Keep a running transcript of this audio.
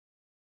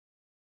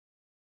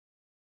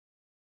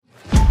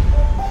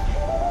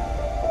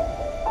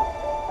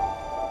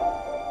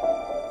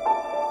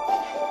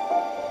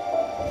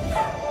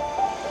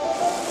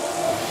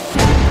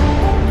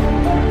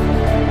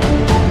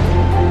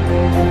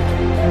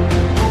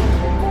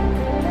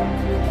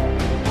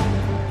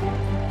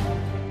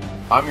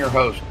I'm your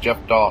host, Jeff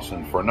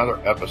Dawson, for another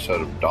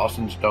episode of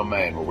Dawson's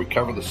Domain, where we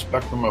cover the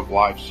spectrum of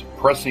life's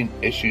pressing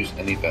issues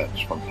and events,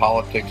 from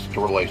politics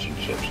to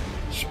relationships,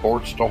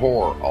 sports to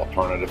horror,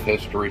 alternative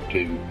history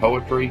to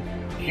poetry,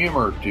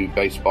 humor to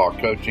baseball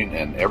coaching,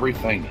 and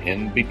everything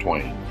in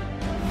between.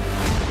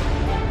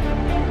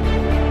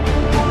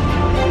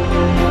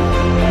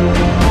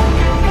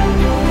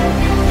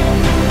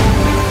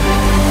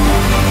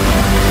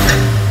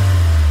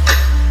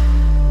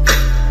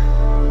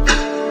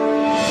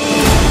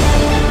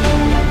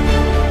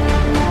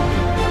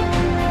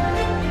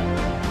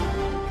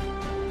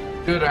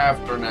 Good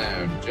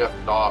afternoon, Jeff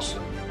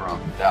Dawson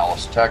from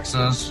Dallas,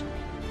 Texas,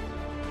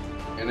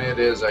 and it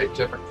is a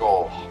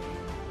typical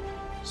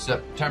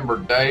September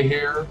day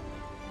here.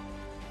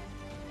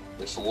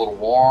 It's a little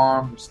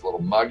warm, it's a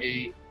little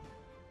muggy,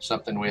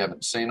 something we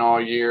haven't seen all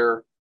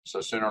year,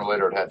 so sooner or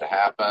later it had to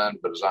happen,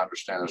 but as I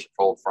understand, there's a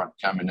cold front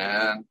coming in,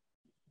 and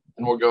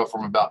we'll go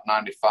from about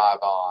 95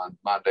 on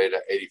Monday to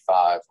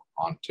 85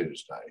 on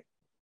Tuesday.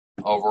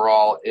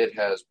 Overall, it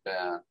has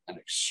been an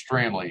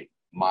extremely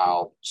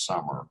mild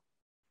summer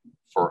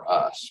for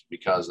us,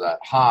 because that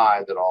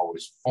high that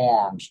always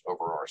forms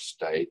over our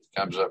state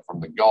comes up from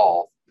the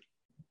Gulf,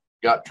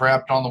 got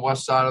trapped on the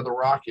west side of the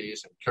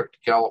Rockies and cooked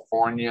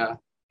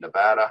California,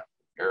 Nevada,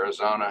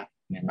 Arizona,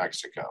 New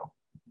Mexico.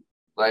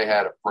 They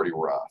had it pretty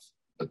rough,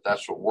 but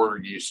that's what we're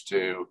used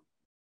to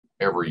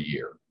every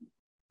year.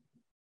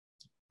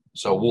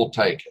 So we'll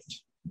take it.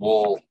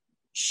 We'll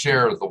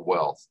share the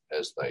wealth,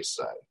 as they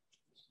say.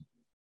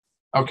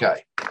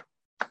 Okay.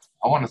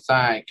 I want to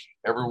thank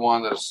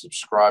everyone that has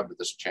subscribed to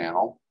this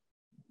channel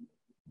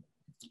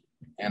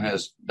and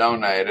has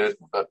donated,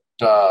 but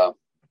I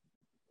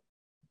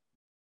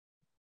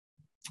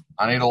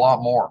need a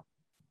lot more.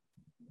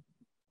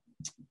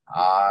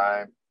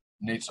 I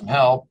need some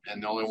help,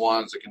 and the only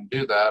ones that can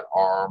do that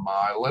are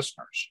my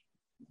listeners.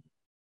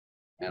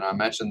 And I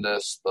mentioned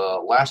this the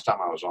last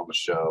time I was on the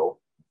show.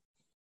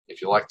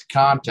 If you like the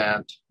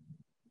content,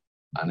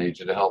 I need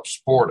you to help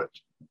support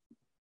it.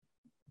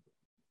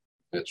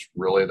 It's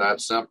really that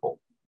simple.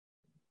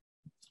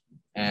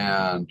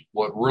 And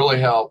what really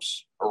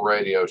helps a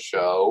radio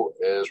show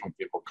is when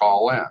people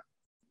call in.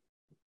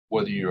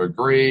 Whether you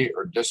agree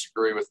or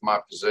disagree with my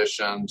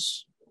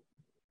positions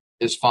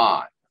is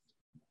fine,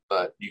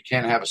 but you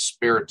can't have a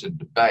spirited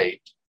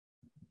debate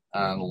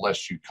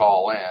unless you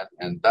call in,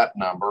 and that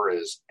number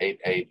is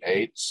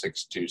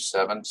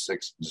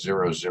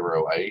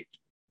 888-627-6008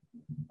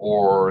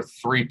 or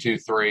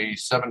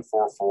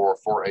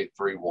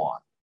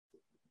 323-744-4831.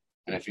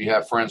 And if you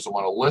have friends that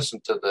want to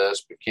listen to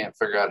this but can't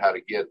figure out how to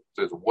get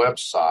through the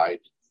website,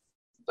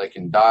 they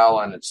can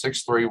dial in at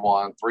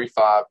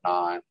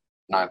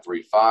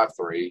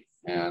 631-359-9353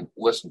 and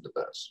listen to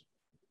this.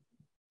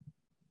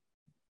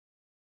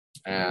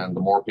 And the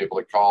more people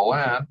that call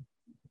in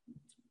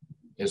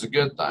is a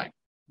good thing.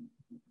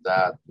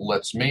 That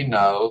lets me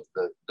know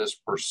that this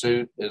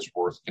pursuit is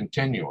worth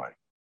continuing.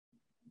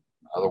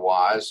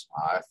 Otherwise,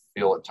 I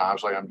feel at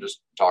times like I'm just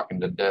talking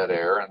to dead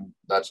air, and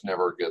that's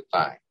never a good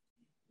thing.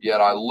 Yet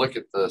I look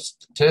at the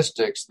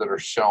statistics that are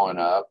showing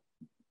up,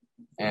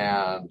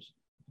 and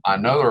I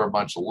know there are a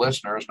bunch of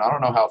listeners, and I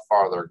don't know how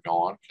far they're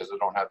going because I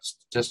don't have the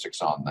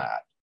statistics on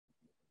that.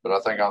 But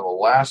I think on the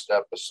last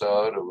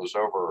episode, it was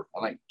over,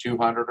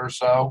 200 or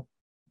so,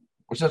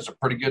 which that's a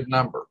pretty good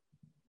number.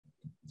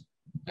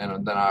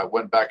 And then I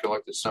went back and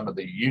looked at some of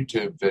the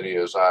YouTube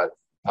videos I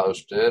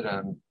posted,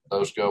 and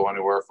those go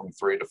anywhere from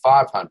 300 to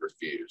 500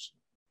 views.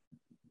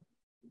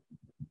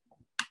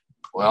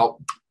 Well,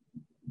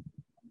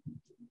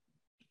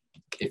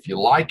 if you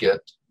like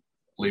it,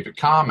 leave a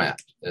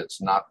comment.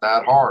 It's not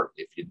that hard.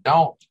 If you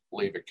don't,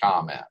 leave a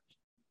comment.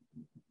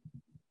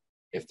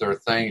 If there are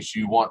things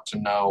you want to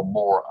know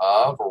more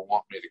of or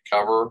want me to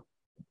cover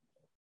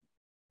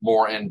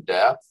more in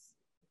depth,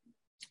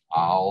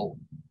 I'll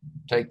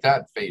take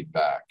that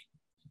feedback.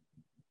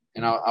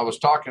 You know, I was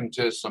talking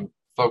to some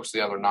folks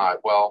the other night,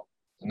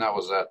 and that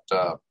was at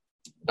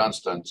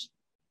Dunston's,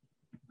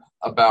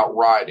 about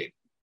writing.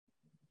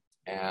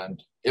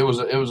 And it was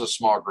a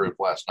small group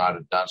last night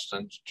at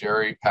Dunston's.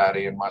 Jerry,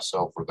 Patty, and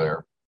myself were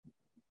there.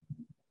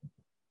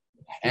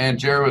 And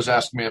Jerry was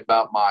asking me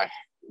about my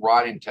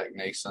writing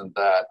techniques and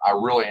that I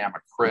really am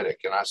a critic.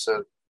 And I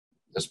said,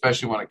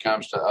 especially when it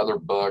comes to other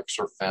books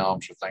or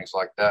films or things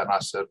like that. And I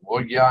said,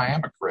 well, yeah, I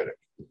am a critic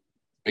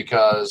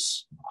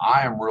because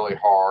I am really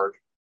hard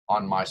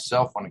on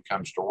myself when it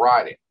comes to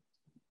writing.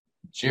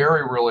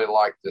 Jerry really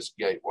liked this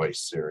Gateway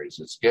series.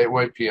 It's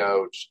Gateway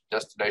PO,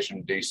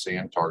 Destination DC,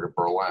 and Target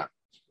Berlin.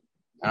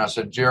 And I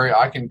said, Jerry,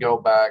 I can go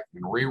back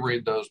and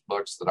reread those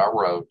books that I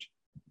wrote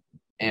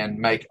and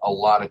make a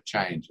lot of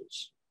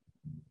changes.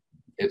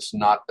 It's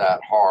not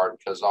that hard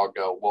because I'll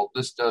go, well,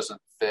 this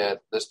doesn't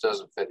fit,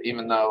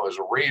 even though as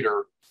a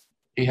reader,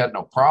 he had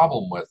no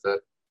problem with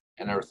it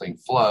and everything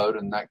flowed.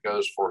 And that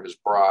goes for his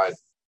bride,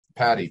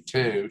 Patty,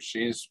 too.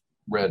 She's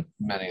read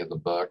many of the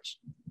books.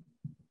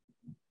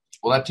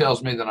 Well, that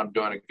tells me that I'm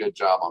doing a good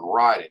job on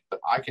writing, but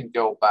I can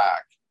go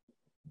back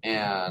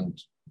and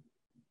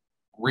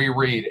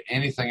reread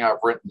anything I've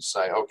written and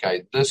say,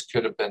 okay, this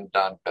could have been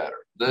done better.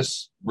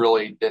 This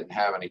really didn't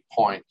have any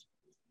point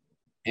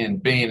in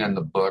being in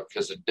the book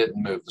because it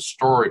didn't move the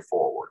story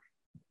forward.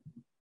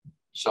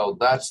 So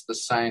that's the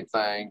same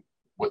thing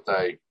with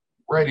a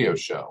radio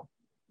show.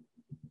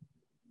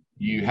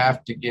 You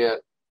have to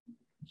get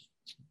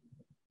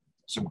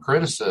some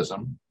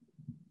criticism,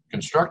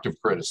 constructive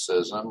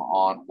criticism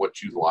on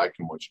what you like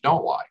and what you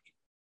don't like.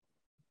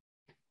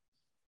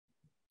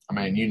 I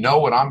mean, you know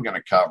what I'm going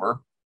to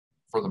cover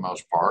for the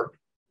most part,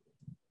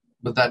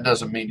 but that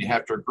doesn't mean you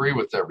have to agree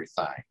with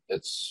everything.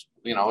 It's,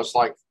 it's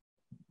like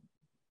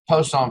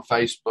posts on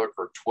Facebook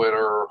or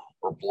Twitter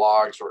or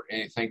blogs or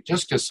anything.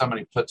 Just because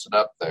somebody puts it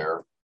up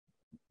there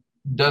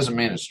doesn't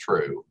mean it's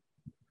true.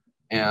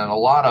 And a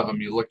lot of them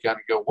you look at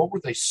and go, what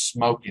were they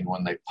smoking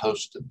when they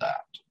posted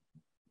that?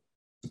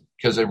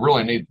 Because they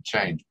really need to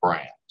change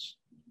brands.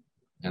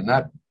 And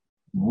that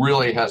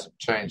really hasn't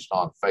changed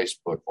on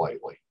Facebook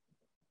lately.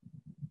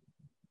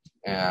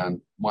 And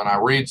when I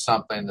read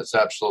something that's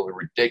absolutely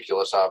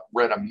ridiculous, I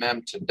read a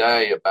meme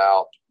today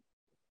about,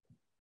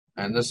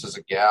 and this is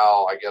a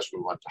gal, I guess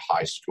we went to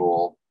high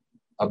school,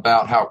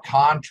 about how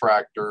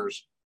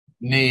contractors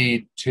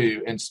need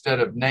to,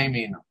 instead of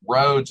naming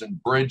roads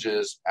and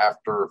bridges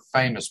after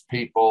famous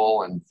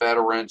people and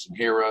veterans and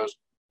heroes,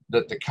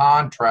 that the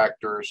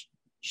contractors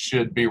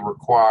should be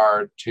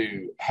required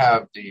to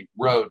have the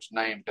roads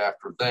named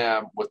after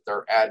them with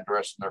their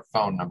address and their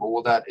phone number.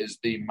 Well, that is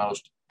the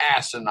most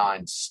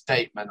asinine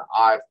statement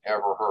I've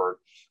ever heard.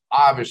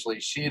 Obviously,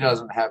 she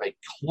doesn't have a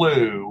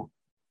clue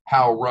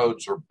how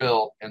roads are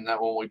built, and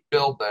that when we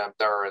build them,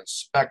 they're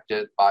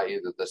inspected by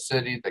either the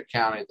city, the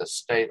county, the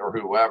state, or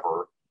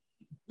whoever.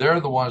 They're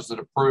the ones that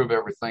approve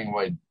everything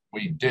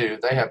we do.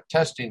 They have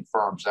testing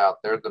firms out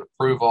there that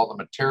approve all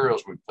the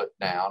materials we put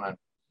down. And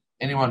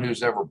anyone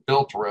who's ever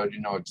built a road,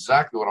 you know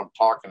exactly what I'm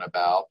talking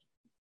about.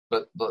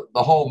 But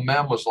the whole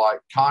meme was like,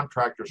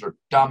 contractors are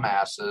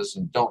dumbasses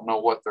and don't know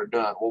what they're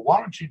doing. Well, why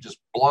don't you just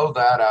blow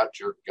that out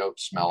your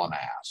goat-smelling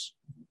ass?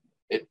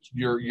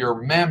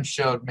 Your meme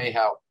showed me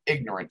how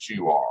ignorant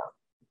you are.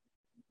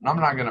 And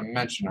I'm not going to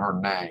mention her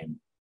name,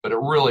 but it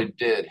really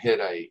did hit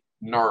a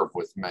nerve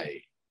with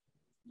me.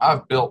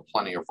 I've built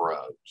plenty of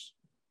roads.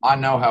 I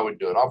know how we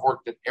do it. I've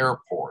worked at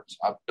airports.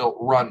 I've built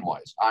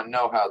runways. I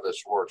know how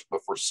this works.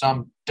 But for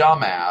some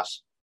dumbass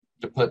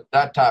to put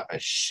that type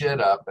of shit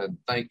up and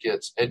think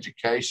it's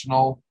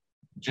educational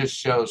just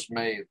shows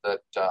me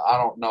that I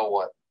don't know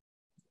what.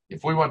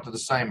 If we went to the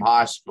same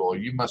high school,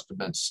 you must have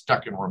been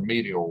stuck in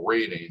remedial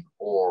reading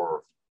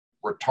or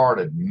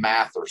retarded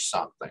math or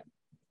something,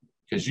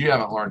 because you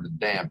haven't learned a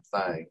damn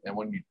thing. And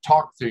when you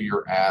talk through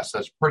your ass,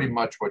 that's pretty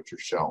much what you're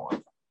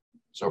showing.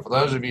 So for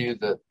those of you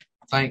that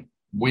think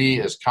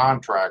we as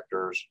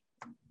contractors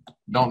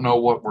don't know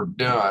what we're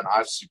doing,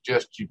 I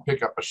suggest you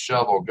pick up a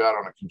shovel, go out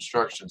on a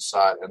construction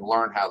site, and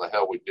learn how the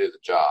hell we do the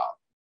job.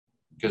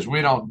 Because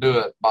we don't do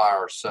it by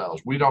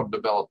ourselves. We don't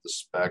develop the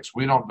specs.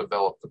 We don't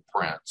develop the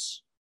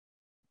prints.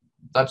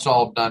 That's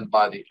all done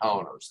by the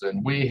owners.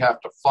 Then we have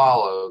to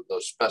follow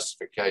those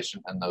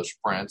specifications and those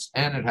prints,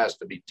 and it has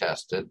to be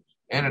tested,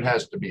 and it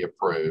has to be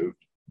approved.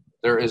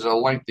 There is a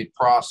lengthy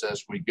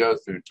process we go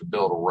through to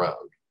build a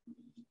road.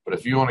 But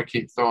if you want to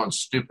keep throwing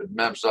stupid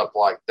memes up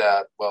like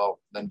that, well,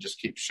 then just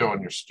keep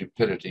showing your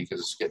stupidity, because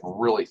it's getting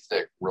really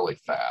thick really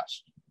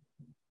fast.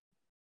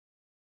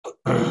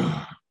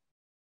 All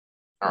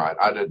right,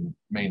 I didn't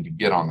mean to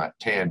get on that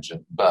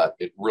tangent, but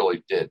it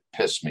really did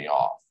piss me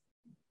off.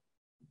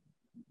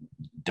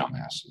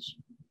 Dumbasses.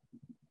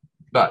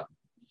 But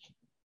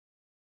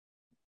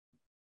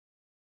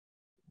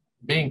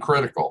being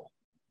critical,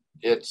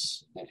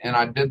 and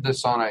I did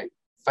this on a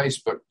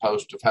Facebook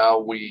post of how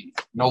we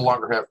no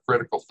longer have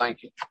critical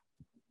thinking.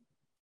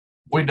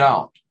 We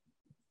don't.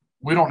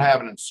 We don't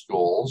have it in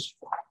schools.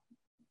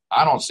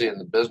 I don't see it in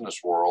the business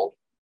world.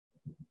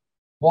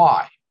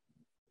 Why?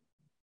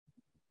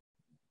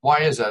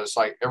 Why is that? It's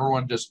like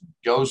everyone just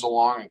goes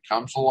along and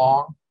comes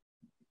along.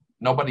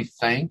 Nobody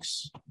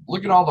thinks.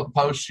 Look at all the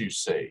posts you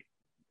see.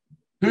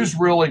 Who's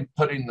really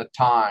putting the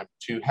time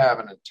to have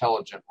an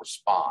intelligent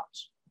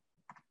response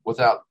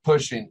without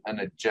pushing an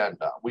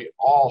agenda? We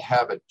all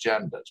have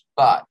agendas,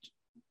 but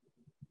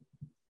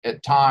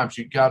at times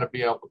you got to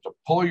be able to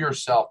pull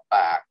yourself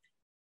back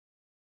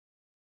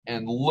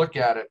and look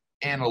at it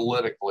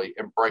analytically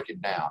and break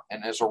it down.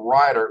 And as a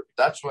writer,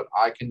 that's what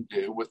I can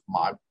do with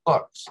my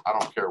books. I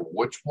don't care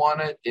which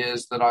one it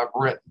is that I've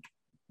written.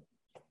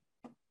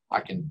 I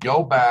can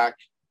go back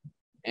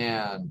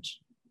and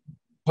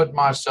put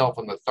myself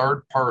in the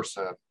third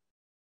person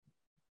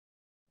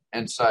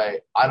and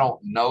say, I don't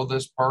know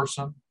this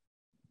person,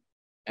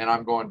 and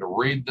I'm going to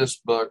read this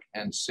book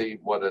and see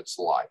what it's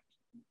like.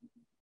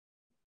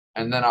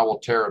 And then I will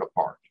tear it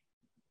apart.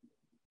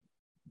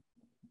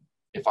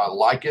 If I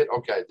like it,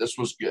 okay, this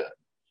was good.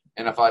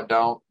 And if I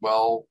don't,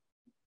 well,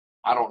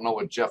 I don't know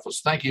what Jeff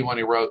was thinking when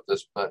he wrote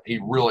this, but he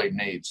really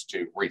needs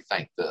to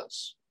rethink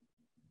this.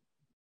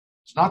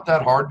 It's not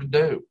that hard to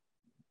do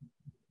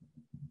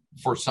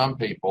for some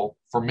people.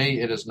 For me,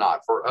 it is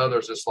not. For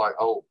others, it's like,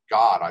 oh,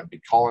 God, I'd be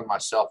calling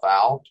myself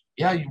out.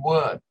 Yeah, you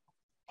would.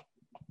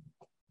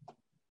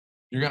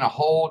 You're going to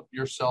hold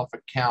yourself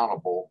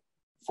accountable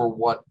for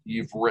what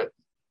you've written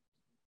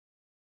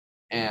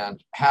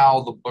and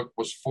how the book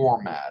was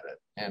formatted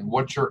and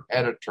what your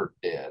editor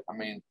did. I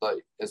mean,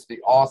 as the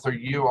author,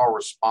 you are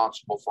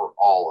responsible for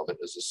all of it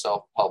as a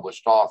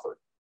self-published author.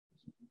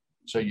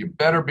 So you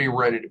better be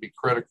ready to be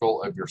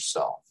critical of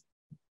yourself.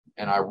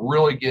 And I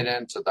really get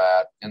into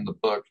that in the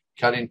book,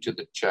 Cutting to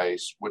the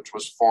Chase, which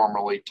was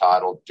formerly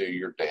titled Do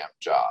Your Damn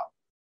Job.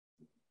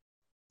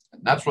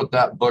 And that's what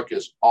that book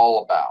is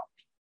all about.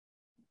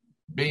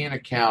 Being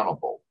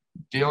accountable,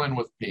 dealing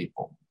with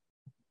people.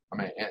 I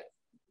mean,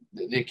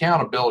 the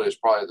accountability is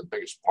probably the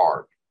biggest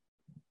part.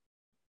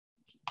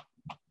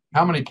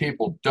 How many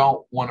people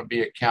don't want to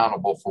be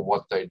accountable for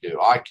what they do?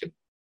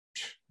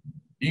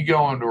 You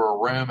go into a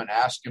room and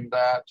ask them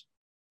that,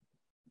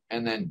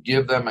 and then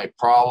give them a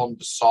problem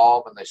to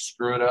solve, and they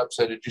screw it up.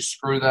 Say, did you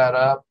screw that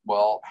up?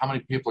 Well, how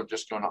many people are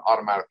just going to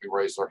automatically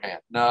raise their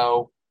hand?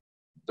 No,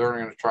 they're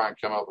going to try and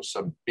come up with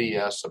some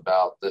BS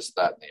about this,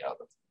 that, and the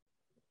other.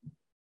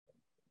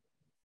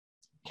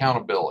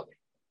 Accountability.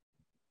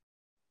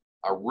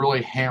 I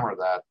really hammer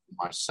that in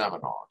my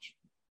seminars.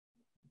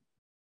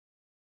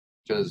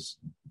 Because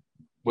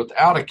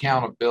without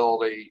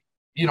accountability,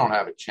 you don't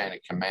have a chain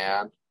of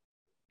command.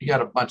 You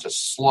got a bunch of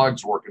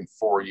slugs working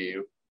for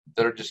you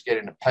that are just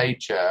getting a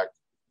paycheck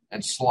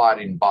and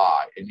sliding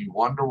by. And you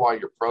wonder why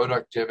your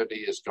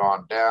productivity has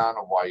gone down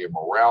and why your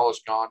morale has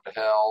gone to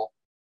hell.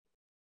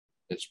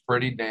 It's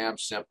pretty damn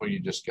simple. You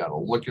just got to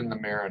look in the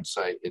mirror and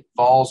say, it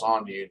falls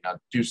on you. Now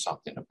do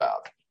something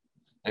about it.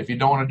 And if you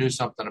don't want to do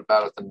something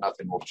about it, then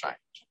nothing will change.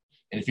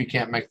 And if you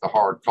can't make the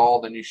hard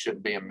call, then you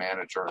shouldn't be a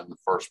manager in the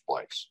first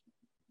place.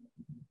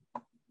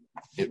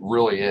 It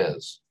really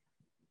is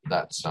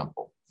that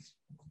simple.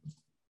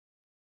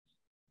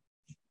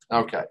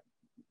 Okay.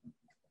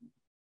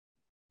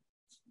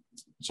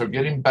 So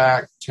getting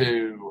back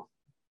to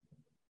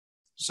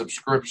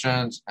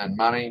subscriptions and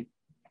money,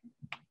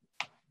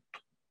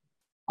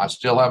 I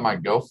still have my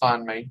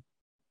GoFundMe.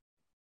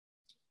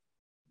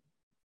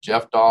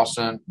 Jeff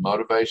Dawson,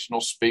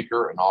 motivational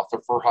speaker and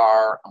author for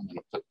hire. I'm going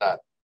to put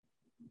that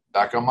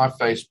back on my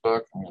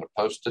Facebook. I'm going to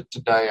post it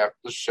today after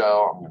the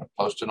show. I'm going to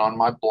post it on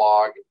my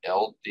blog,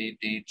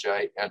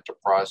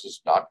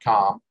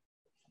 lddjenterprises.com,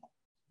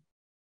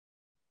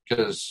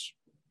 because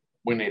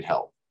we need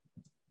help.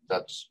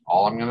 That's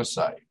all I'm going to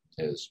say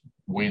is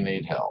we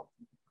need help.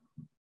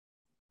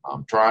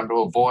 I'm trying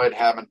to avoid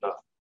having to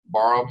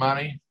borrow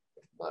money,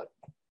 but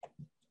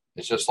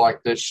it's just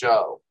like this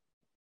show.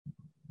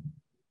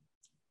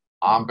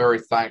 I'm very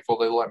thankful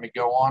they let me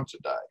go on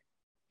today,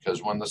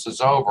 because when this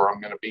is over,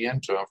 I'm going to be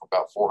into them for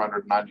about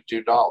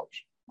 $492.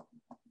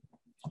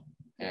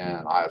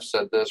 And I have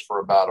said this for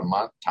about a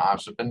month.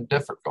 Times have been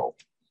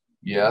difficult.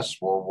 Yes,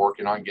 we're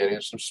working on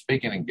getting some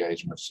speaking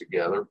engagements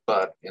together,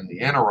 but in the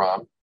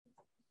interim,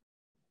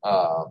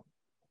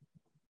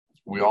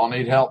 we all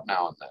need help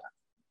now and then.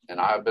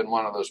 And I've been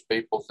one of those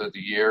people through the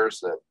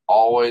years that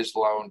always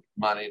loaned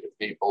money to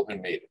people who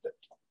needed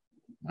it.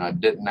 And I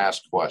didn't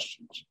ask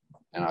questions.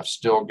 And I've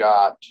still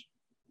got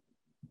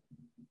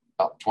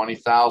about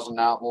 $20,000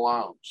 out in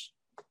loans.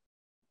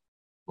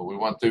 But we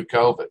went through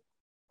COVID.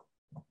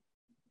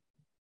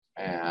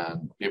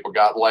 And people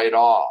got laid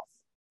off.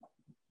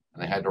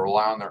 And they had to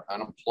rely on their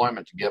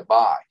unemployment to get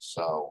by.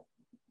 So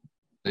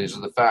these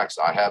are the facts.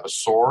 I have a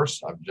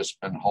source. I've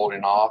just been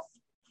holding off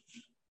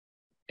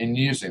in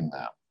using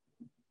them.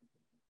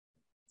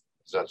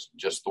 That's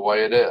just the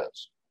way it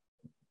is.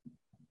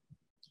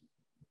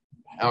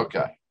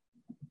 Okay.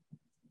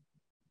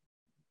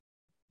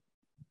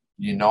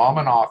 You know I'm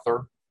an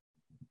author.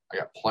 I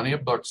got plenty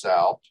of books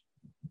out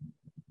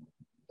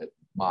at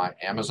my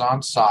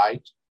Amazon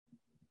site.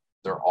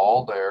 They're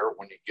all there.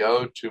 When you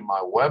go to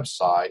my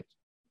website,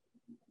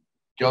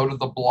 go to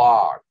the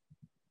blog.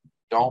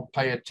 Don't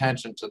pay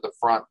attention to the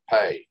front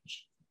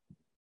page.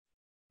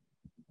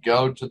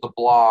 Go to the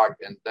blog,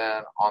 and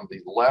then on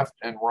the left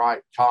and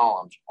right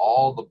columns,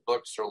 all the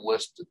books are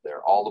listed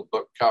there, all the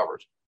book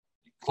covers.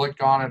 You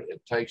click on it,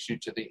 it takes you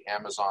to the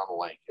Amazon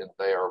link, and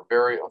they are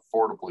very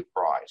affordably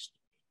priced.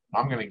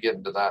 And I'm going to get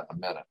into that in a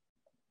minute.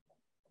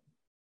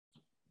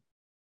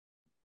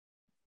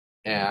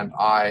 And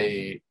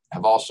I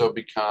have also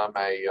become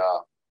a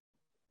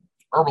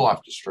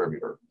Herbalife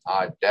distributor.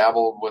 I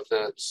dabbled with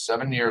it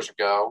 7 years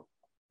ago.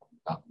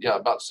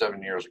 About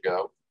 7 years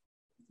ago.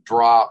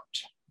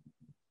 Dropped,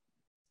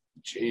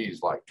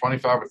 like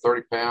 25 or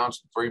 30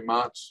 pounds in 3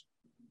 months.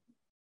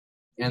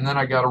 And then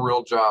I got a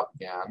real job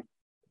again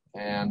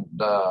and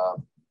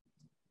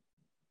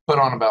put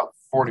on about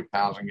 40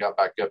 pounds and got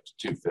back up to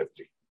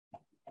 250.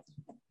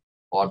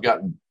 Well, I've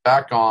gotten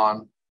back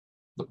on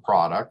the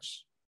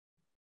products,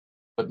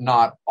 but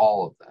not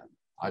all of them.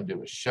 I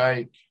do a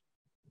shake.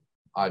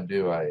 I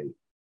do a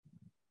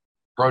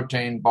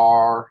protein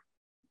bar.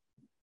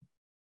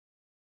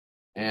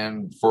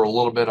 And for a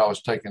little bit, I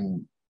was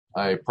taking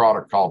a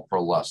product called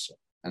Prolessa,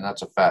 and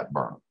that's a fat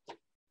burner.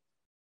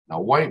 Now,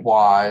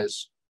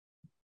 weight-wise,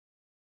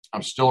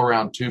 I'm still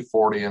around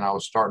 240, and I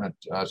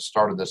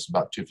started this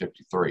about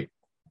 253.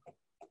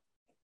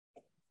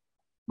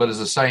 But as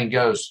the saying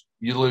goes,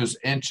 you lose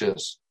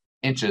inches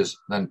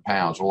than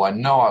pounds. Well, I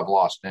know I've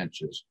lost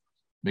inches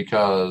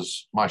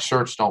because my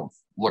shirts don't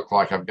look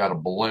like I've got a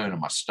balloon in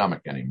my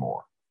stomach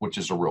anymore, which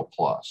is a real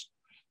plus.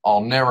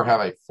 I'll never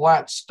have a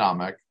flat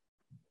stomach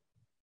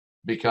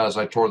because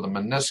I tore the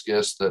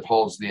meniscus that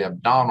holds the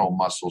abdominal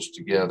muscles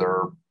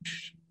together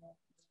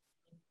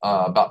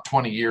about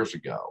 20 years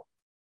ago.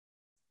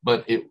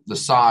 But the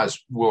size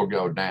will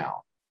go down.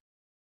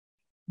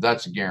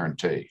 That's a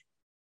guarantee.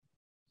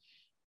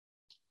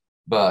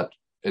 But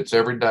it's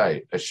every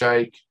day. A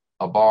shake,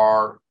 a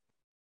bar.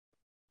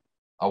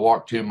 I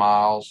walk 2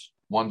 miles,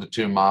 1 to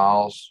 2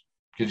 miles,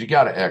 because you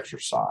got to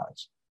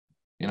exercise.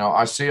 You know,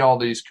 I see all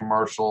these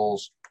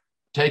commercials.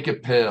 Take a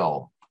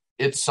pill.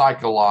 It's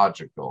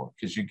psychological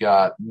because you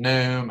got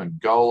Noom and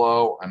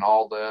Golo and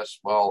all this.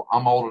 Well,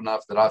 I'm old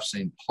enough that I've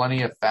seen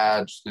plenty of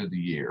fads through the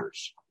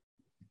years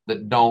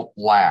that don't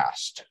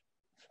last.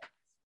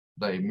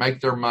 They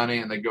make their money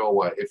and they go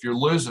away. If you're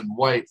losing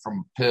weight from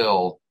a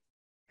pill,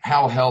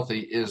 how healthy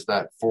is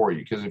that for you?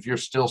 Because if you're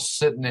still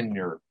sitting in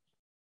your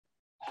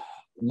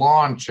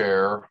lawn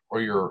chair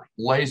or your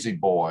lazy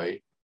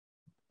boy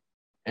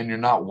and you're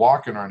not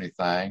walking or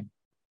anything,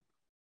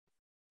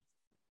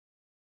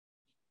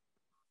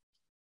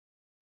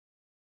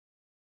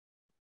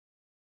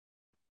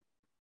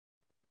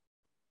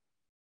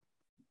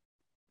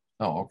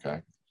 oh,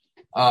 okay.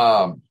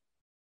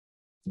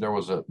 There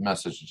was a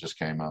message that just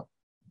came up.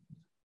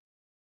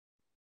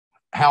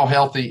 How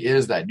healthy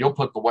is that? You'll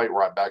put the weight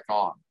right back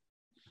on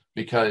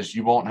because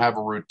you won't have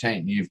a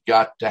routine. You've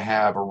got to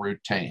have a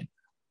routine.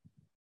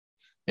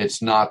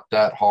 It's not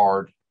that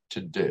hard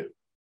to do.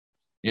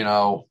 You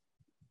know,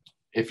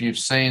 if you've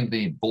seen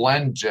the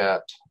Blend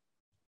Jet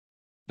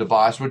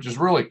device, which is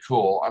really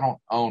cool, I don't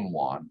own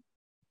one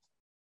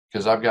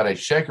because I've got a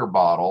shaker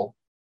bottle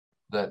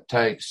that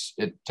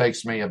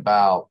takes me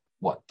about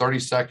 30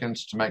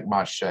 seconds to make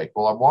my shake.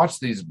 Well, I watched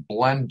these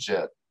Blend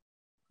Jet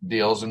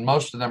deals, and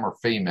most of them are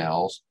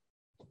females,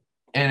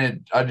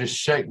 and I just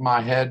shake my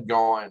head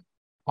going,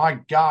 my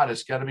God,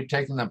 it's got to be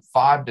taking them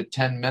 5 to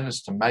 10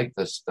 minutes to make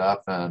this stuff,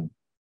 and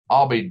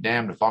I'll be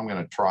damned if I'm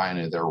going to try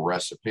any of their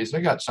recipes.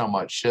 They got so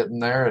much shit in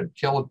there, it'd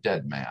kill a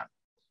dead man.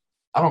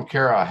 I don't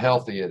care how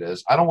healthy it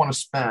is. I don't want to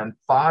spend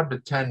 5 to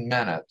 10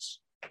 minutes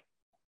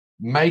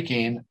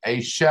making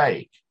a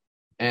shake.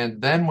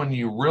 And then when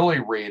you really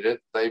read it,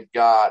 they've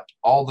got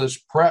all this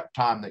prep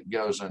time that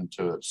goes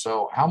into it.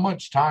 So how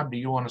much time do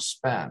you want to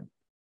spend?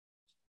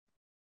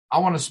 I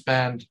want to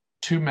spend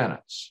 2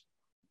 minutes.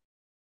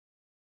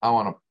 I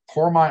want to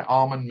pour my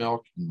almond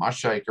milk in my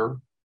shaker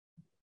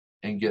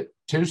and get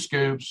 2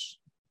 scoops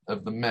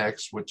of the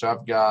mix, which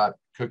I've got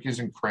cookies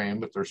and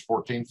cream, but there's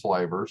 14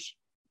 flavors.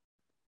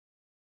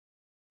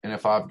 And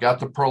if I've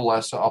got the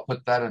Prolessa, I'll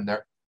put that in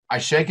there. I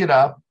shake it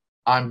up.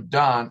 I'm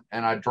done,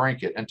 and I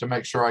drink it. And to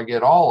make sure I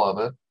get all of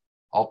it,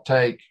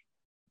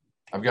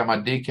 I've got my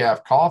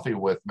decaf coffee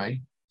with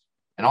me,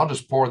 and I'll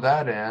just pour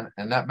that in,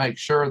 and that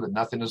makes sure that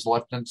nothing is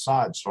left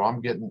inside. So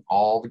I'm getting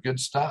all the good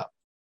stuff.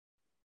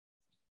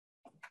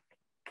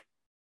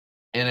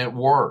 And it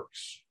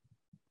works.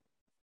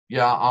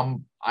 Yeah,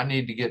 I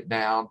need to get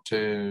down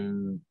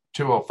to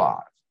 205,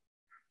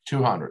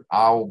 200.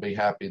 I will be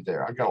happy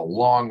there. I got a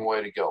long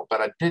way to go,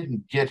 but I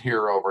didn't get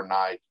here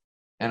overnight.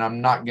 And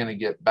I'm not going to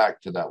get back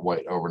to that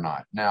weight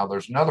overnight. Now,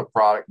 there's another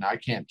product. Now, I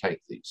can't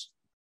take these.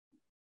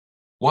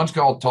 One's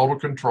called Total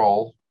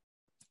Control.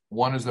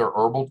 One is their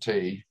herbal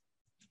tea.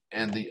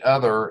 And the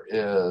other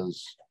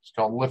it's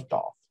called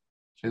Liftoff.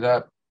 See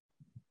that?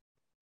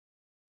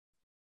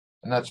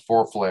 And that's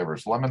 4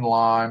 flavors. Lemon,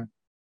 lime,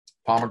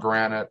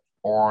 pomegranate,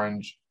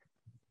 orange,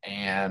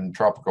 and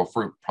tropical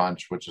fruit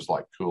punch, which is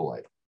like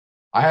Kool-Aid.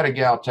 I had a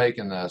gal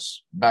taking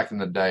this back in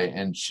the day,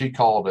 and she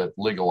called it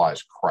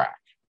legalized crack.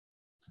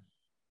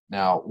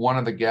 Now, one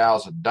of the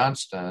gals at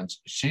Dunstan's,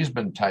 she's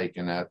been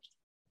taking it,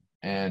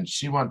 and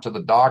she went to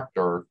the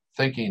doctor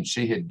thinking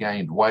she had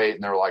gained weight,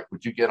 and they're like,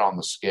 would you get on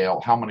the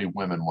scale? How many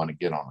women want to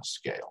get on a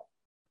scale?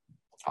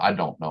 I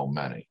don't know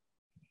many.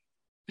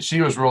 She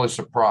was really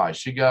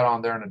surprised. She got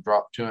on there and it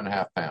dropped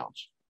 2.5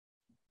 pounds.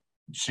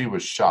 She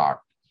was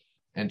shocked,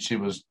 and she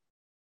was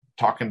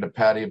talking to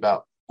Patty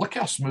about, look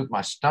how smooth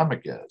my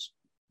stomach is.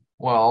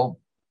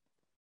 Well,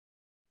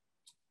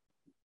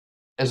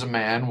 as a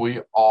man, we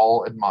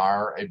all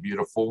admire a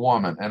beautiful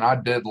woman. And I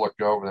did look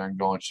over there and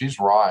going, she's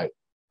right.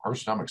 Her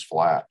stomach's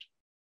flat.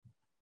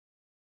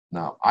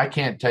 Now, I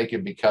can't take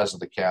it because of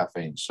the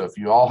caffeine. So if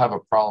you all have a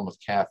problem with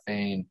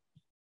caffeine,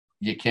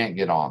 you can't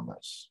get on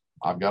this.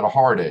 I've got a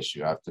heart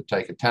issue. I have to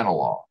take a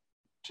Tenolol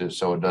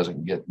so it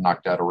doesn't get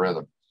knocked out of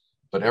rhythm.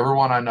 But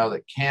everyone I know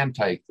that can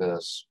take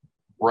this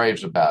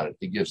raves about it.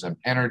 It gives them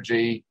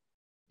energy.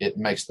 It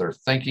makes their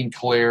thinking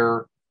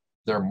clear.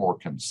 They're more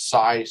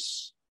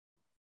concise.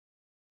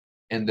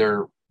 And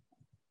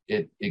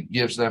it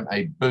gives them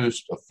a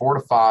boost of 4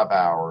 to 5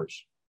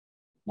 hours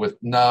with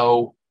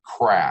no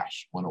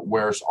crash. When it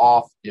wears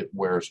off, it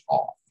wears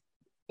off.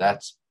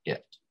 That's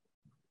it.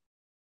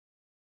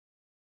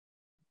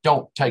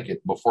 Don't take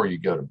it before you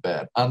go to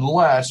bed,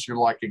 unless you're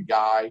like a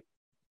guy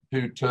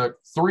who took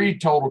 3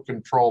 total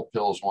control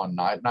pills one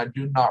night, and I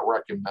do not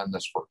recommend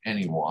this for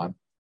anyone.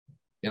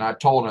 And I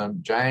told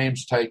him,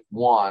 James, take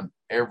one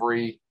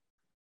every,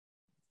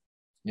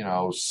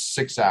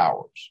 6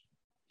 hours.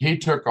 He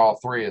took all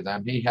 3 of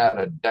them. He had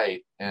a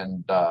date,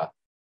 and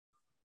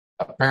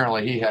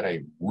apparently he had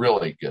a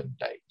really good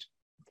date.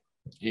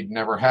 He'd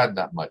never had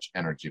that much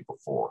energy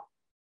before.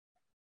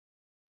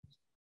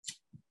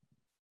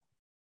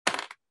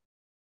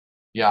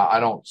 Yeah, I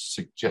don't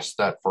suggest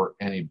that for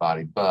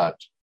anybody, but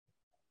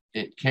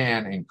it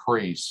can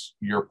increase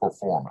your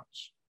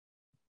performance.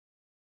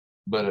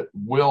 But it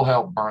will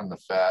help burn the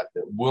fat.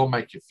 It will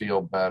make you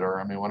feel better.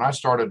 I mean, when I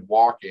started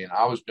walking,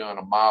 I was doing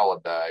a mile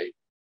a day.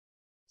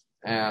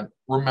 And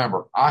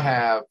remember, I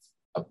have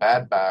a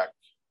bad back.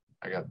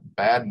 I got a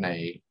bad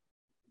knee.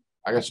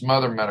 I got some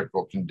other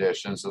medical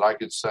conditions that I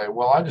could say,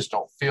 well, I just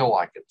don't feel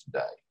like it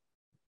today.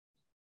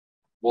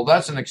 Well,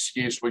 that's an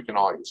excuse we can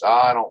all use.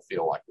 I don't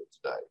feel like it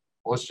today.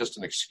 Well, it's just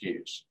an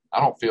excuse.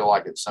 I don't feel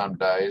like it some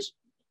days.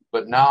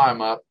 But now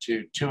I'm up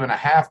to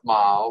 2.5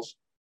 miles.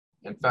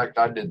 In fact,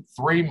 I did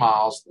 3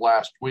 miles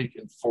last week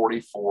in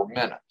 44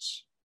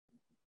 minutes.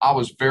 I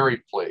was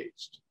very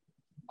pleased.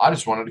 I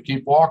just wanted to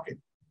keep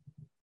walking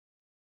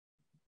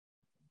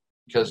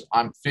because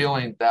I'm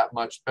feeling that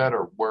much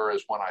better.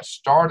 Whereas when I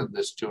started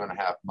this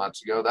 2.5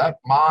 months ago, that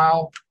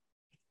mile,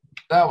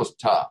 that was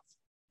tough.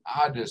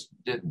 I just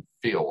didn't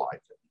feel like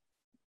it.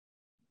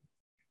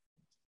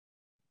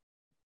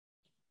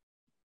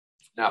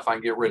 Now, if I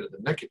can get rid of the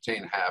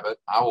nicotine habit,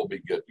 I will be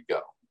good to go.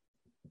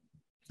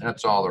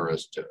 That's all there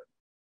is to it.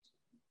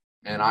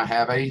 And I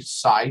have a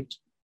site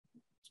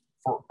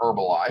for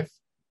Herbalife.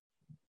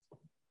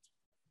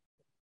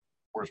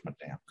 Where's my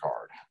damn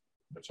card?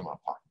 It's in my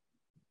pocket.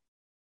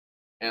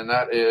 And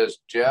that is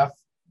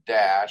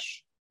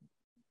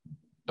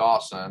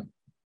Jeff-Dawson,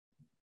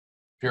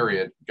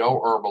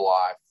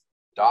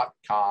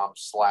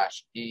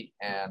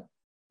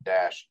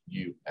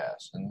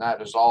 goherbalife.com/EN-US. And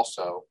that is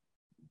also,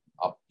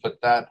 I'll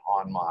put that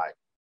on my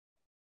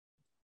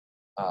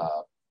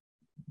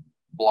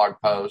blog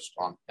post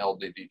on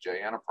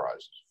LDDJ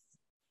Enterprises.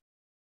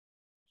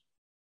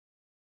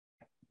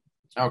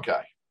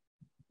 Okay.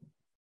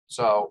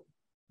 So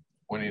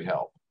we need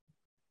help.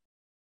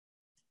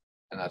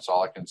 And that's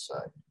all I can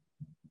say.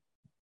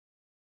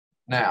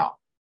 Now,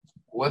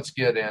 let's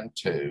get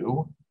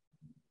into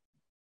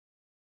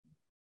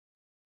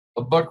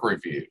a book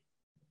review.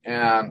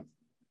 And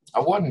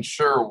I wasn't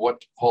sure what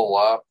to pull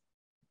up.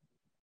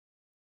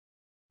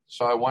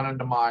 So I went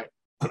into my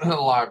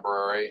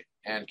library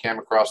and came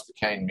across The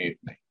Caine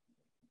Mutiny.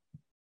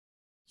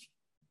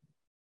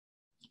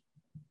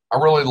 I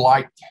really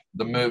liked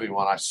the movie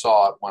when I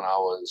saw it when I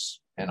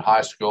was in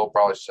high school,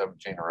 probably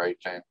 17 or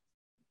 18.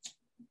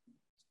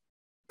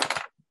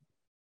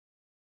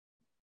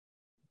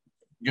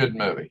 Good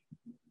movie.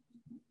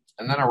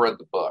 And then I read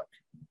the book.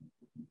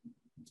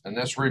 And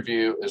this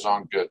review is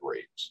on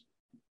Goodreads.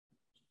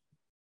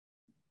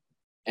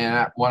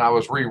 And when I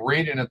was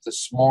rereading it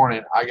this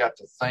morning, I got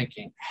to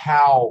thinking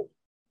how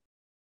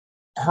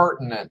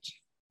pertinent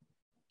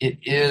it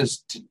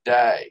is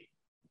today.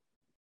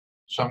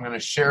 So I'm going to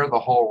share the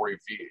whole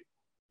review.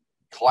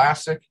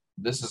 Classic.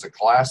 This is a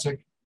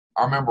classic.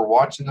 I remember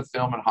watching the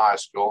film in high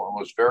school and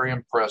was very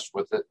impressed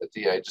with it at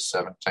the age of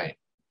 17.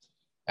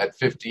 At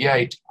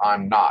 58,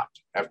 I'm not.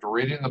 After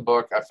reading the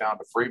book, I found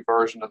a free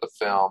version of the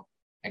film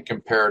and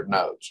compared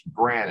notes.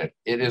 Granted,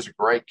 it is a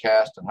great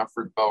cast and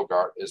Humphrey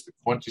Bogart is the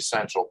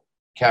quintessential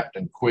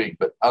Captain Queeg,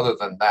 but other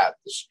than that,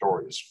 the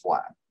story is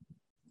flat.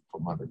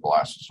 Put my other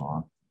glasses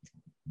on.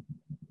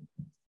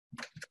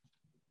 If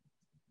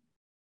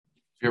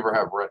you ever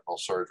have retinal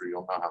surgery,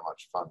 you'll know how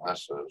much fun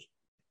this is.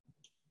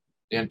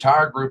 The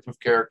entire group of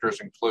characters,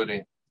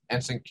 including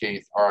Ensign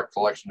Keith, are a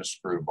collection of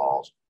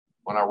screwballs.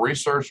 When I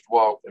researched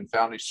Woke and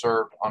found he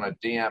served on a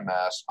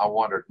DMS, I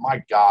wondered,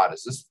 my God,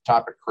 is this the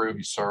type of crew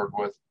he served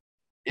with?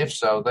 If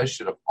so, they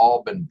should have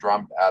all been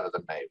drummed out of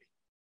the Navy.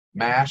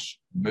 MASH,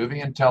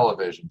 movie and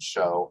television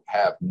show,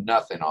 have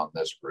nothing on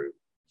this group.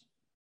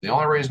 The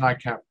only reason I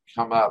can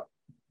come up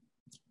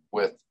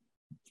with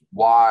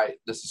why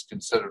this is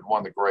considered one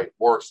of the great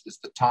works is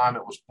the time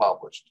it was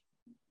published.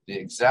 The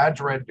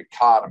exaggerated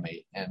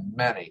dichotomy in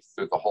many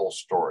through the whole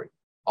story.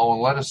 Oh,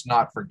 and let us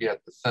not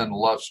forget the thin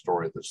love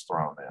story that's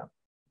thrown in.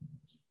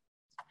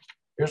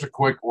 Here's a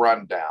quick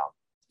rundown.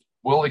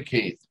 Willie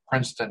Keith,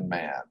 Princeton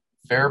man,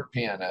 fair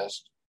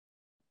pianist,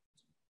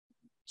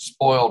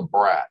 spoiled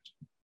brat.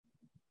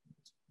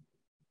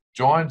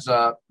 Joins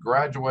up,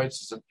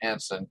 graduates as an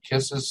ensign,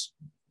 kisses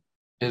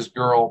his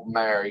girl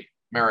Mary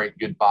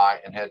goodbye,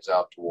 and heads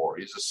out to war.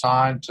 He's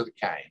assigned to the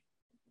Caine.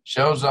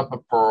 Shows up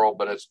at Pearl,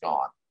 but it's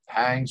gone.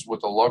 Hangs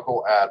with a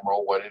local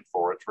admiral waiting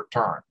for its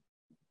return.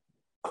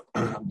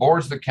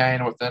 Boards the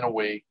Caine within a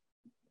week.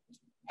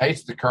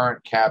 Hates the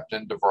current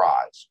captain,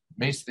 DeVries.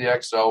 Meets the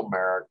XO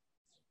Merrick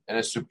and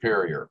his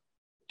superior,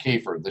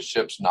 Kiefer, the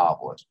ship's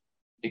novelist.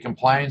 He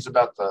complains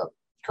about the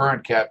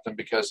current captain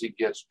because he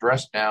gets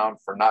dressed down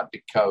for not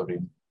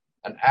decoding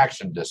an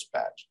action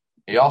dispatch.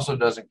 He also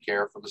doesn't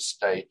care for the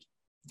state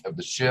of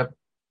the ship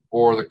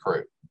or the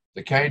crew.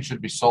 The cane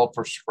should be sold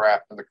for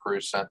scrap and the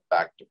crew sent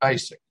back to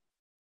basic.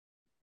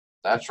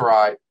 That's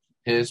right,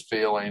 his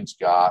feelings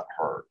got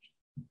hurt.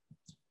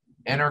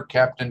 Enter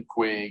Captain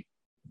Queeg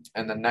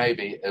and the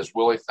Navy as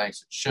Willie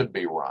thinks it should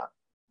be run.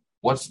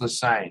 What's the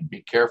saying?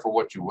 Be careful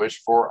what you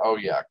wish for. Oh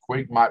yeah,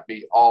 Queeg might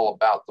be all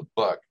about the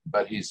book,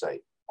 but he's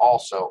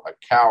also a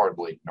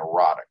cowardly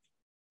neurotic.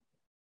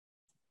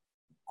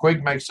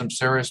 Queeg makes some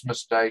serious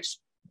mistakes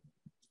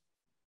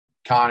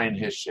conning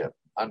his ship.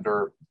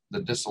 Under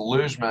the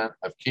disillusionment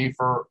of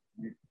Kiefer,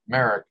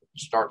 Merrick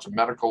starts a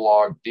medical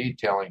log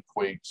detailing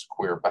Queeg's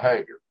queer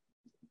behavior.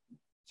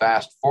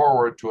 Fast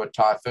forward to a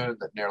typhoon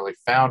that nearly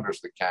founders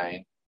the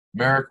cane.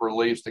 Merrick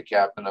relieves the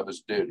captain of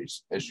his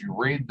duties. As you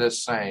read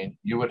this saying,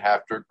 you would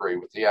have to agree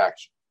with the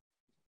action.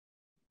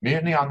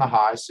 Mutiny on the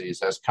high seas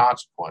has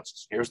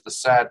consequences. Here's the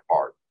sad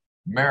part.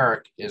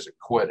 Merrick is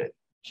acquitted.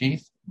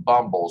 Keith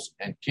bumbles,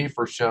 and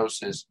Kiefer shows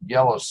his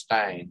yellow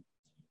stain,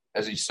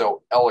 as he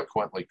so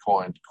eloquently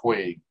coined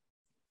Queeg.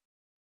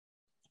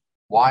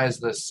 Why is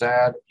this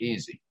sad?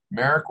 Easy.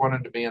 Merrick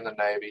wanted to be in the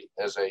Navy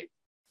as a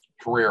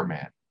career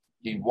man.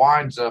 He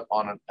winds up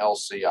on an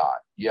LCI.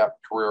 Yep,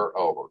 career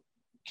over.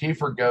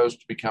 Kiefer goes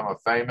to become a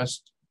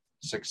famous,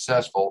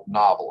 successful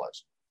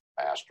novelist.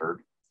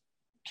 Bastard.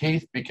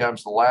 Keith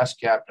becomes the last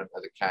captain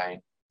of the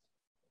cane,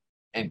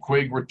 and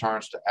Queeg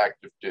returns to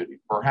active duty.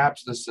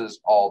 Perhaps this is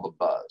all the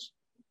buzz.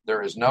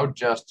 There is no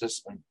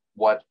justice, and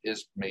what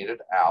is meted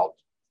out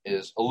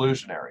is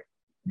illusionary.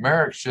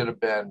 Merrick should have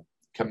been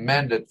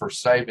commended for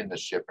saving the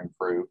ship and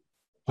crew,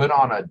 put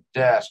on a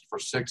desk for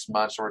 6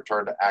 months, and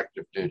returned to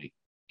active duty.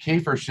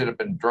 Kiefer should have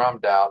been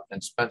drummed out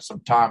and spent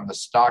some time in the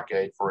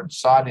stockade for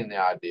inciting the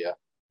idea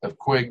of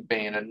Queeg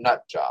being a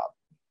nut job.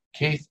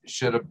 Keith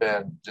should have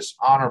been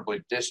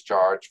dishonorably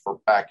discharged for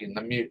backing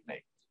the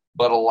mutiny.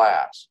 But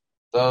alas,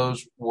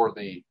 those who were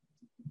the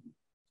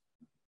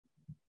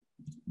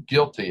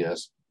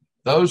guiltiest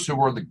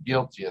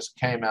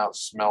came out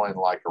smelling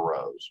like a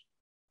rose.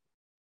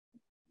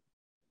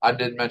 I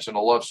did mention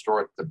a love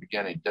story at the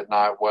beginning, didn't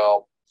I?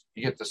 Well,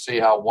 you get to see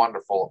how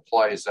wonderful it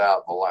plays out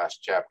in the last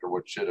chapter,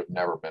 which should have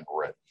never been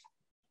written.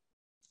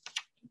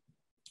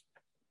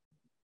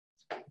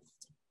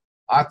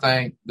 I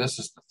think this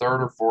is the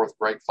third or fourth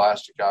great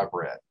classic I've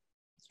read.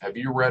 Have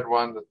you read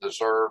one that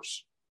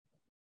deserves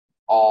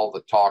all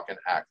the talk and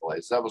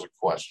accolades? That was a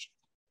question,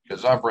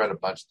 because I've read a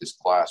bunch of these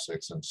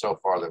classics, and so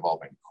far they've all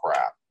been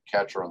crap.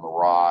 Catcher in the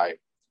Rye.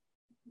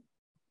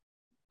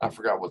 I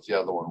forgot what the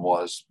other one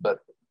was, but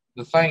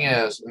the thing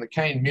is, in the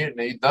Cane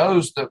Mutiny,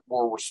 those that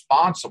were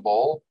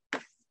responsible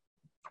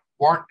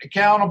weren't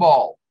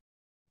accountable.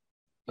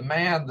 The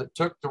man that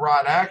took the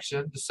right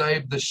action to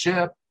save the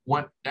ship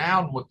went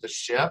down with the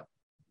ship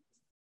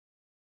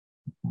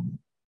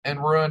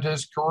and ruined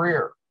his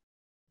career.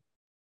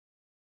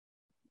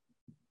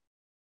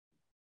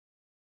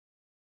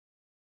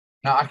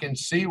 Now, I can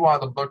see why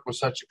the book was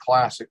such a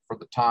classic for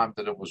the time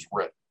that it was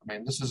written. I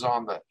mean, this is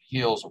on the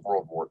heels of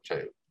World War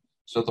II.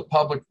 So the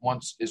public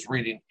is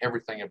reading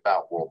everything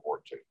about World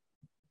War II.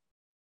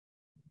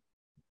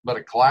 But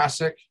a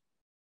classic,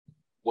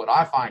 what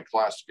I find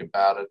classic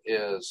about it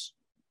is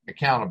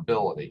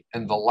accountability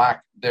and the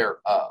lack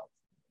thereof.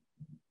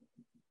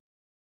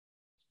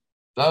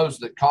 Those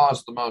that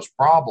caused the most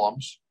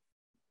problems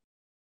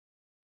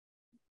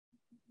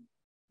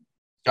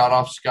got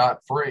off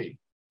scot-free.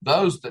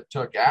 Those that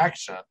took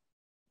action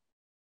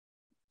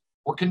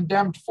were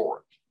condemned for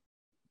it.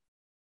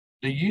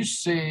 Do you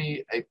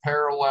see a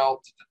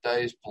parallel to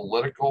today's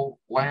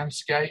political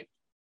landscape?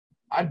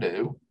 I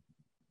do.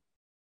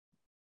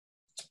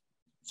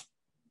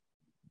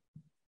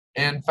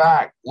 In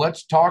fact,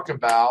 let's talk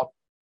about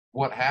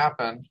what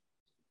happened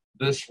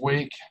this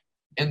week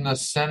in the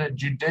Senate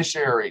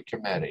Judiciary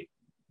Committee,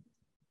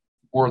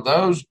 where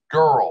those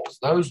girls,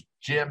 those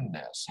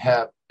gymnasts,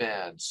 have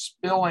been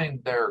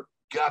spilling their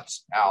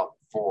guts out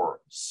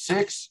for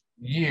 6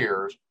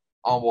 years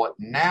on what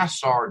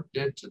Nassar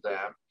did to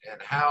them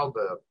and how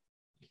the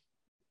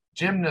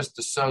Gymnast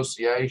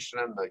Association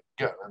and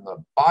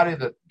the body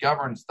that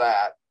governs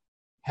that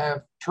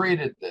have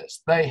treated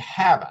this. They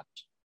haven't.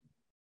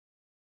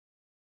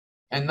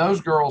 And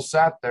those girls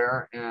sat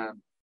there,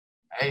 and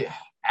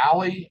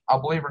Allie, I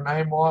believe her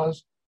name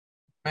was,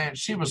 man,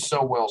 she was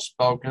so well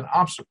spoken.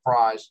 I'm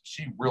surprised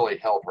she really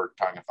held her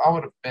tongue. If I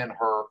would have been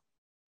her,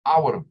 I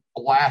would have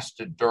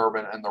blasted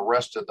Durbin and the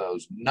rest of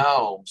those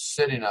gnomes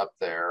sitting up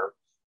there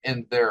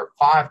in their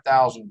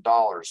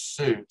 $5,000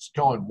 suits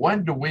going,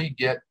 when do we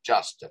get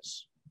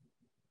justice?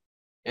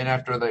 And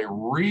after they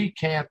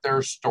recant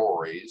their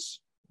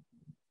stories,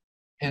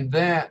 and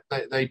then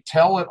they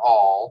tell it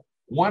all,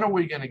 when are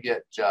we going to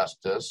get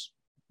justice?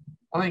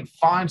 I think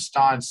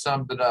Feinstein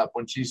summed it up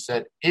when she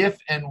said, if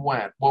and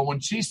when. Well,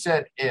 when she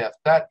said if,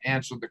 that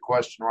answered the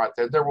question right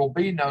there. There will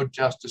be no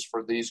justice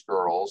for these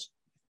girls.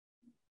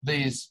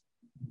 These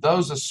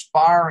those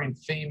aspiring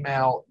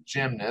female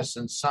gymnasts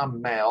and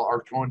some male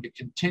are going to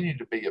continue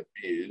to be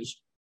abused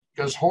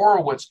because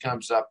Horowitz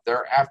comes up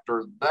there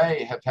after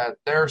they have had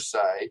their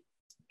say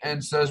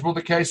and says, well,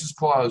 the case is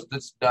closed.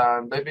 It's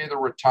done. They've either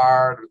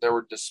retired or they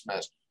were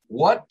dismissed.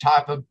 What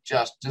type of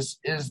justice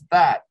is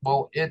that?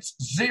 Well, it's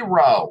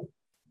zero.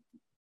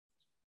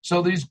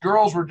 So these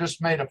girls were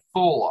just made a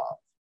fool of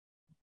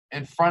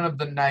in front of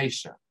the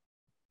nation.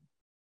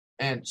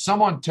 And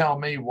someone tell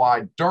me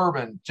why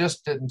Durbin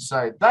just didn't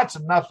say, that's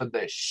enough of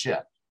this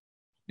shit.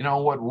 You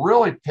know, what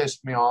really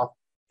pissed me off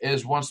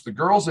is once the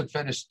girls had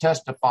finished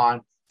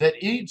testifying,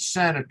 that each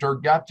senator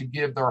got to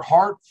give their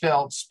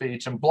heartfelt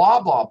speech and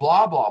blah, blah,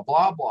 blah, blah,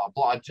 blah, blah,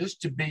 blah,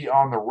 just to be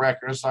on the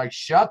record. It's like,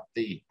 shut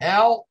the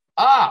hell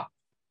up.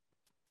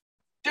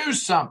 Do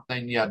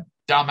something, you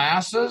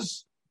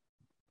dumbasses.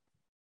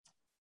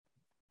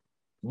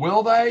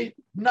 Will they?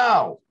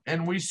 No.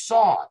 And we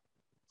saw it.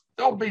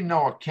 There'll be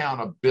no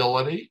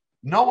accountability.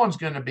 No one's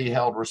going to be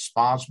held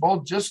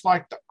responsible, just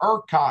like the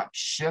ERCOT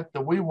shit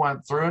that we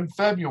went through in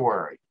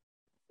February.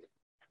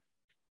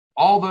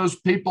 All those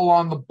people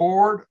on the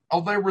board,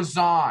 they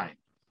resigned.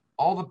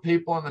 All the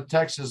people in the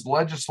Texas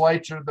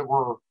legislature that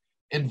were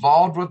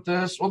involved with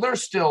this, well, they're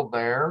still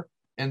there.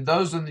 And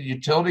those in the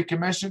utility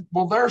commission,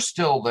 well, they're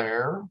still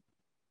there.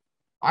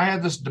 I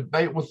had this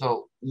debate with a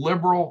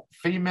liberal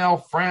female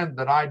friend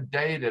that I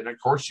dated. Of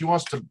course, she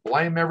wants to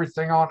blame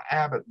everything on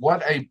Abbott.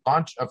 What a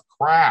bunch of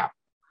crap.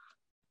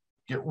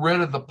 Get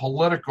rid of the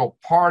political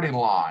party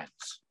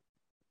lines.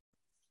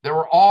 They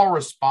were all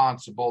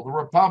responsible. The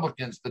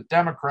Republicans, the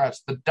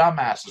Democrats, the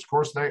dumbasses. Of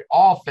course, they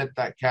all fit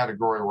that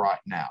category right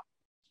now.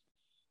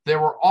 They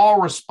were all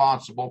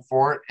responsible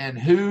for it. And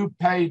who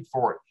paid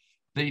for it?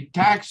 The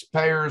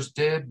taxpayers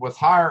did with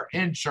higher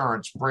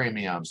insurance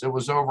premiums. It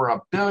was over $1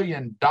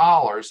 billion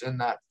in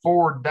that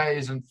 4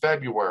 days in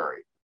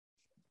February.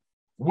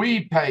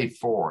 We pay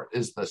for it.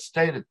 Is the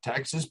state of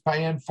Texas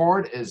paying for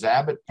it? Is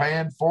Abbott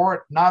paying for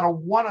it? Not a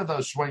one of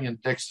those swinging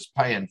dicks is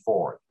paying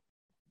for it.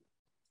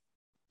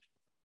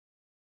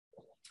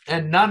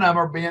 And none of them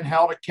are being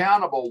held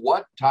accountable.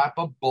 What type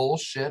of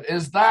bullshit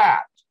is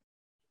that?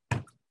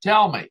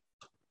 Tell me.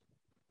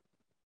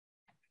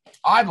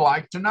 I'd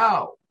like to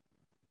know.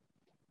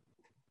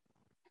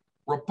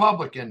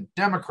 Republican,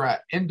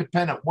 Democrat,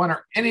 Independent, when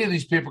are any of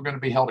these people going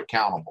to be held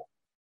accountable?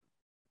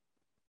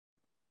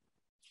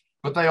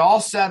 But they all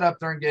sat up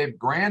there and gave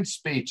grand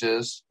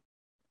speeches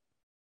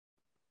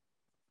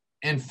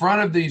in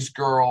front of these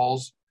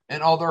girls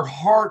and all their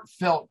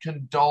heartfelt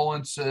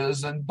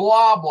condolences and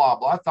blah, blah,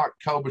 blah. I thought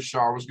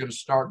Klobuchar was going to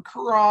start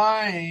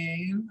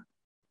crying.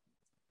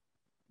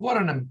 What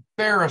an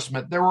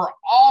embarrassment. They were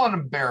all an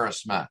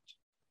embarrassment.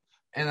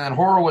 And then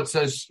Horowitz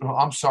says,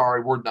 I'm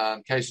sorry, we're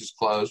done. Case is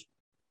closed.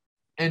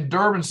 And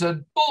Durbin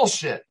said,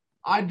 bullshit.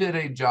 I did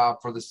a job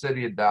for the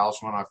city of Dallas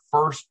when I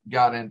first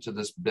got into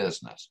this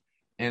business.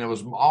 And it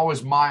was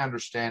always my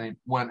understanding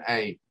when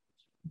a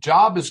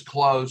job is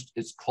closed,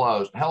 it's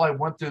closed. Hell, I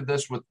went through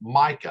this with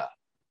Micah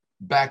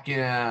back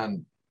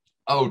in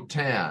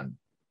 2010.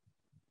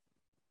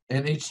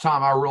 And each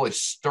time I really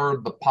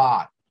stirred the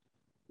pot.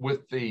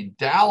 With the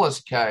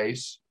Dallas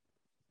case,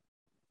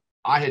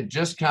 I had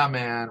just come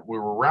in. We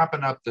were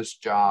wrapping up this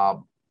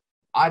job.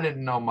 I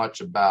didn't know much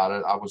about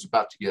it. I was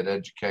about to get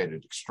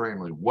educated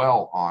extremely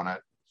well on it.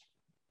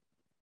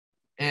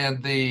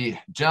 And the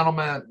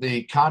gentleman,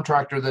 the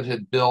contractor that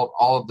had built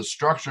all of the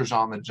structures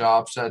on the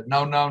job said,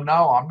 no,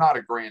 I'm not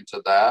agreeing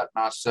to that.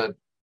 And I said,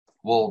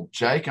 well,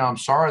 Jake, I'm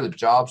sorry, the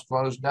job's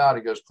closed out.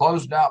 He goes,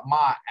 closed out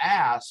my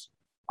ass.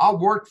 I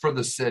worked for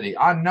the city.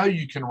 I know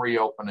you can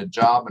reopen a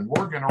job, and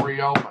we're going to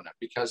reopen it,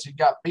 because he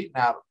got beaten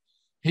out.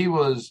 He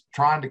was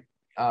trying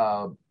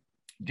to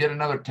get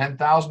another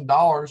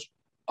 $10,000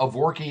 of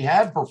work he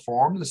had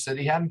performed. The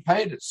city hadn't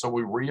paid it, so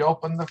we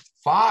reopened the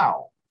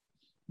file.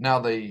 Now,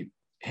 the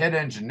head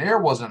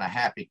engineer wasn't a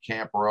happy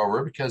camper over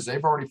it because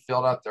they've already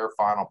filled out their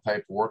final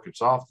paperwork.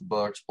 It's off the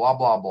books, blah,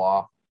 blah,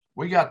 blah.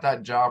 We got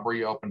that job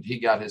reopened. He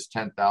got his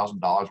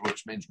 $10,000,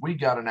 which means we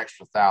got an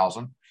extra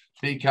 $1,000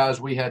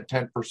 because we had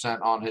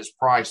 10% on his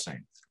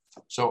pricing.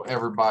 So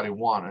everybody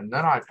won. And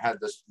then I had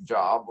this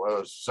job, I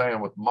was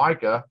saying with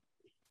Micah,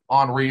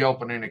 on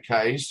reopening a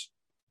case.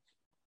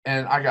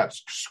 And I got,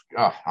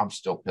 I'm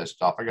still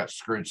pissed off. I got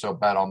screwed so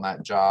bad on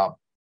that job.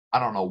 I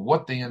don't know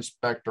what the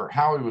inspector,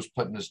 how he was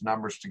putting his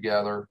numbers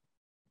together.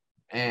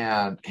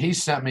 And he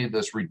sent me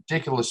this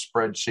ridiculous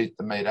spreadsheet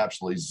that made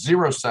absolutely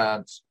 0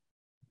 sense.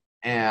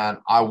 And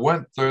I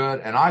went through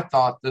it, and I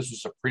thought this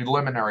was a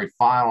preliminary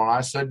final. And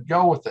I said,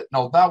 go with it.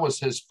 No, that was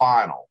his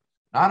final.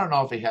 Now, I don't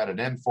know if he had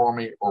it in for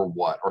me or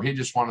what, or he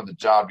just wanted the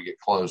job to get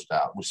closed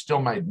out. We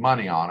still made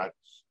money on it,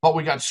 but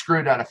we got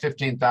screwed out of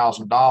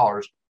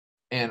 $15,000.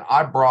 And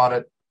I brought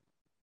it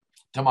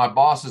to my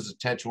boss's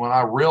attention when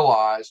I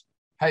realized,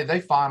 hey, they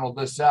finaled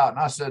this out. And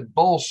I said,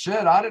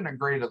 bullshit, I didn't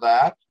agree to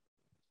that.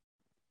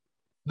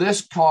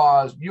 This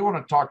caused, you want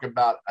to talk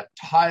about a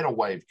tidal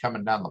wave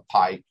coming down the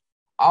pipe.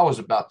 I was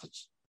about to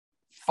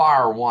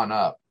fire one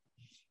up.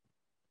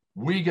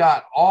 We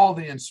got all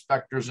the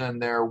inspectors in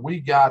there.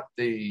 We got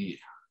the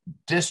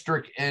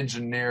district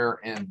engineer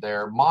in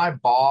there. My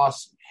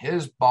boss,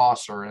 his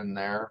boss are in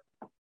there.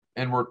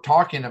 And we're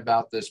talking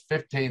about this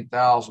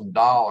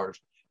 $15,000.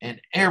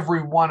 And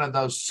every one of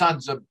those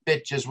sons of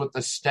bitches with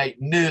the state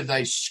knew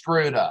they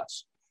screwed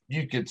us.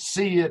 You could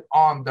see it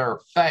on their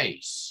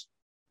face.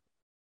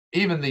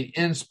 Even the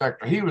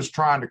inspector, he was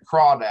trying to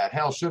crawdad.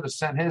 Hell, should have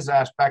sent his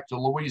ass back to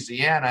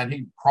Louisiana and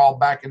he'd crawl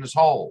back in his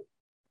hole.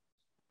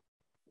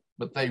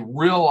 But they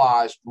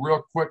realized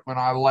real quick when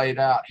I laid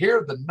out,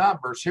 here are the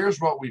numbers. Here's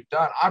what we've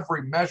done. I've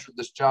remeasured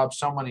this job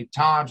so many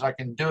times, I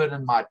can do it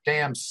in my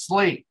damn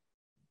sleep.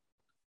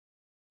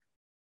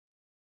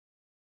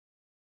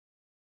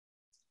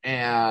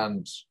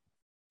 And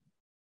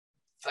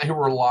they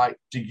were like,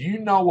 do you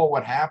know what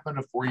would happen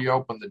if we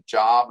opened the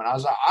job? And I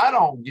was like, I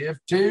don't give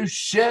two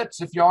shits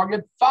if y'all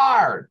get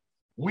fired.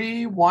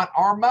 We want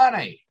our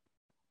money.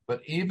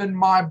 But even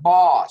my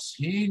boss,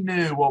 he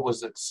knew what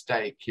was at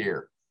stake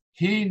here.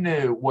 He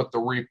knew what the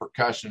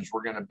repercussions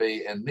were going to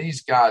be. And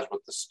these guys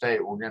with the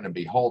state were going to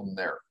be holding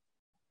their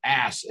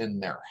ass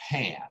in their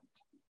hand.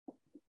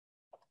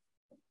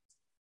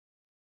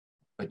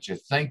 But you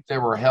think they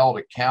were held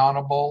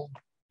accountable?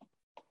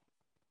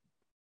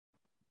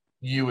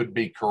 You would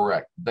be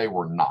correct. They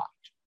were not.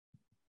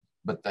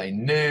 But they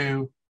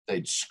knew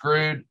they'd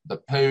screwed the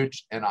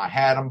pooch, and I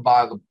had them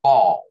by the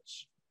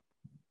balls.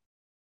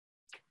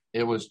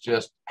 It was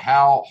just,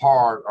 how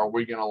hard are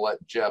we going to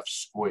let Jeff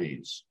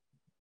squeeze?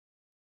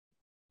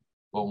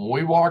 But when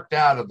we walked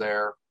out of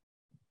there,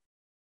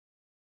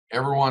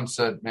 everyone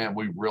said, man,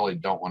 we really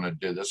don't want to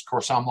do this. Of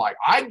course, I'm like,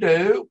 I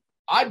do.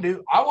 I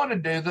want to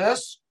do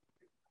this.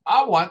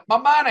 I want my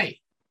money.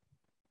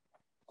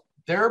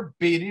 They're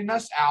beating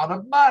us out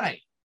of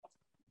money.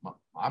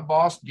 My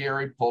boss,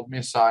 Gary, pulled me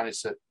aside and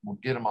said, we'll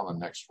get him on the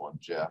next one,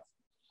 Jeff.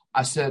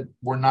 I said,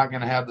 we're not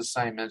going to have the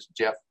same as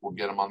Jeff. We'll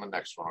get him on the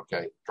next one.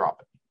 Okay,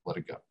 drop it. Let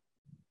it go.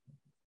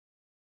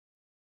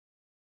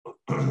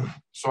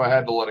 So I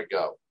had to let it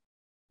go.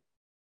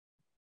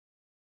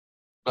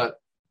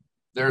 But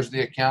there's the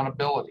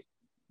accountability.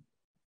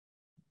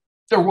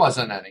 There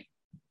wasn't any.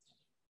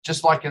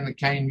 Just like in the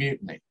Caine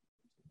Mutiny.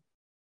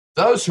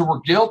 Those who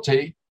were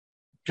guilty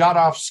got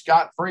off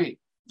scot-free.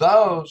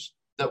 Those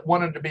that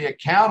wanted to be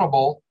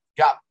accountable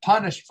got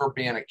punished for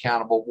being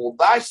accountable. Well,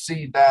 I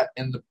see that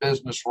in the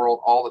business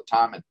world all the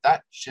time, and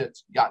that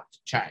shit's got to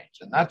change.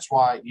 And that's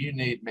why you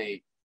need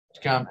me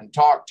to come and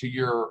talk to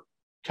your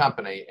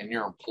company and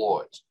your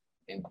employees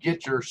and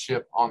get your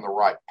ship on the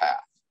right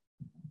path.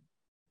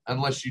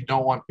 Unless you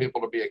don't want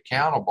people to be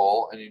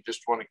accountable and you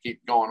just want to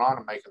keep going on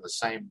and making the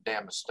same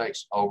damn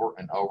mistakes over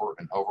and over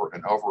and over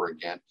and over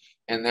again.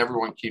 And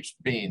everyone keeps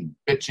being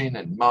bitching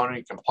and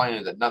moaning,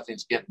 complaining that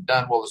nothing's getting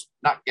done. Well, it's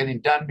not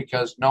getting done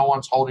because no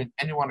one's holding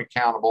anyone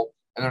accountable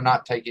and they're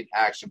not taking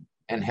action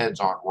and heads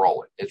aren't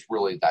rolling. It's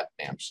really that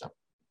damn simple.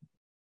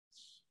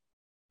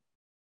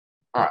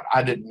 All right,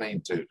 I didn't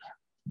mean to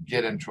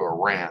get into a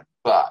rant,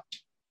 but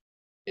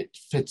it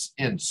fits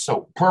in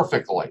so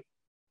perfectly.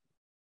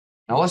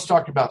 Now let's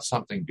talk about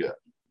something good.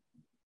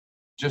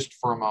 Just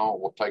for a moment,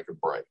 we'll take a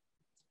break.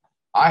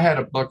 I had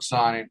a book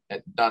signing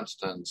at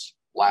Dunstan's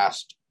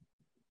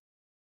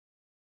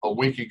a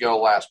week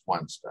ago last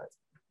Wednesday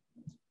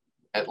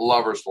at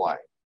Lover's Lane.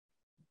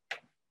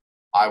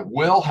 I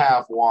will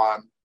have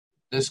one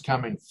this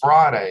coming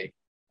Friday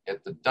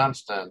at the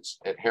Dunstans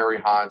at Harry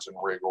Hines and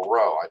Regal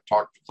Row. I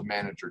talked with the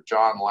manager,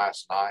 John,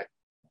 last night,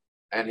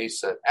 and he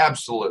said,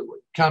 absolutely,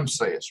 come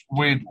see us.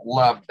 We'd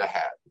love to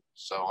have you.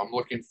 So I'm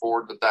looking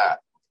forward to that.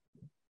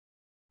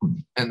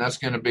 And that's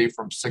going to be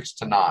from 6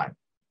 to 9.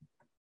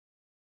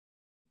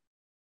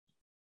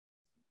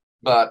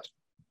 But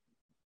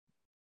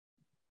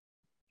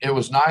it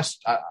was nice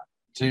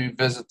to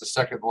visit the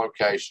second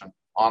location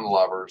on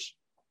Lovers.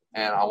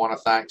 And I want to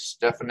thank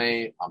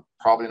Stephanie, I'm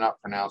probably not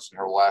pronouncing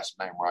her last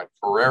name right,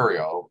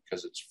 Ferrerio,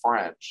 because it's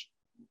French,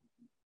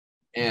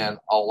 in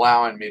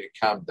allowing me to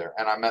come there.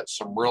 And I met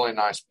some really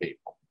nice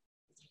people.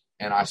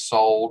 And I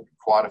sold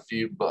quite a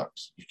few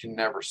books. You can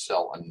never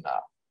sell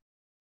enough.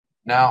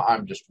 Now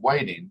I'm just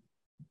waiting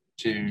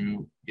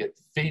to get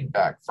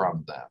feedback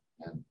from them.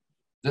 And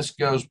this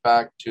goes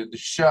back to the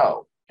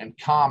show and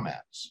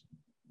comments.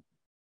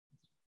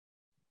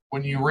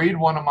 When you read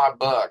one of my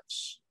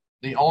books,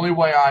 the only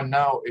way I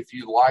know if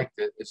you liked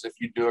it is if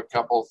you do a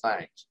couple of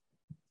things.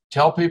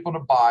 Tell people to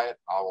buy it.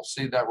 I will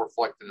see that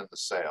reflected in the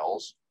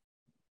sales.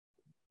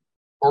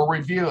 Or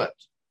review it.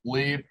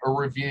 Leave a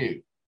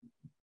review.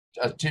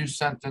 A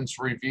 2-sentence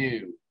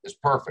review is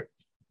perfect.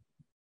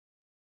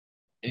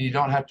 And you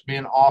don't have to be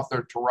an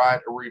author to write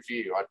a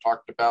review. I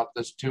talked about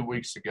this 2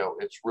 weeks ago.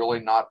 It's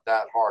really not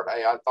that hard.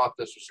 Hey, I thought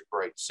this was a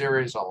great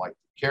series. I liked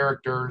the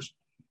characters.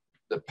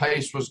 The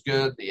pace was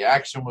good. The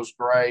action was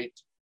great.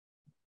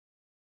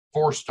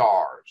 4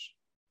 stars.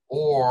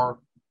 Or,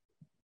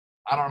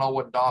 I don't know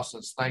what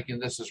Dawson's thinking.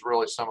 This is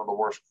really some of the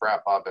worst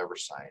crap I've ever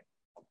seen.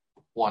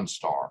 1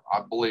 star.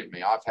 Believe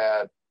me, I've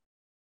had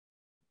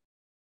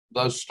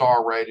those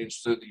star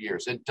ratings through the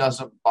years. It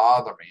doesn't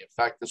bother me. In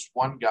fact, this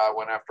one guy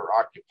went after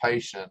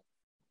Occupation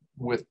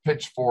with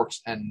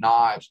pitchforks and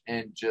knives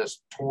and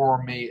just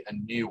tore me a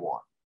new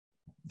one.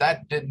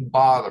 That didn't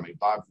bother me.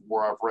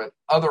 Where I've read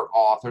other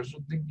authors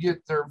to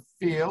get their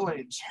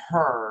feelings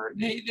hurt.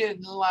 He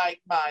didn't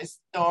like my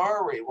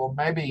story. Well,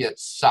 maybe it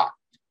sucked.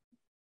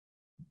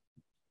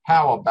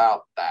 How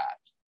about that?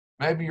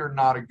 Maybe you're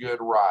not a good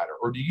writer.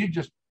 Or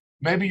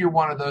maybe you're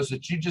one of those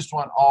that you just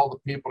want all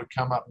the people to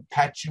come up and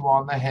pat you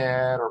on the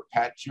head or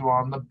pat you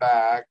on the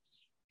back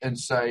and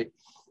say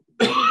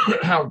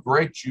how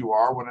great you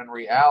are, when in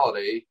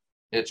reality,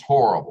 it's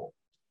horrible.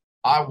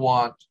 I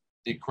want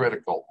the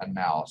critical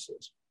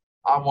analysis.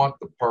 I want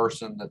the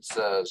person that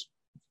says,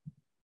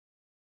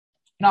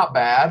 not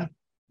bad,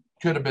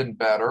 could have been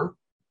better,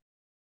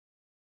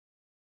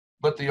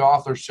 but the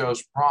author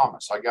shows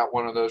promise. I got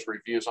one of those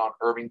reviews on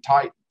Irving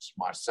Titans,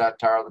 my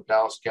satire of the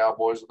Dallas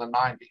Cowboys of the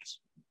 90s.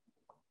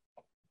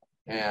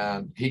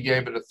 And he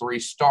gave it a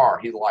 3-star.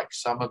 He liked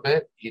some of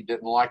it. He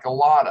didn't like a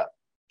lot of it.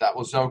 That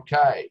was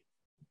okay.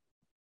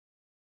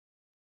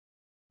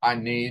 I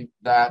need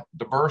that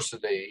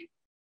diversity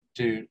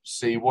to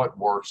see what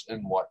works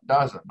and what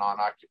doesn't. On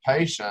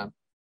Occupation,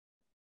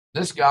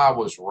 this guy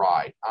was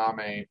right. I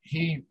mean,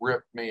 he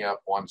ripped me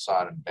up one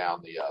side and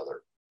down the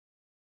other.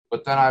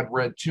 But then I'd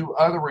read 2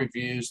 other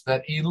reviews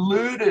that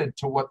alluded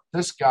to what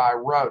this guy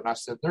wrote. And I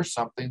said, there's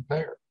something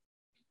there.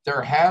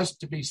 There has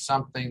to be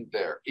something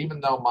there.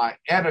 Even though my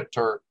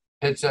editor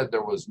had said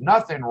there was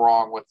nothing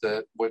wrong with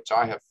it, which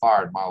I have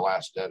fired my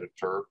last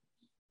editor.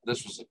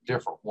 This was a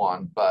different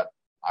one, but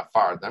I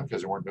fired them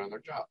because they weren't doing their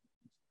job.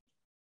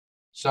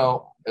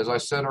 So, as I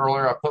said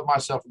earlier, I put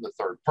myself in the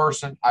third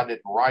person. I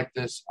didn't write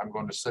this. I'm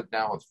going to sit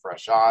down with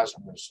fresh eyes.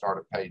 I'm going to start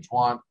at page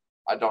 1.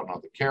 I don't know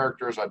the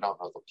characters. I don't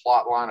know the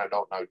plot line. I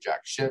don't know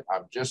jack shit.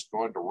 I'm just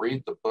going to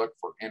read the book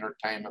for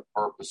entertainment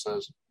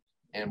purposes.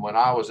 And when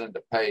I was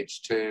into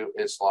page 2,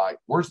 it's like,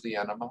 where's the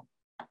enema?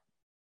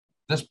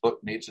 This book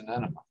needs an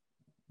enema.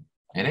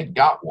 And it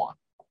got one.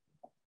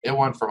 It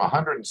went from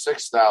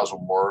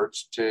 106,000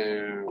 words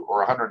or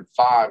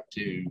 105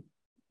 to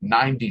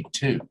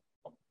 92.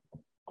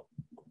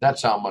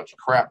 That's how much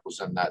crap was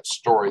in that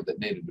story that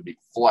needed to be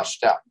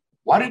flushed out.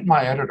 Why didn't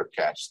my editor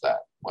catch that?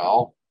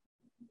 Well,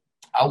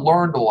 I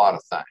learned a lot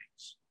of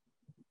things.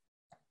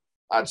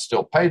 I'd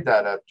still paid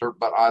that editor,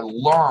 but I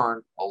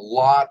learned a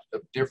lot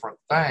of different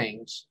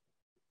things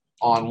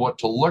on what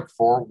to look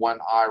for when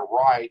I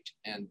write,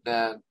 and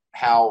then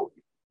how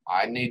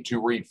I need to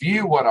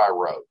review what I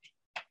wrote.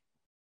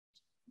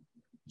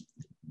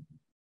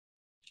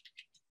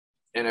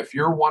 And if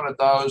you're one of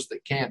those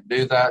that can't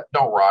do that,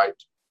 don't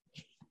write.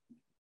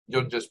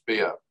 You'll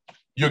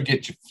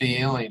get your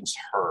feelings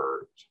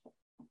hurt.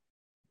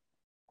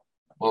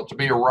 Well, to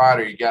be a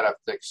writer, you got to have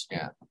thick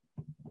skin.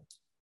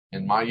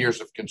 And my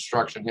years of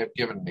construction have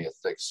given me a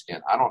thick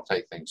skin. I don't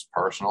take things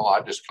personal.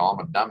 I just call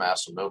them a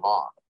dumbass and move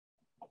on.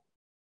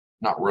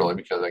 Not really,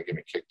 because they get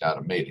me kicked out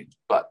of meetings,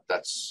 but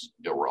that's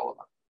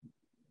irrelevant.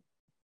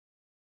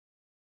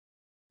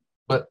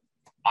 But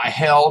I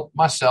held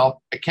myself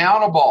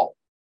accountable.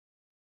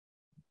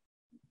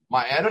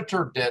 My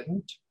editor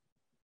didn't.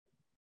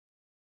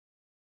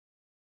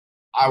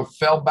 I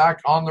fell back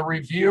on the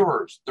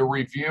reviewers. The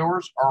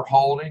reviewers are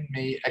holding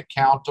me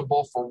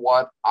accountable for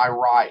what I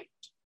write.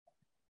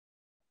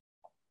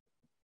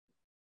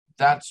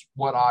 That's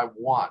what I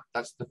want.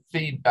 That's the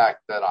feedback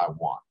that I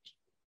want.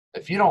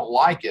 If you don't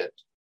like it,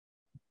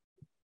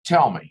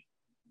 tell me.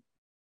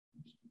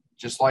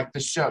 Just like the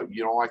show.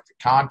 You don't like the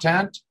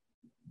content?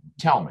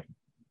 Tell me.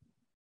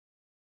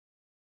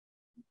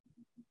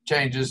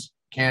 Changes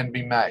can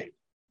be made.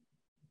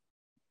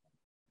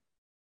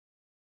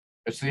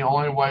 It's the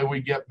only way we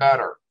get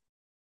better.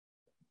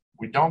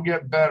 We don't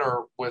get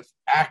better with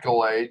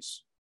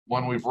accolades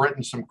when we've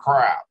written some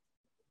crap.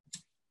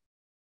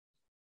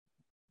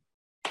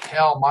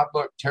 Hell, my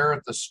book, Tear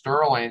at the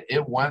Sterling,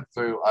 it went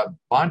through a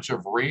bunch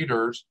of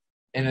readers,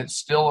 and it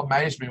still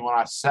amazed me when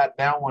I sat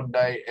down one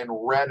day and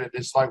read it.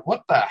 It's like,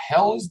 what the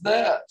hell is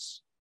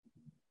this?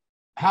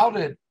 How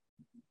did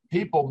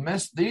people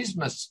miss these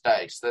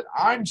mistakes that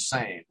I'm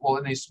saying? Well,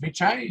 it needs to be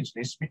changed.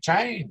 It needs to be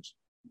changed.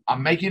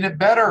 I'm making it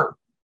better.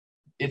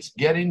 It's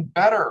getting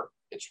better.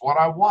 It's what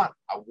I want.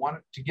 I want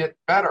it to get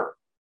better.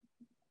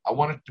 I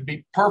want it to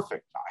be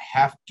perfect. I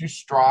have to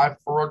strive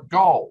for a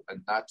goal,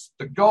 and that's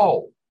the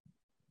goal.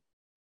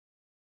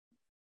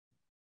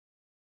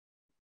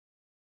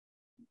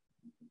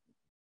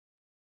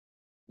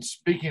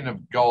 Speaking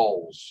of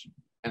goals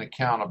and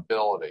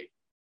accountability,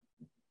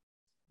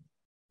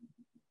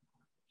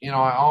 I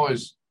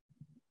always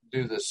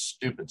do this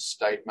stupid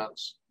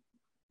statements.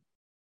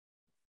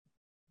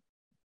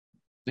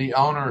 The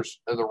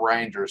owners of the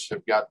Rangers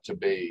have got to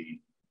be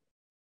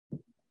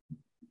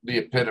the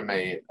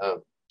epitome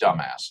of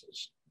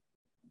dumbasses.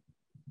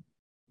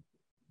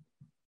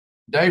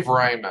 Dave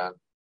Raymond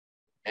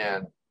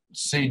and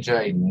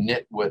C.J.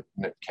 Nitwit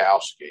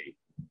Nitkowski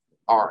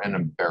are an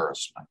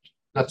embarrassment.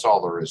 That's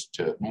all there is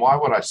to it. And why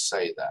would I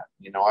say that?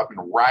 I've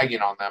been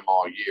ragging on them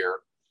all year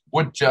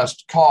with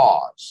just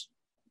cause.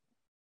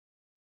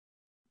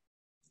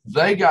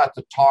 They got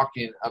to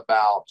talking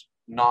about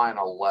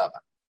 9/11.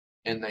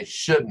 and they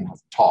shouldn't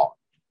have talked.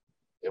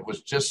 It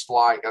was just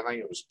like, I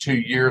think it was 2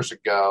 years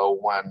ago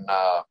when,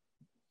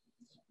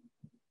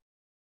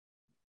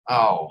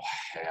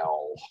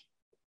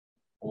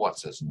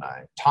 what's his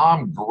name?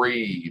 Tom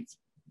Grieve.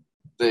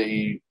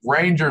 The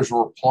Rangers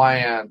were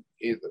playing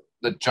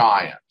the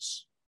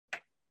Giants,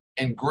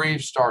 and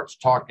Grieve starts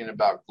talking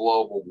about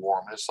global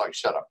warming. It's like,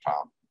 shut up,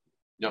 Tom.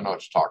 You don't know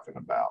what you're talking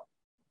about.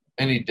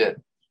 And he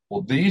didn't.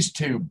 Well, these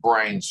two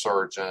brain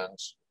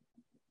surgeons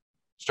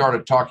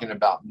started talking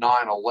about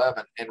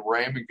 9/11, and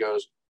Raymond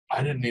goes,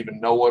 I didn't even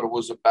know what it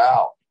was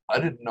about. I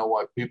didn't know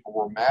why people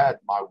were mad.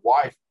 My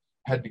wife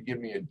had to give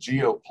me a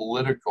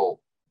geopolitical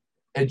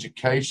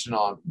education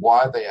on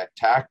why they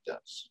attacked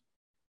us.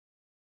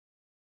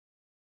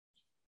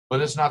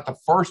 But it's not the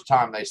first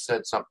time they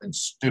said something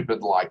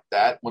stupid like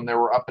that. When they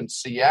were up in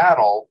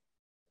Seattle,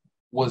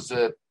 was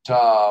it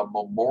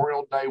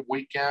Memorial Day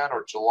weekend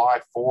or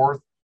July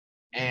 4th?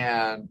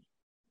 And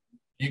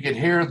you could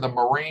hear the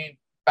Marine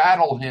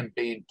battle hymn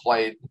being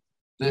played.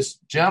 This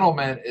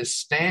gentleman is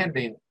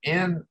standing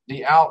in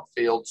the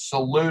outfield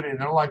saluting.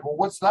 They're like, well,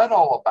 what's that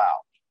all about?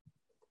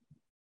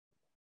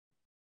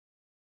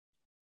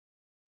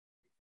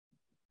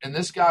 And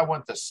this guy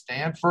went to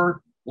Stanford.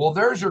 Well,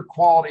 there's your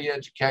quality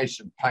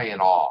education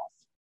paying off.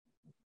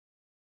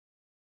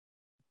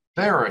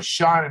 They're a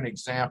shining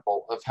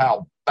example of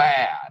how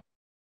bad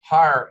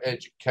higher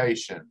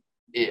education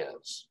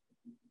is.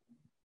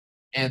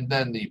 And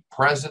then the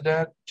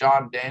president,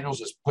 John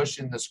Daniels, is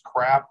pushing this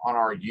crap on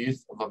our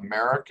youth of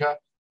America.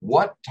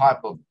 What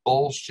type of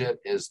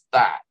bullshit is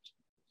that?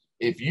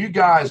 If you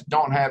guys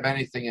don't have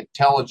anything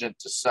intelligent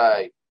to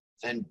say,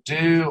 then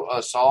do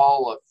us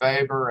all a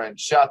favor and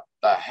shut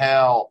the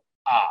hell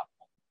up.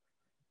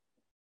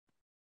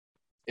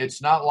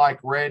 It's not like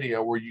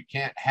radio where you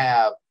can't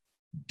have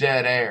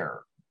dead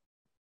air.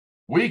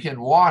 We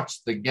can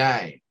watch the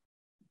game.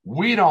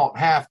 We don't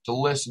have to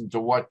listen to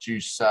what you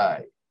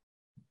say.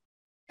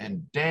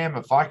 And damn,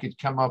 if I could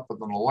come up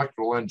with an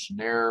electrical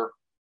engineer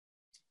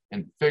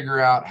and figure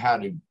out how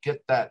to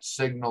get that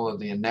signal of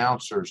the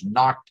announcers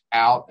knocked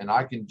out and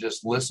I can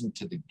just listen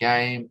to the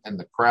game and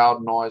the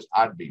crowd noise,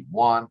 I'd be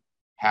one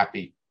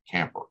happy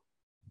camper.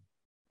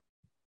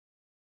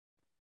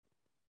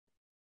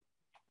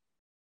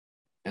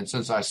 And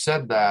since I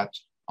said that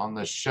on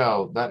this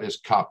show, that is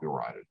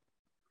copyrighted.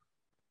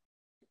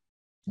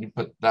 You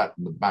put that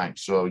in the bank.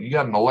 So you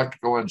got an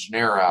electrical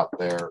engineer out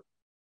there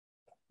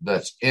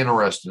that's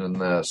interested in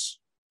this,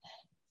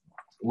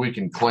 we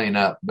can clean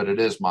up, but it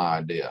is my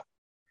idea.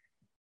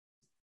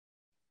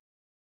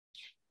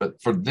 But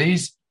for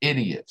these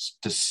idiots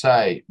to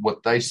say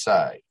what they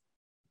say,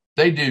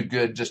 they do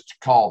good just to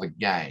call the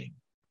game.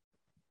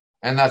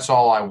 And that's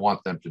all I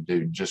want them to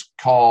do. Just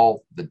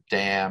call the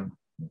damn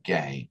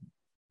game.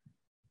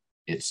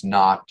 It's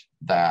not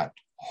that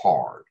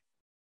hard.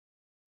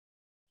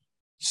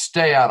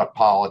 Stay out of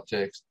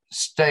politics.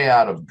 Stay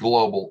out of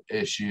global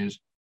issues.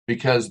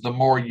 Because the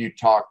more you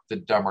talk, the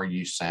dumber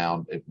you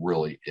sound. It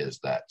really is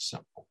that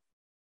simple.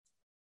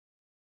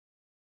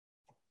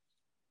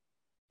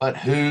 But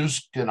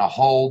who's going to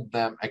hold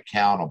them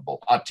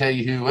accountable? I'll tell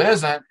you who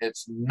isn't.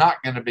 It's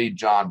not going to be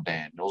John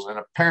Daniels. And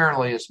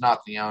apparently it's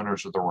not the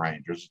owners of the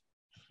Rangers.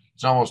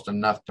 It's almost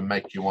enough to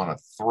make you want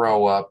to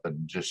throw up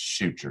and just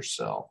shoot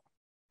yourself.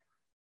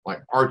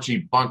 Like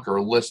Archie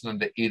Bunker listening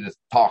to Edith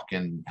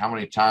talking. How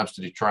many times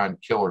did he try and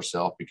kill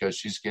herself because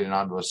she's getting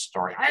onto a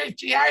story?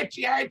 Archie. And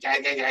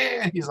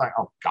he's like,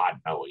 oh, God,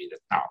 no, Edith.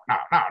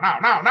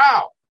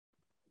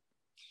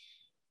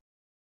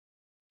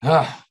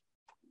 No.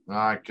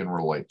 I can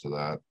relate to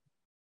that.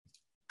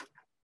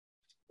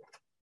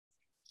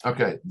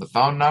 Okay, the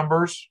phone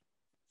numbers,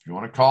 if you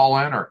want to call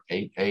in, are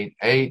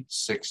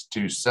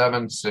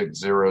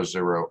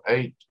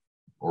 888-627-6008.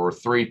 Or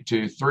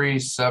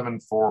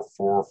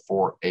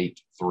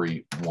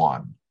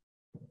 323-744-4831.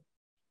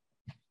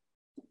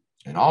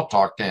 And I'll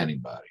talk to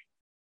anybody.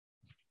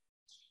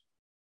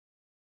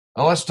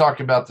 Now let's talk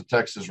about the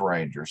Texas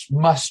Rangers.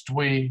 Must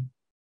we?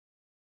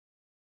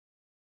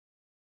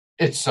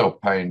 It's so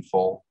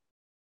painful.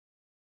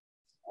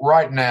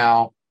 Right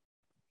now,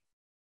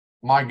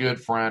 my good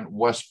friend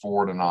Wes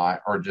Ford and I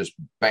are just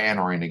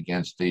bantering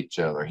against each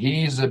other.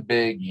 He's a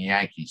big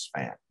Yankees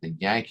fan. The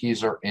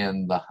Yankees are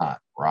in the hunt,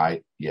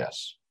 right?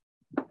 Yes.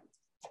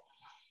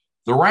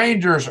 The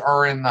Rangers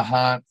are in the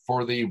hunt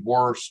for the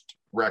worst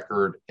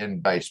record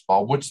in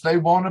baseball, which they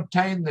won't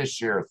obtain this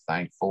year,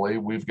 thankfully.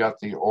 We've got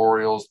the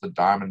Orioles, the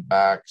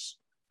Diamondbacks,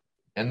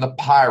 and the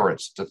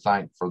Pirates to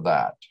thank for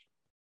that.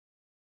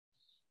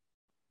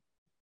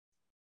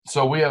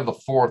 So we have the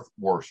fourth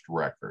worst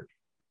record.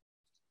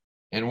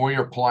 And we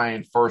are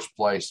playing first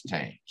place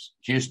teams.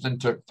 Houston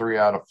took 3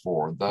 out of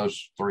 4.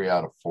 Those 3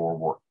 out of 4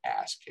 were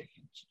ass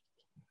kickings.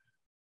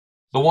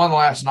 The one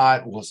last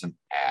night was an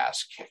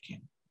ass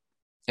kicking.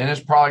 And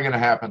it's probably going to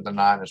happen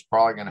tonight. It's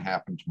probably going to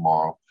happen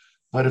tomorrow.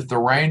 But if the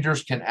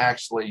Rangers can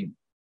actually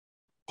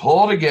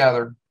pull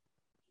together,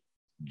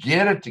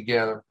 get it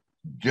together,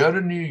 go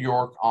to New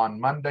York on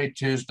Monday,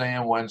 Tuesday,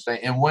 and Wednesday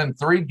and win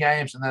 3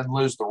 games and then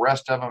lose the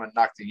rest of them and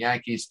knock the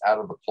Yankees out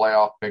of the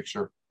playoff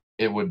picture,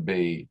 it would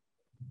be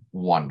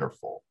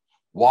wonderful.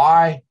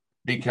 Why?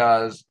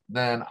 Because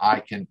then I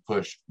can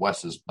push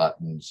Wes's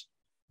buttons.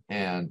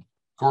 And,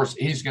 of course,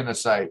 he's going to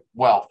say,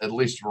 well, at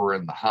least we're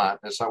in the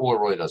hunt. It's like, well,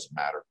 it really doesn't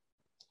matter.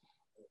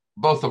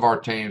 Both of our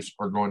teams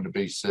are going to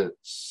be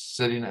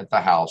sitting at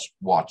the house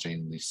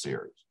watching the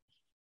series.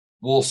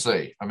 We'll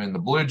see. I mean, the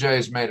Blue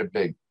Jays made a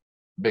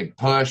big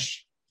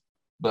push,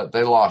 but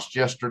they lost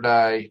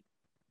yesterday.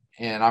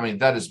 And, I mean,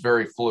 that is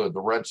very fluid.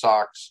 The Red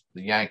Sox,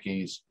 the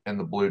Yankees, and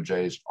the Blue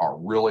Jays are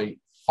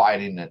really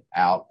fighting it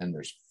out. And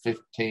there's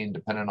 15,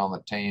 depending on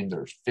the team,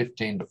 there's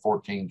 15 to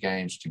 14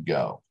 games to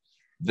go.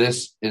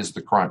 This is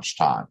the crunch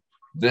time.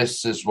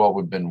 This is what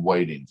we've been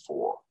waiting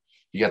for.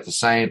 You got the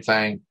same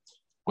thing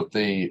with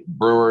the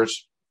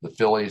Brewers, the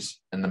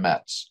Phillies, and the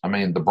Mets. I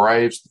mean, the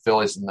Braves, the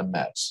Phillies, and the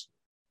Mets.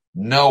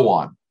 No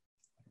one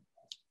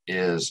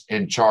is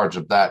in charge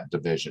of that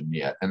division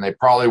yet, and they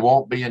probably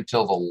won't be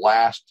until the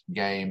last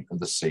game of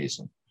the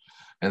season.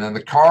 And then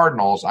the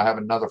Cardinals, I have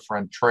another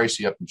friend,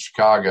 Tracy, up in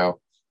Chicago,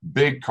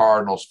 big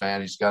Cardinals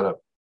fan. He's got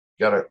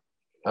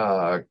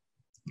a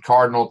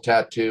Cardinal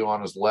tattoo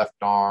on his left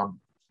arm,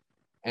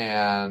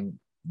 and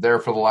there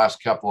for the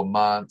last couple of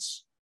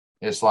months,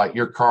 it's like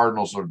your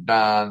Cardinals are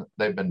done.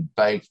 They've been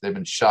baked. They've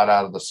been shot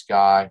out of the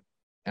sky,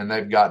 and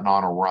they've gotten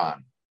on a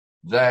run.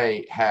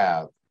 They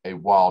have a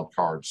wild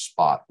card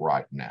spot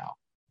right now.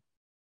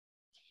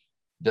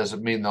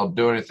 Doesn't mean they'll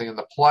do anything in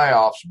the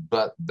playoffs,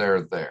 but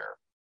they're there.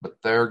 But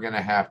they're going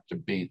to have to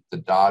beat the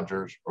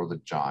Dodgers or the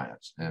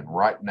Giants. And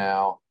right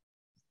now,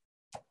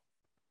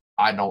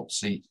 I don't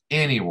see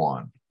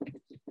anyone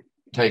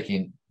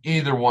taking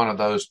either one of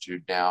those two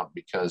down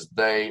because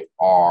they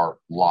are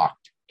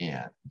locked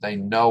in. They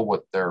know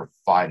what they're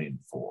fighting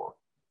for.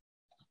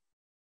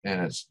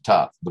 And it's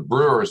tough. The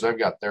Brewers, they've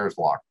got theirs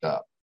locked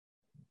up.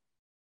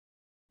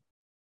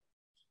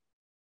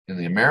 In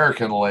the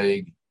American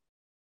League,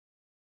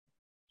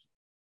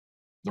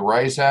 the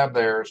Rays have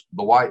theirs.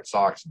 The White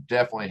Sox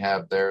definitely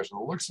have theirs.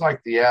 And it looks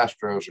like the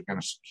Astros are going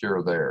to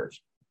secure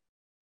theirs.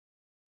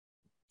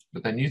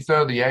 But then you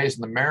throw the A's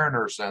and the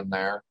Mariners in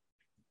there,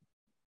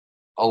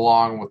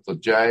 along with the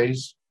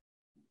Jays,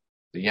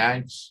 the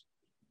Yanks,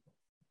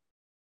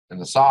 and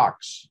the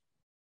Sox.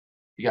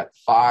 You got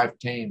 5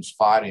 teams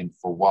fighting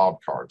for wild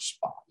card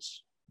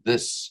spots.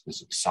 This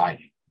is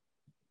exciting.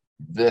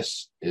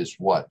 This is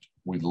what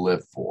we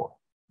live for.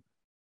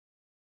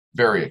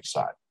 Very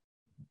exciting.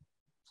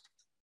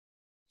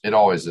 It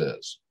always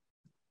is.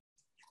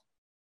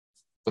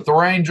 But the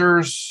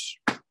Rangers,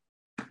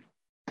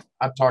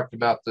 I talked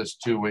about this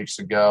 2 weeks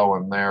ago,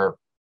 and their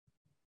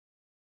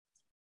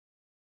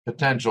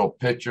potential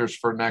pitchers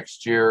for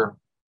next year.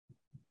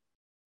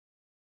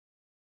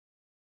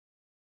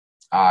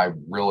 I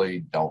really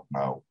don't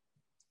know.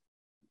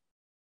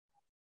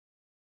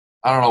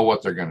 I don't know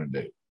what they're going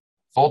to do.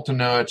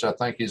 Fulton-Nuich, I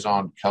think he's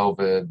on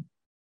COVID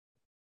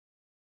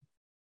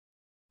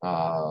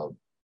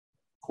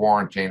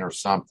quarantine or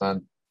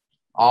something.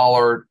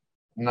 Allard,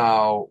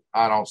 no,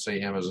 I don't see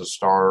him as a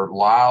starter.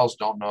 Lyles,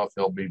 don't know if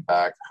he'll be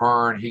back.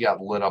 Hearn, he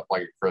got lit up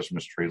like a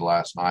Christmas tree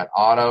last night.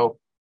 Otto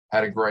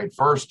had a great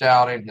first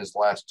outing. His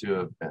last 2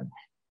 have been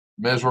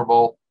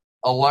miserable.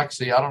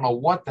 Alexi, I don't know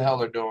what the hell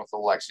they're doing with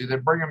Alexi. They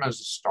bring him as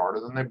a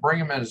starter, then they bring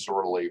him in as a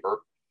reliever.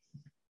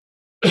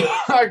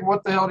 Like,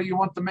 what the hell do you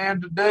want the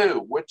man to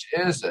do? Which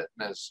is it?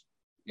 And it's,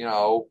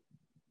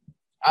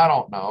 I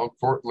don't know.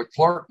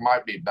 Leclerc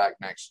might be back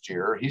next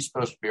year. He's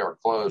supposed to be our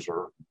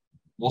closer.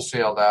 We'll see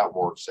how that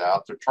works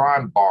out. They're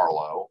trying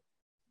Barlow.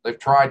 They've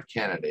tried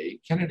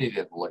Kennedy. Kennedy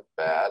didn't look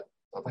bad.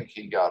 I think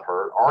he got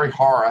hurt. Ari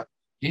Hara,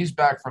 he's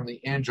back from the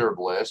injured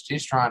list.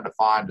 He's trying to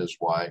find his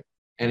way,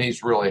 and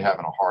he's really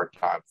having a hard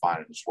time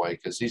finding his way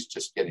because he's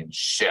just getting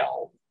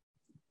shelled.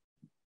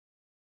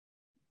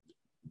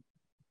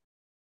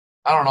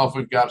 I don't know if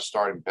we've got a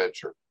starting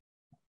pitcher.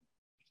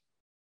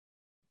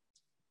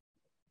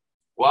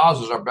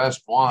 Wiles is our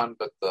best one,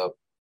 but the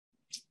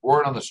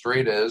word on the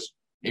street is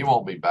he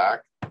won't be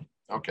back.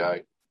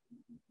 Okay,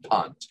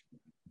 punt.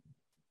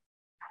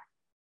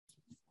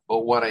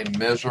 But what a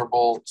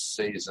miserable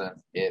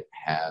season it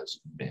has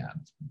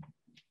been.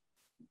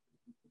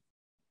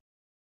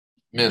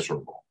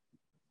 Miserable.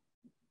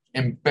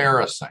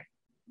 Embarrassing.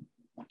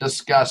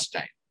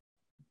 Disgusting.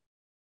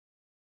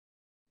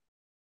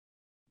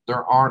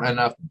 There aren't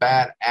enough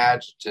bad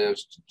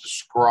adjectives to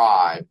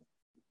describe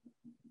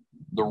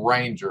the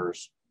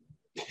Rangers'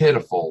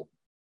 pitiful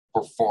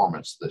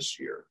performance this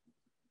year.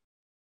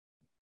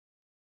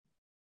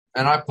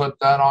 And I put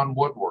that on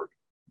Woodward.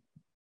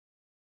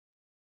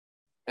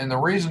 And the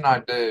reason I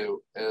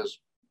do is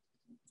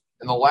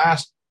in the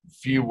last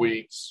few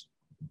weeks,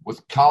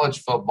 with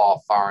college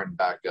football firing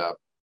back up,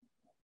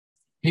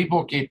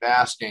 people keep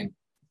asking,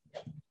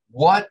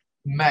 what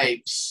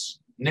makes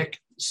Nick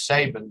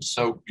Saban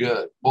so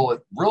good? Well,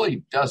 it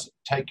really doesn't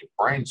take a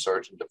brain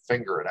surgeon to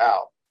figure it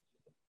out.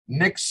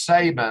 Nick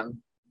Saban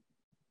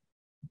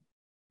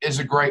is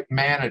a great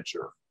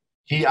manager.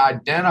 He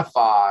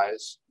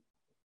identifies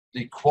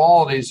the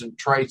qualities and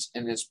traits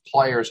in his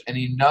players, and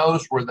he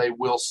knows where they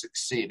will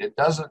succeed. It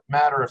doesn't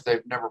matter if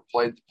they've never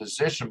played the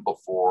position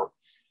before.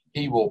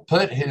 He will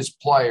put his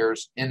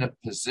players in a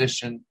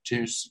position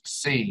to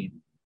succeed,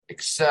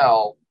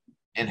 excel,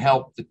 and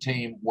help the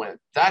team win.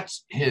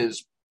 That's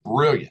his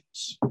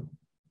brilliance.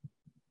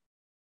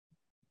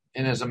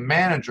 And as a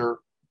manager,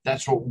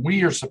 that's what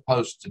we are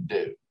supposed to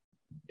do,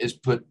 is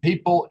put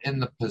people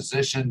in the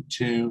position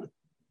to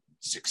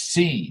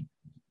succeed,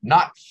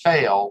 not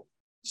fail,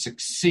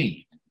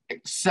 succeed,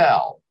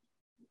 excel.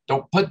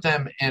 Don't put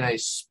them in a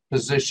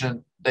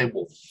position they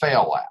will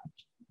fail at.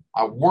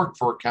 I worked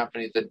for a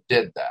company that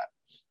did that.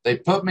 They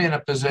put me in a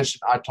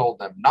position I told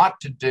them not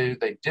to do.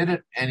 They did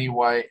it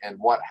anyway, and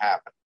what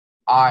happened?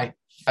 I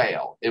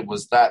failed. It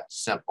was that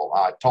simple.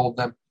 I told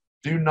them,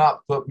 do not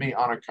put me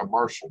on a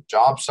commercial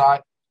job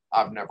site.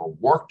 I've never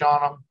worked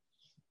on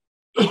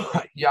them.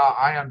 Yeah,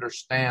 I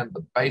understand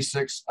the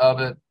basics of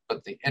it,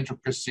 but the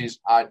intricacies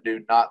I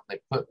do not. They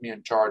put me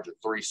in charge of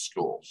 3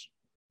 schools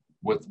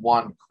with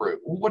 1 crew.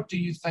 Well, what do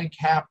you think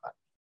happened?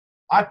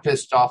 I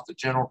pissed off the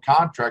general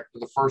contractor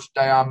the first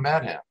day I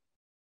met him.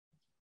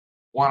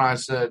 When I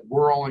said,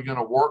 we're only going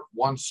to work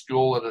 1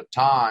 school at a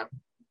time,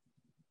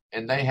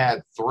 and they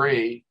had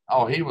 3,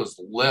 oh, he was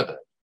livid.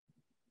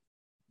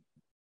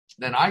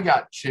 Then I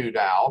got chewed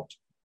out,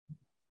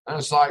 and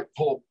it's like,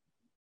 well,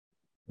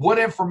 what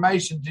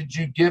information did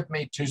you give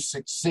me to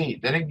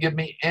succeed? They didn't give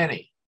me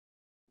any.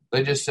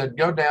 They just said,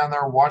 go down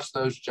there and watch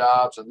those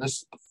jobs, and this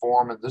is the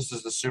foreman, this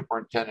is the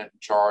superintendent in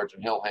charge,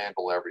 and he'll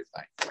handle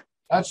everything.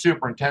 That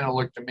superintendent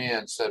looked at me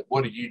and said,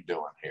 what are you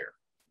doing here?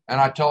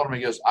 And I told him,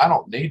 he goes, I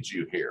don't need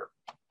you here.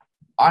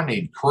 I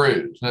need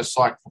crews. And it's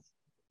like,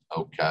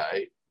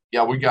 okay.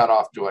 Yeah, we got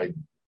off to a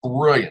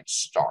brilliant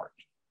start.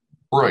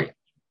 Brilliant.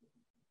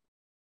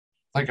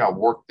 I think I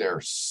worked there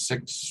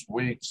 6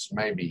 weeks,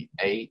 maybe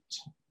 8.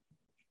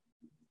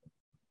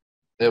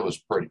 It was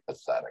pretty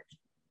pathetic.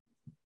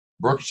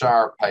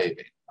 Brookshire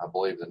Paving, I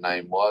believe the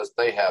name was.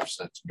 They have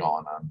since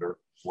gone under.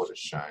 What a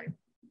shame.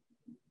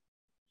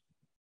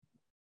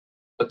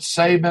 But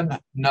Saban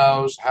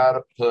knows how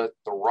to put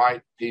the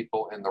right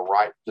people in the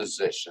right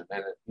position.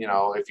 And, you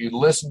know, if you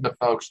listen to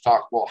folks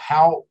talk, well,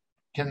 how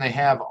can they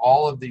have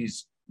all of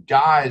these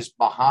guys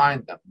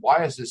behind them?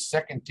 Why is his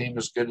second team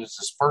as good as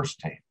his first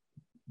team?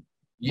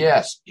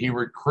 Yes, he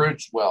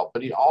recruits well,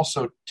 but he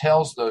also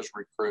tells those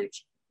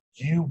recruits,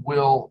 you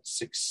will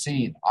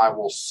succeed. I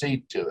will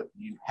see to it.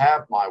 You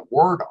have my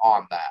word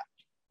on that.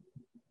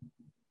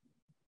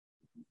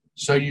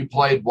 So you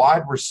played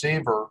wide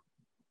receiver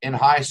in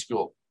high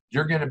school.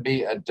 You're going to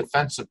be a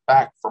defensive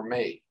back for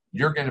me.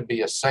 You're going to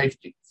be a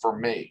safety for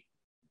me.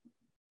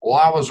 Well,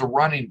 I was a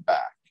running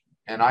back,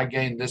 and I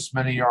gained this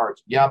many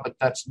yards. Yeah, but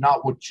that's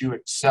not what you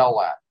excel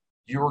at.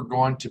 You are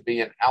going to be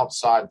an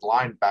outside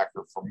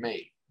linebacker for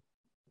me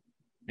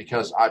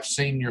because I've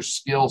seen your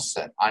skill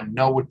set. I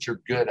know what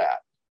you're good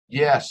at.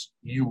 Yes,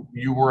 you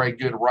were a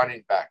good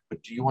running back,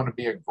 but do you want to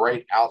be a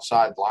great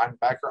outside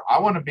linebacker? I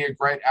want to be a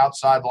great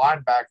outside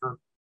linebacker.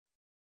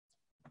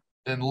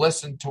 Then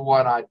listen to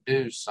what I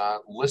do, son.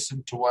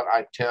 Listen to what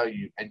I tell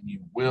you, and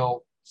you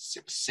will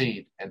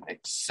succeed and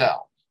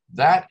excel.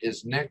 That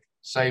is Nick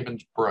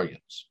Saban's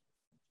brilliance.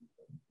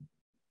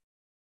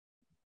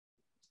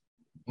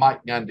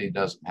 Mike Gundy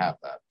doesn't have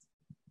that.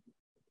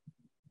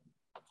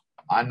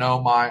 I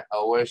know my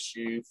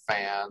OSU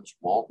fans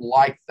won't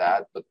like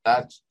that, but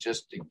that's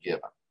just a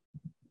given.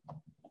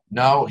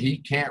 No, he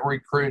can't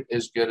recruit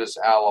as good as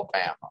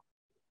Alabama.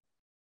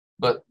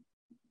 But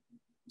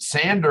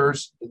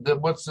Sanders,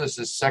 what's this,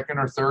 his second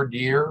or third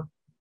year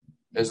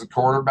as a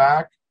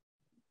quarterback?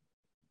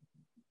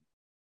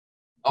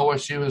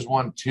 OSU has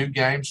won 2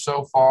 games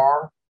so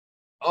far.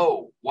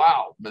 Oh,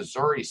 wow.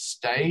 Missouri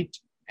State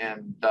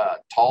and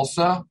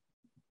Tulsa.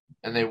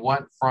 And they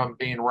went from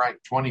being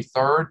ranked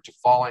 23rd to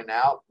falling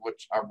out,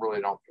 which I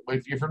really don't.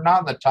 If you're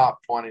not in the top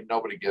 20,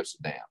 nobody gives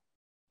a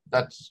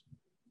damn.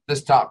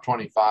 This top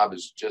 25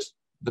 is just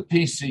the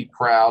PC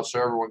crowd,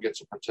 so everyone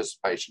gets a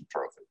participation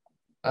trophy.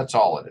 That's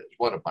all it is.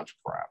 What a bunch of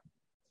crap.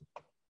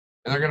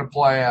 And they're going to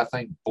play, I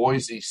think,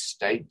 Boise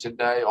State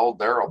today. Oh,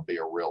 there'll be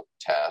a real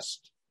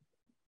test.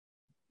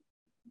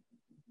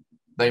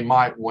 They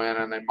might win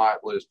and they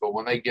might lose, but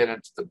when they get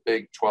into the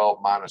Big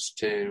 12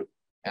 -2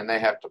 and they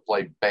have to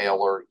play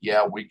Baylor,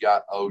 yeah, we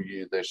got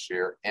OU this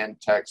year and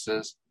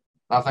Texas.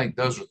 I think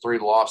those are 3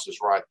 losses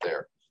right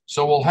there.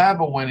 So we'll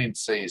have a winning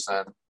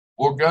season.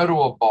 We'll go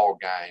to a bowl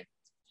game,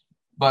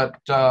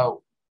 but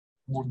so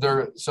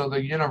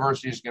the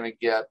university is going to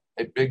get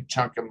a big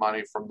chunk of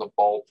money from the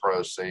bowl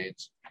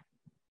proceeds,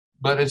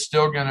 but it's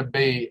still going to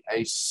be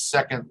a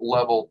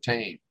second-level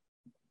team,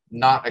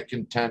 not a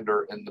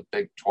contender in the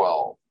Big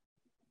 12.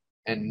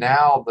 And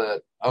now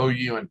that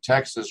OU and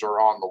Texas are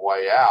on the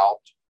way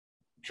out,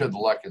 good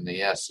luck in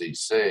the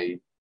SEC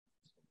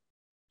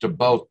to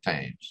both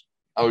teams.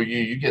 OU,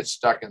 you get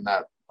stuck in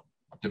that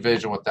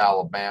division with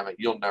Alabama,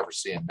 you'll never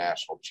see a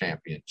national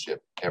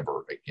championship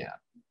ever again.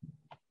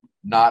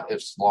 Not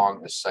as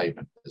long as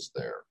Saban is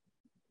there.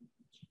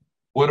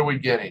 What are we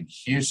getting?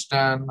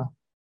 Houston,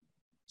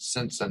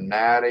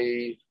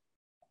 Cincinnati,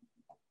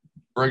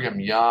 Brigham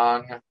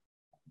Young,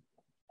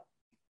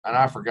 and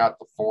I forgot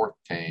the fourth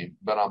team,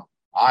 but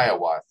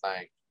Iowa, I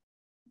think.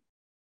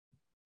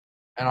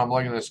 And I'm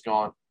looking at this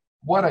going,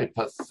 what a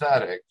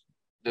pathetic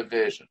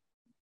division.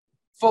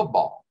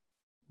 Football.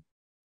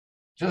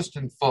 Just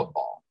in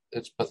football,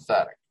 it's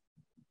pathetic.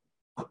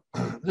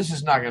 This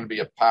is not going to be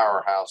a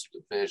powerhouse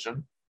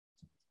division.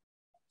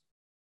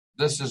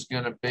 This is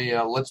going to be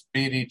a let's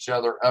beat each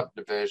other up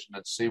division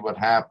and see what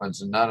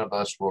happens, and none of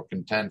us will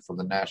contend for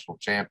the national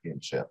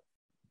championship.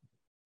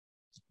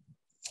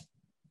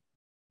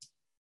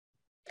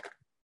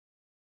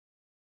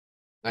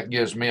 That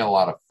gives me a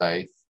lot of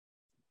faith.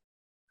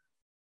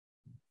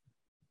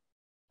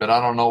 But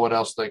I don't know what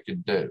else they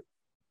could do.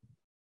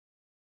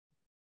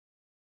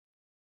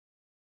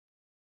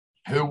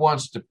 Who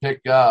wants to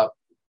pick up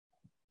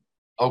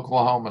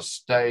Oklahoma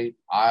State,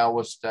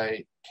 Iowa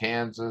State,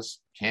 Kansas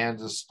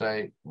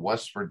State,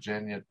 West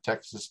Virginia,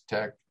 Texas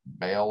Tech,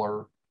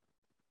 Baylor,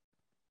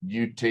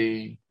 UT,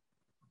 OU?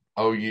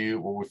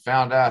 Well, we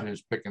found out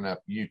who's picking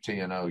up UT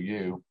and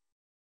OU.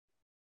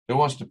 Who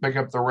wants to pick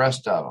up the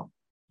rest of them?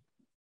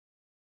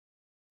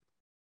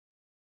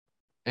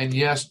 And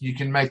yes, you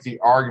can make the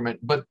argument,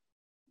 but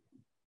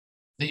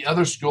the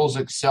other schools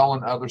excel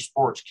in other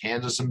sports.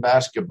 Kansas in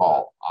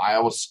basketball,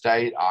 Iowa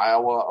State,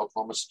 Iowa,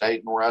 Oklahoma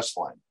State in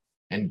wrestling,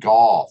 and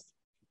golf.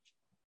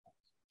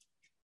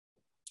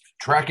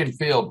 Track and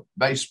field,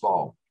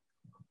 baseball.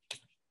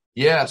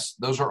 Yes,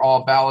 those are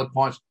all valid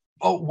points.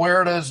 But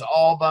where does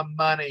all the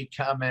money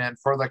come in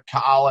for the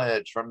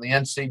college from the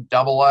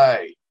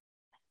NCAA?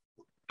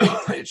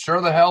 It sure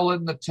the hell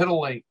isn't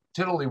the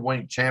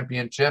Tiddlywink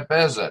Championship,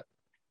 is it?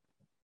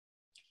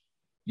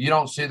 You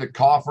don't see the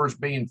coffers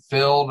being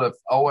filled if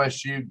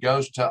OSU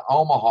goes to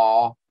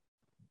Omaha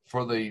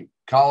for the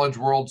College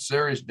World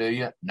Series, do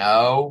you?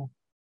 No.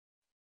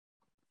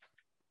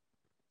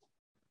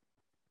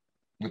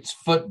 It's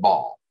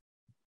football.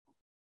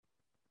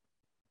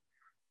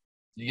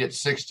 You get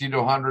 60 to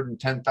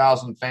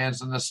 110,000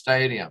 fans in the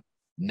stadium.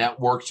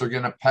 Networks are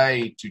going to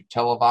pay to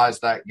televise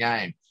that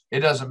game. It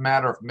doesn't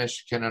matter if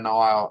Michigan and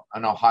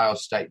Ohio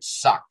State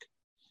suck.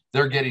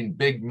 They're getting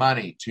big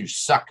money to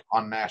suck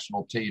on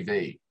national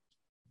TV.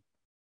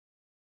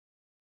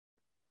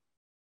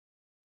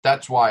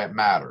 That's why it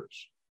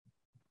matters.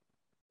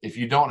 If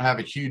you don't have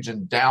a huge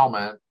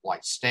endowment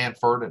like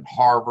Stanford and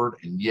Harvard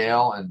and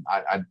Yale, and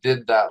I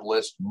did that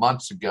list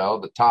months ago,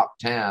 the top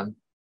 10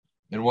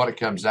 and what it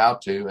comes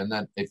out to. And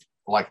then if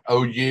like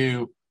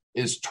OU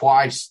is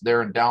twice,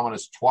 their endowment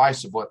is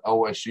twice of what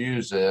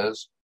OSU's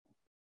is.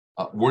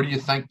 Where do you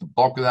think the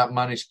bulk of that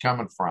money's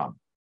coming from?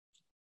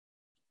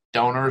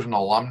 Donors and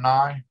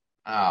alumni?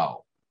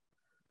 Oh.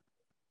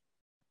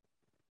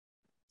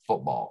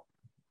 Football.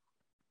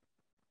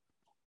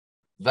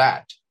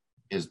 That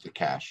is the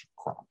cash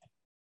crop.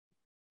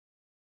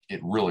 It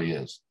really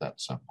is that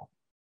simple.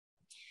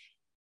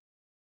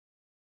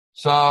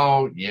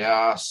 So,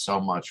 yeah,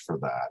 so much for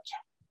that.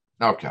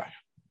 Okay.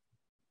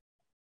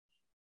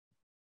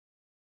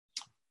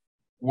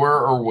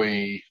 Where are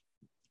we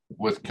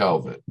with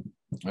COVID?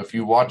 If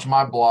you watch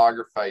my blog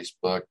or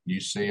Facebook, you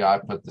see I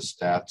put the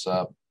stats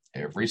up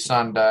every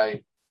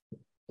Sunday.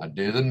 I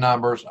do the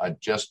numbers. I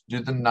just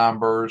do the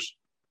numbers.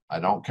 I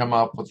don't come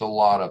up with a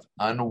lot of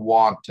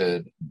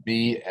unwanted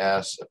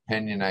BS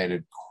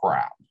opinionated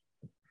crap.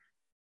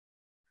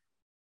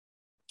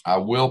 I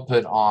will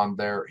put on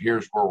there,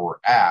 here's where we're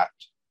at,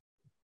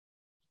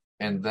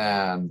 and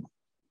then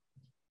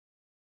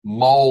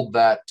mold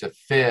that to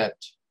fit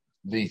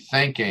the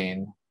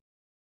thinking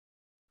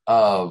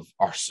of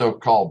our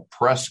so-called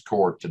press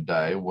corps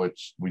today,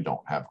 which we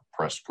don't have a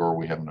press corps,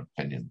 we have an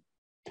opinion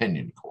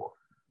corps.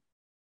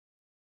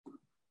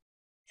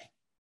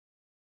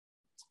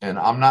 And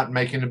I'm not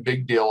making a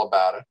big deal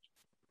about it.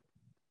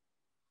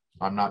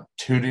 I'm not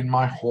tooting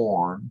my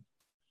horn.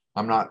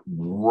 I'm not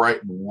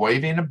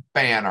waving a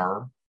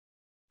banner.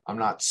 I'm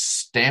not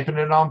stamping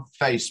it on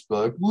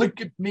Facebook. Look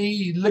at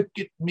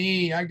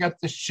me, I got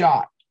the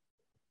shot.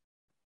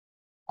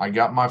 I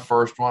got my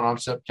first one on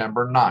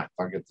September 9th.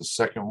 I get the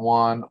second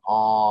one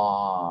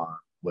on,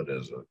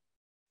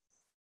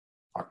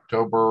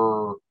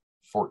 October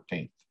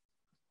 14th.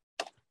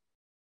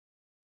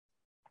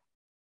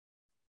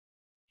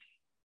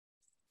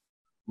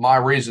 My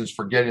reasons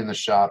for getting the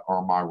shot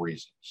are my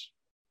reasons.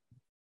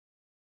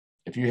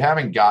 If you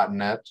haven't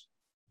gotten it,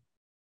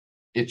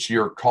 it's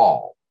your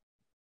call.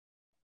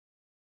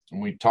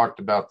 And we talked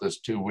about this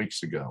 2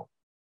 weeks ago,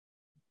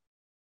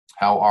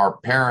 how our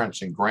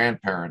parents and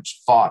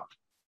grandparents fought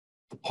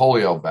the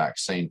polio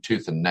vaccine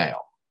tooth and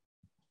nail.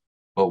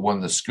 But when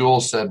the school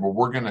said, well,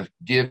 we're going to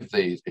give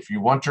these, if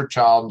you want your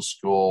child in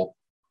school,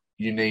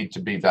 you need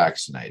to be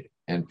vaccinated.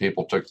 And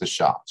people took the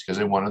shots because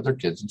they wanted their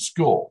kids in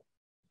school.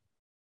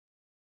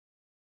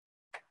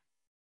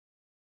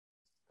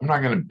 I'm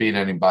not going to beat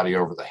anybody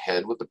over the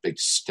head with a big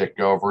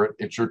stick over it.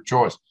 It's your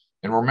choice.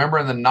 And remember,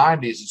 in the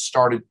 90s, it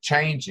started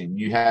changing.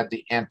 You had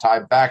the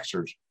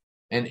anti-vaxxers.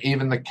 And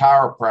even the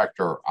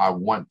chiropractor I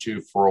went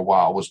to for a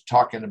while was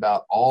talking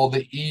about all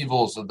the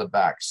evils of the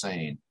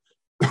vaccine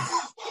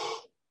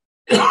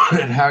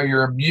and how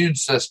your immune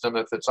system,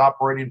 if it's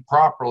operating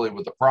properly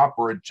with the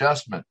proper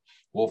adjustment,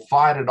 will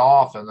fight it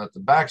off, and that the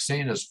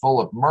vaccine is full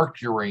of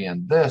mercury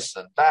and this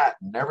and that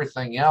and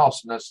everything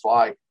else. And it's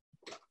like,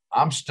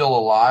 I'm still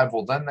alive.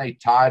 Well, then they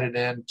tied it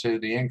into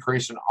the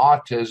increase in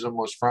autism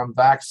was from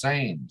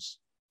vaccines.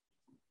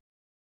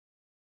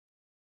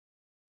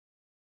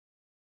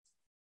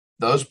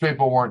 Those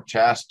people weren't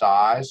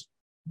chastised.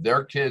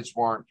 Their kids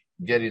weren't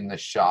getting the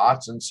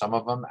shots, and some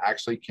of them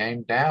actually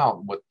came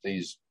down with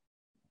these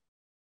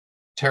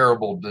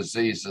terrible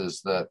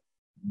diseases that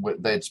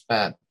they'd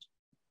spent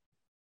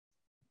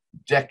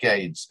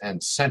decades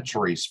and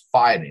centuries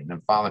fighting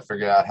and finally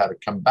figured out how to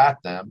combat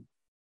them.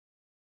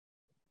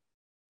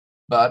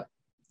 But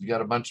you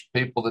got a bunch of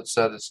people that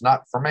said, it's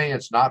not for me,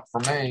 it's not for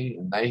me.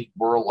 And they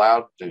were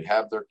allowed to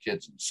have their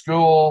kids in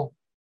school.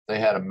 They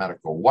had a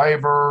medical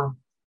waiver.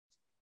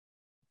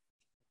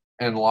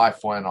 And life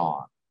went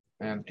on.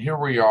 And here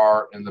we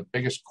are in the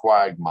biggest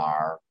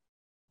quagmire,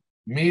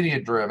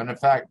 media-driven. In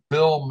fact,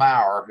 Bill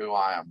Maher, who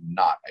I am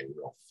not a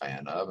real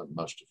fan of, and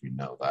most of you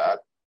know that,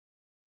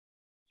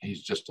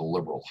 he's just a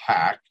liberal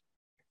hack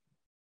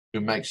who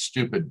makes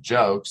stupid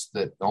jokes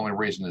that the only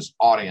reason his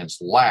audience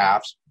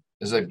laughs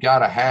is they've got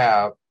to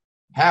have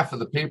half of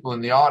the people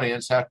in the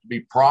audience have to be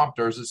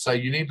prompters that say,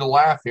 you need to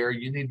laugh here,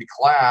 you need to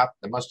clap.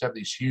 They must have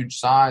these huge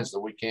signs that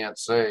we can't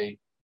see.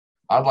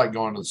 I'd like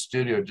going to the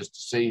studio just to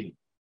see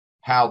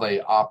how they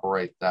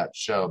operate that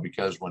show,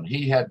 because when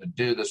he had to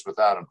do this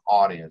without an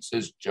audience,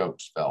 his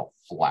jokes fell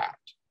flat.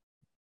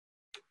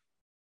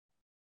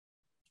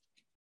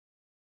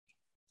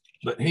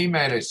 But he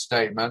made a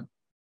statement,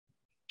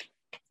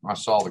 I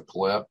saw the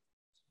clip,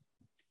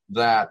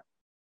 that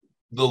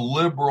the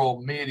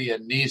liberal media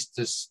needs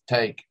to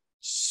take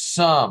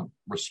some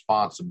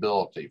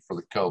responsibility for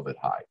the COVID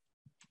hype.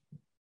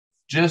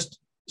 Just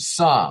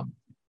some,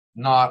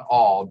 not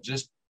all,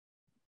 just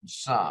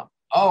some.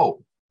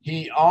 Oh,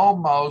 he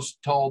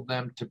almost told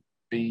them to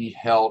be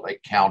held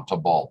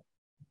accountable.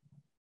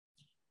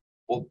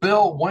 Well,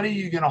 Bill, when are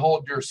you going to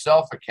hold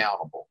yourself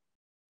accountable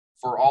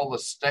for all the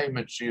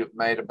statements you have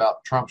made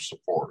about Trump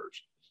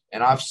supporters?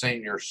 And I've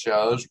seen your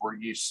shows where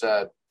you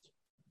said,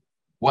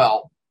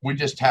 well, we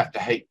just have to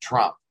hate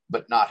Trump,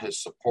 but not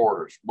his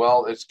supporters.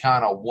 Well, it's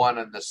kind of one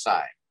and the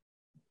same.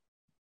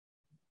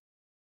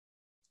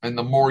 And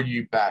the more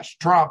you bash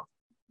Trump,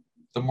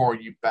 the more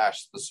you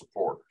bash the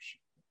supporters.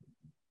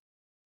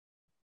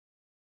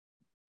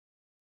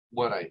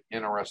 What an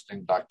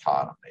interesting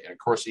dichotomy. And of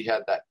course, he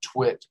had that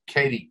twit,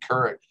 Katie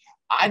Couric.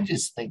 I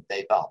just think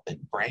they've all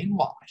been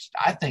brainwashed.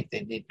 I think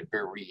they need to be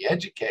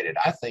re-educated.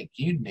 I think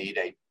you need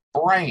a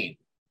brain.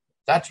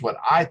 That's what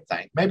I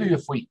think. Maybe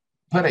if we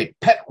put a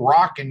pet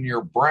rock in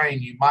your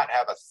brain, you might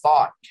have a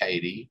thought,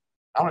 Katie.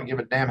 I don't give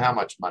a damn how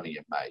much money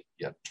you make,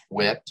 you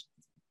twit.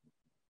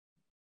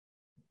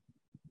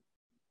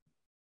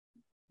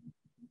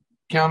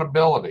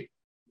 Accountability.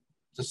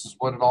 This is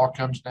what it all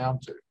comes down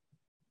to.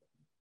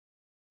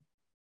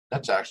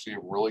 That's actually a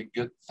really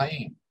good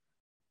theme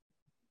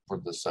for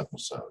this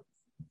episode.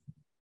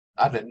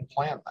 I didn't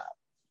plan that.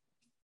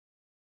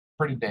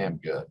 Pretty damn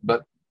good.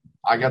 But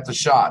I got the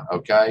shot,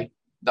 okay?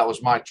 That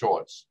was my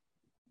choice.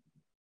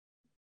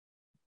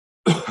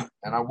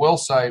 And I will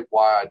say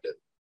why I did it.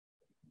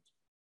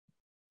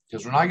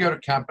 Because when I go to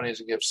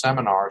companies and give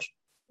seminars,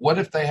 what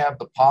if they have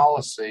the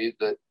policy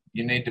that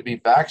you need to be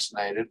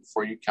vaccinated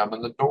before you come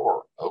in the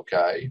door?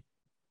 Okay.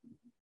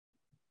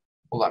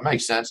 Well, that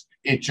makes sense.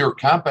 It's your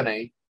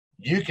company.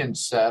 You can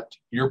set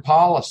your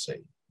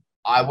policy.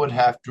 I would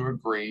have to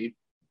agree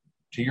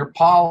to your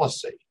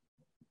policy.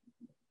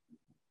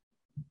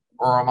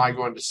 Or am I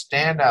going to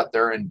stand out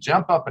there and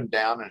jump up and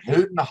down and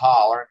hoot and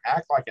holler and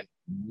act like a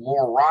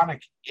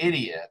moronic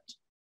idiot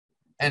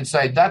and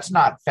say, that's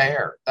not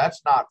fair.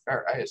 That's not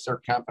fair. Hey, it's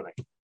their company.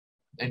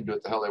 They can do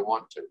what the hell they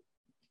want to.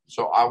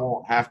 So I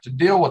won't have to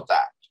deal with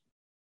that.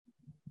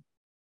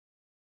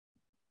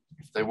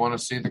 If they want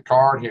to see the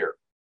card here,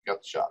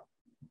 got the shot.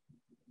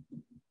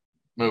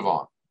 Move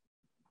on.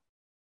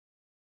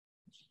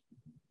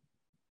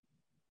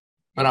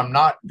 But I'm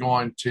not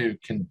going to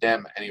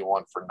condemn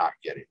anyone for not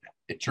getting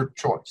it. It's your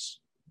choice.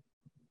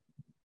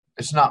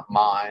 It's not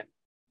mine.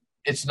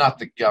 It's not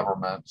the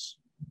government's.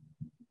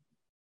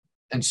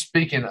 And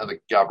speaking of the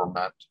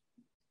government,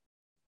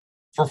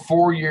 for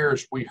 4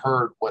 years, we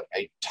heard what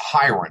a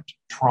tyrant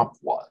Trump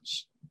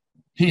was.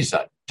 He's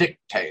a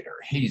dictator.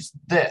 He's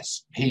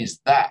this. He's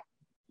that.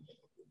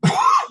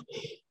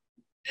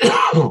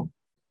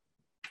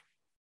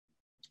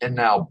 And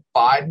now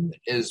Biden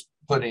is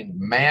putting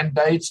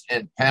mandates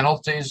and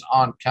penalties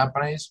on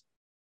companies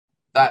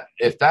that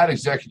if that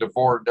executive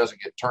order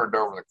doesn't get turned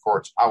over to the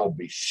courts, I will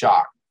be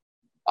shocked.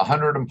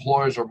 100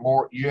 employees or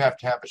more, you have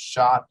to have a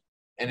shot.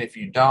 And if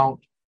you don't,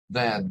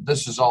 then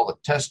this is all the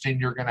testing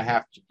you're going to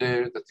have to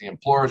do that the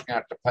employer is going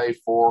to have to pay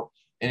for.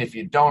 And if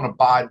you don't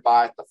abide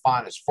by it, the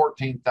fine is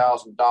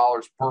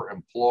 $14,000 per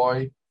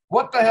employee.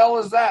 What the hell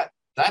is that?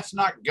 That's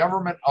not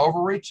government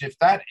overreach. If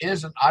that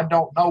isn't, I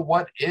don't know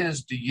what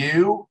is. Do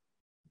you?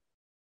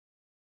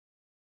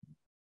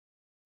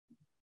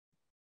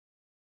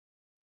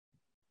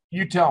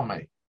 You tell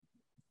me.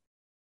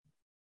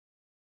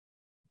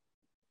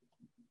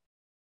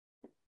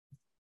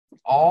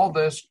 All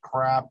this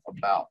crap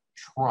about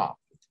Trump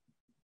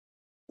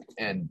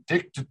and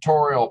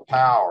dictatorial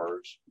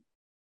powers,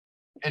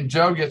 and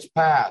Joe gets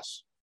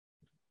passed.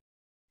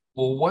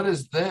 Well, what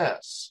is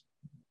this?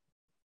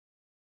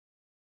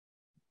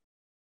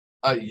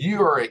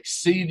 You are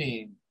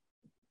exceeding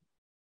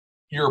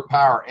your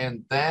power.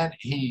 And then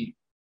he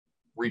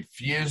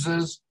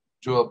refuses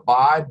to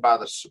abide by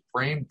the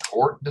Supreme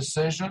Court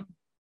decision.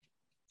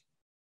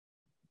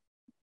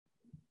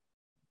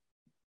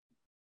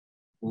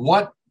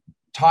 What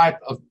type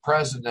of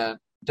president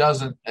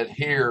doesn't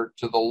adhere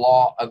to the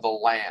law of the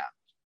land?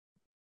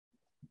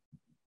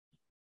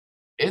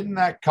 Isn't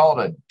that called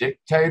a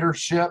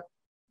dictatorship?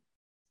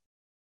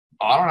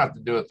 I don't have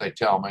to do what they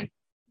tell me.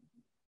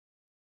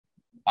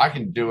 I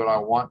can do what I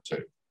want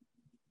to.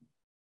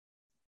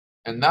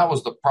 And that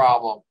was the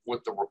problem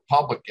with the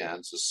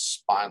Republicans, the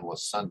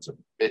spineless sons of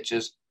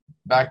bitches,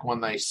 back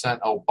when they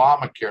sent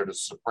Obamacare to the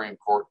Supreme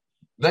Court.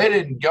 They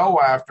didn't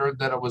go after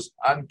that it was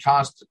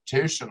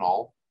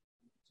unconstitutional.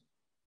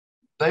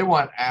 They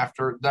went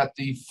after that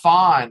the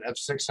fine of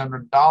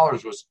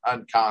 $600 was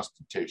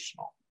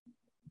unconstitutional.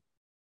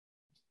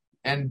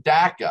 And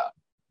DACA,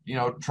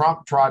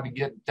 Trump tried to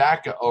get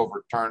DACA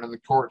overturned, and the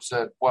court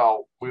said,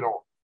 well, you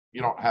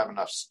don't have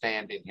enough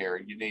standing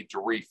here. You need to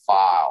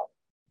refile.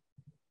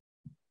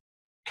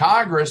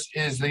 Congress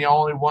is the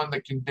only one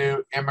that can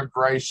do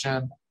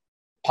immigration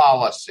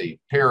policy,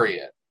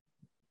 period.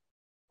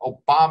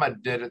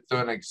 Obama did it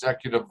through an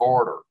executive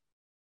order.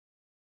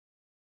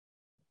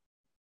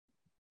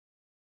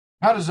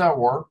 How does that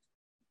work?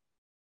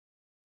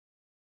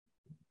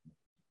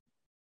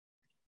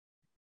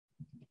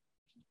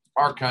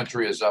 Our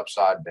country is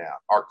upside down.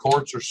 Our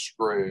courts are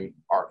screwed.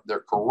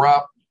 They're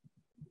corrupt.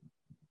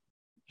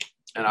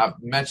 And I've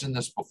mentioned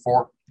this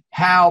before.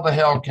 How the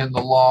hell can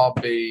the law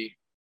be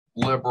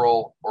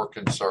liberal or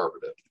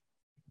conservative?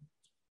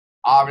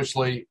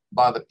 Obviously,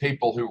 by the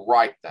people who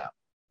write them.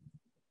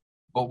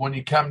 But when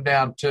you come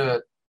down to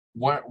it,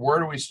 where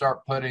do we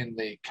start putting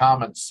the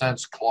common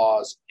sense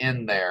clause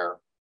in there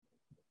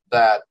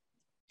that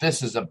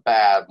this is a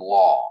bad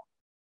law?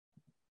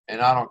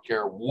 And I don't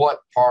care what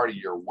party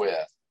you're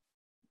with.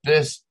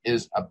 This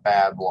is a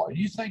bad law.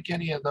 You think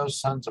any of those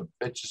sons of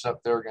bitches up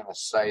there are going to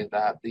say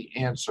that? The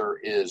answer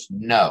is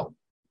no.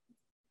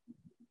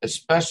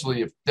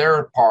 Especially if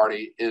their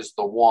party is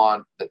the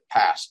one that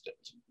passed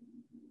it.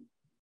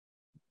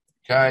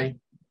 Okay?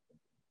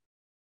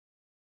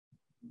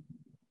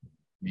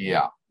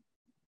 Yeah.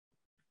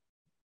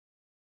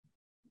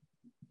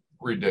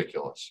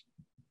 Ridiculous.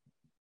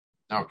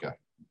 Okay.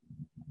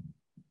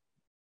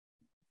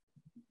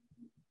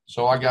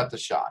 So I got the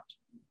shot.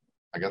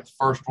 I got the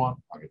first one,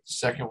 I got the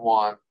second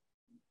one,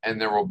 and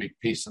there will be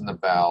peace in the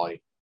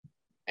valley.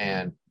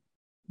 And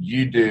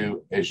you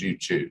do as you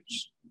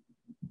choose.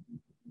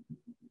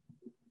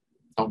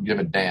 Don't give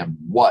a damn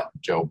what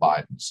Joe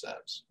Biden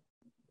says.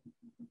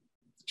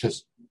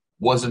 Because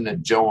wasn't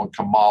it Joe and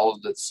Kamala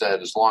that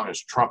said as long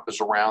as Trump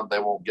is around, they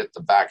won't get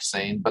the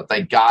vaccine, but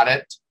they got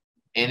it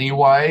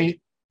anyway?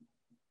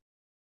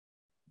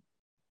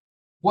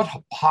 What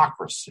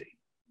hypocrisy.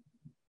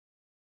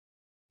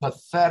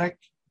 Pathetic,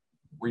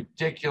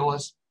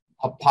 ridiculous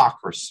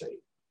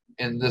hypocrisy.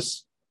 And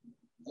this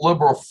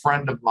liberal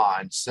friend of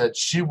mine said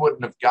she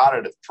wouldn't have got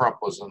it if Trump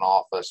was in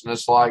office. And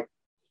it's like,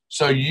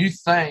 so you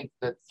think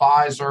that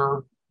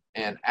Pfizer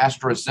and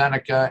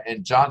AstraZeneca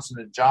and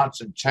Johnson &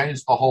 Johnson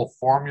changed the whole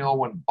formula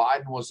when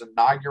Biden was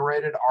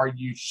inaugurated? Are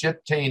you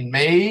shitting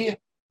me?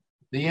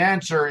 The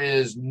answer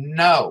is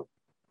no.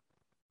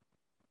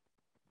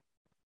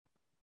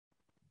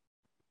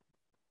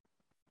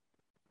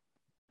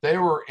 They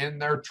were in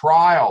their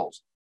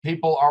trials.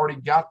 People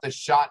already got the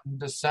shot in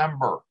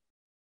December.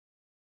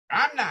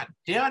 I'm not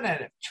doing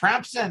it if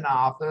Trump's in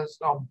office.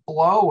 I'll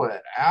blow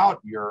it out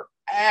your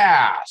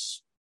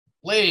ass.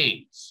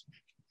 Please.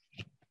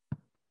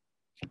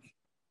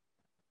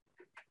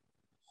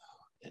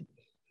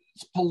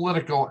 It's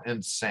political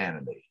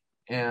insanity.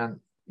 And,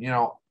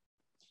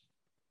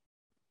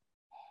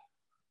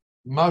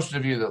 most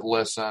of you that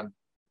listen,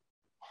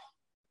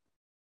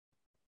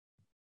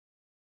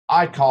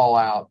 I call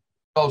out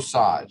both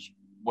sides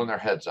when their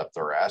head's up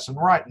their ass. And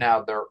right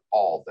now, they're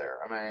all there.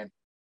 I mean,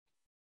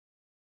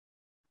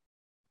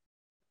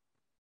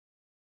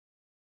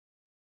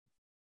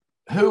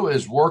 who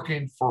is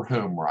working for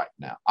whom right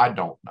now? I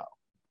don't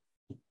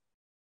know.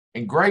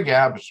 And Greg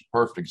Abbott is a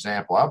perfect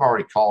example. I've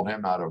already called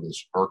him out over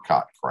this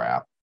ERCOT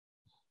crap.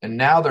 And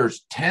now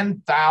there's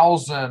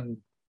 10,000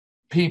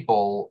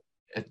 people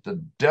at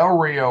the Del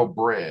Rio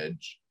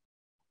Bridge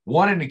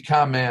wanting to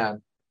come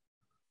in.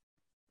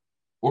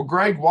 Well,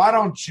 Greg, why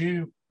don't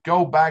you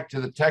go back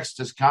to the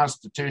Texas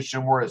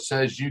Constitution where it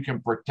says you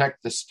can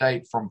protect the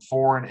state from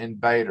foreign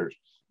invaders?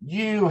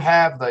 You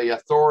have the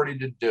authority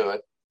to do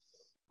it.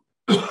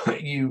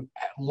 you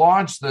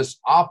launched this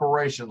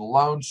Operation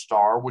Lone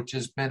Star, which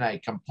has been a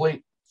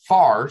complete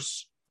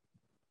farce.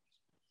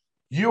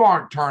 You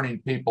aren't turning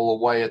people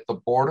away at the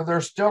border.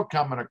 They're still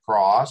coming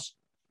across.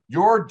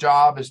 Your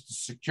job is to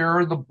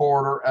secure the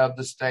border of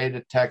the state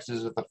of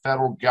Texas if the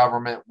federal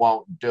government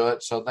won't do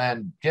it. So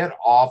then get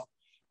out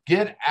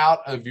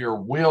of your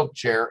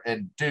wheelchair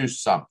and do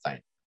something.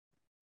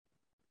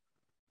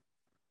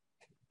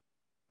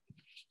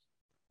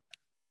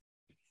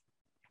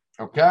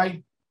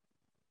 Okay?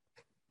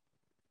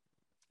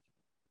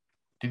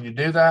 Can you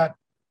do that?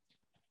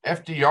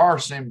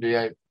 FDR seemed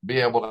to be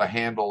able to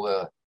handle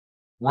the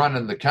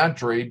running the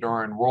country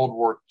during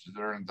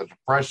the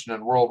Depression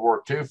and World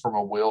War II from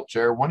a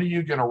wheelchair. When are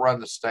you going to run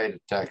the state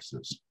of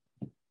Texas?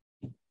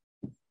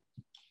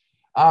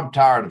 I'm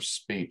tired of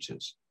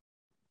speeches.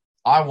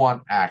 I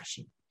want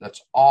action.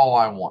 That's all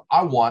I want.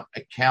 I want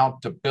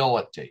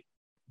accountability.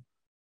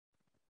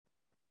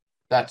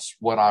 That's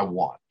what I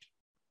want.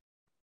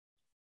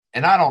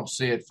 And I don't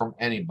see it from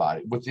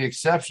anybody, with the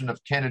exception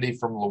of Kennedy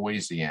from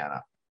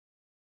Louisiana.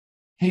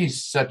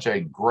 He's such a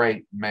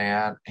great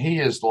man. He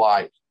is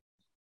like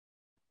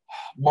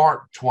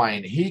Mark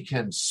Twain. He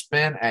can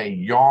spin a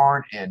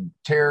yarn and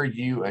tear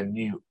you a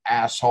new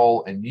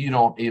asshole, and you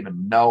don't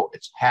even know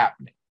it's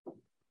happening.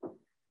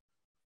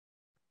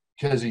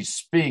 Because he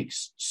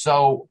speaks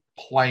so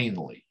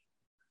plainly.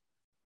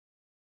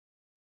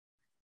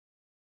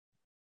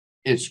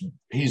 He's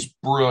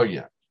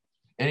brilliant.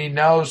 And he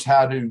knows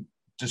how to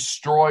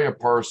destroy a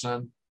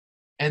person,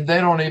 and they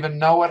don't even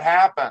know it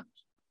happened.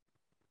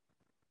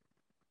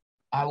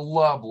 I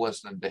love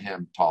listening to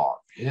him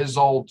talk. His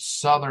old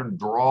Southern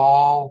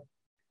drawl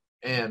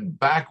and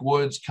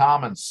backwoods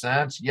common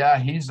sense. Yeah,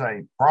 he's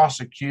a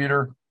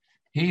prosecutor.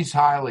 He's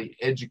highly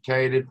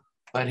educated,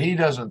 but he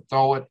doesn't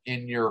throw it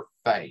in your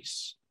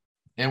face.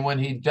 And when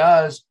he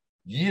does,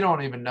 you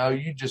don't even know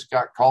you just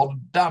got called a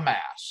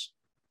dumbass.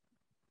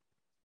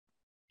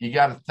 You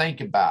got to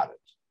think about it.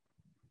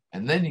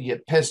 And then you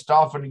get pissed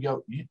off and you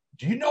go,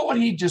 do you know what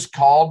he just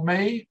called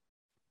me?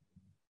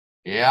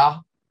 Yeah,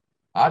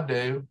 I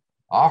do.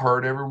 I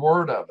heard every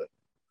word of it.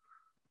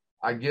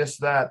 I guess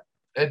that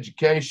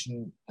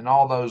education and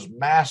all those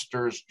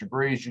master's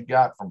degrees you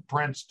got from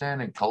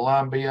Princeton and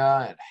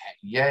Columbia and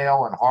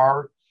Yale and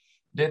Harvard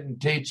didn't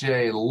teach you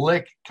a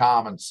lick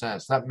common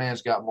sense. That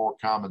man's got more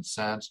common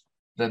sense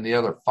than the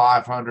other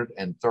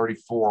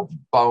 534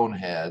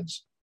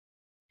 boneheads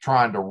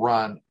trying to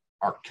run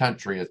our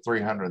country at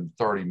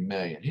 330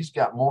 million. He's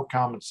got more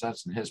common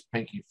sense in his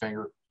pinky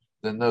finger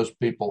than those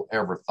people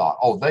ever thought.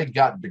 Oh, they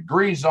got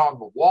degrees on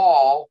the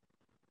wall.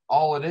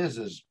 All it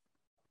is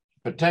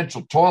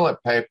potential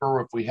toilet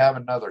paper. If we have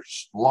another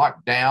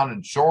lockdown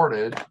and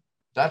shortage,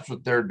 that's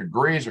what their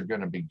degrees are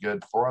going to be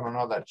good for. I don't know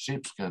how that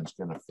sheepskin's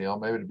going to feel.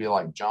 Maybe it'd be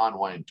like John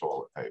Wayne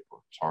toilet paper.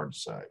 It's hard to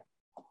say.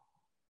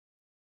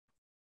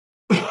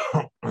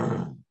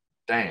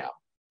 Damn.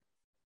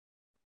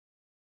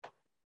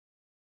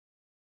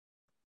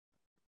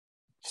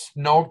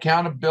 No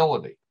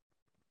accountability.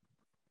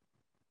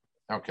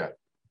 Okay.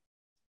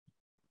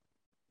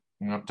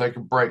 I'm going to take a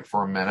break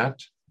for a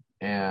minute.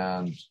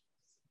 And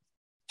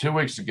 2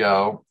 weeks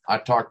ago, I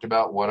talked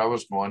about what I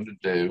was going to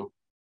do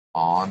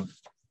on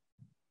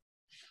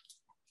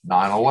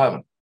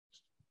 9/11.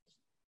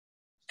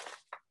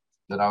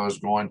 That I was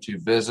going to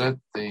visit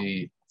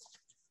the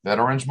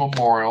Veterans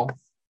Memorial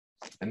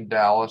in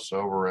Dallas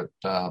over at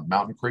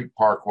Mountain Creek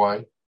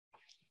Parkway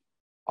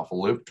off of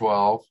Loop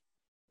 12.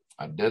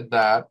 I did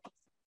that.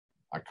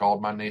 I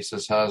called my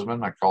niece's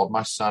husband. I called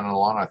my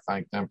son-in-law, and I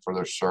thanked them for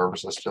their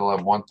service. I still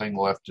have one thing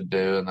left to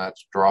do, and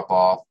that's drop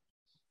off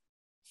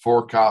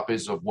 4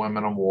 copies of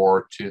Women in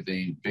War to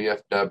the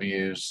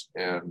VFWs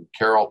in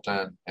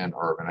Carrollton and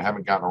Irving. I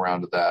haven't gotten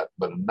around to that.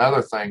 But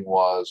another thing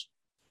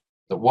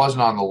that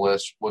wasn't on the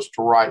list was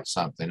to write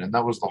something. And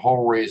that was the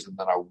whole reason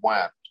that I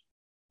went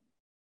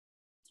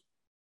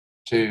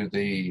to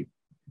the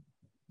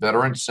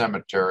Veteran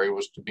Cemetery,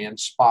 was to be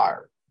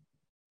inspired.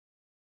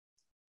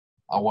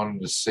 I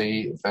wanted to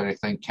see if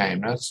anything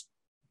came. That's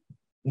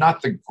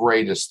not the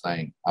greatest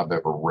thing I've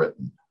ever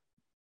written.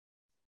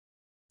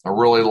 I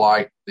really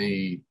like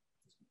the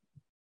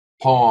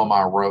poem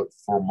I wrote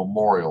for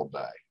Memorial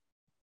Day,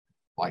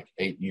 like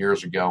 8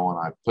 years ago, and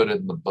I put it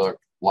in the book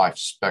Life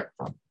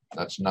Spectrum.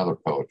 That's another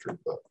poetry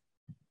book.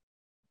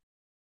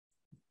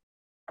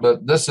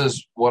 But this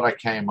is what I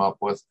came up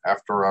with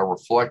after I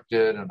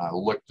reflected and I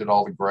looked at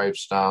all the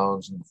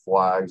gravestones and the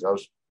flags. I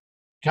was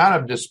kind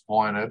of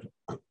disappointed,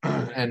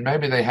 and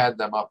maybe they had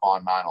them up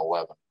on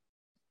 9/11.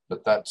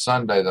 But that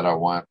Sunday that I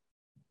went,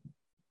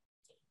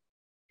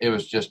 it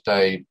was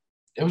a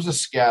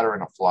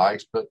scattering of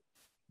flags, but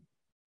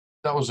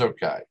that was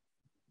okay.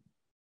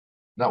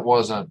 That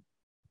wasn't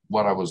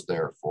what I was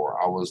there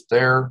for. I was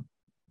there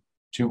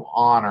to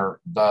honor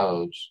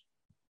those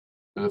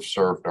who have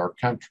served our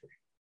country.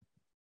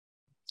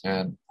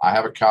 And I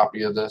have a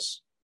copy of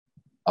this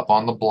up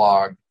on the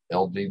blog,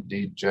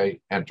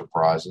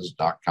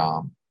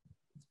 lddjenterprises.com,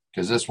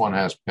 because this one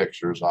has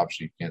pictures.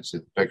 Obviously, you can't see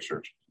the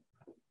pictures.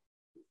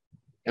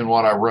 in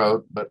what I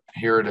wrote, but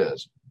here it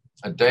is.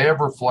 A day of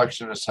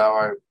reflection is how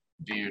I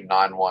view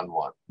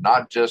 9/11,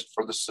 not just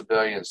for the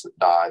civilians that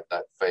died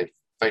that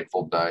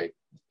fateful day,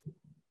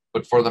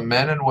 but for the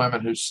men and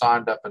women who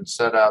signed up and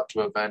set out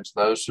to avenge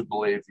those who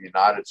believed the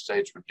United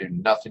States would do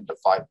nothing to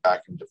fight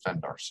back and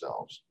defend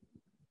ourselves.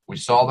 We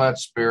saw that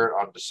spirit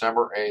on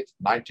December 8th,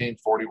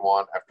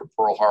 1941, after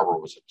Pearl Harbor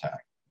was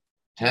attacked.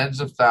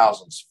 Tens of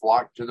thousands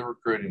flocked to the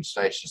recruiting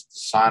stations to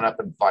sign up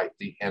and fight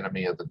the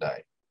enemy of the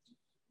day.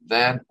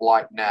 Then,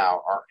 like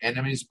now, our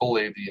enemies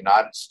believed the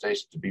United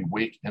States to be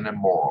weak and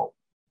immoral.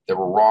 They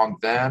were wrong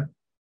then,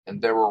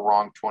 and they were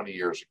wrong 20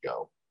 years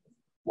ago.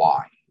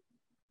 Why?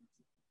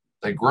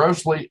 They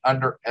grossly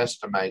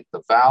underestimate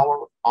the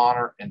valor,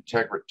 honor,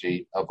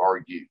 integrity of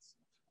our youth.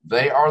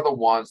 They are the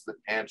ones that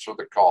answer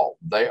the call.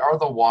 They are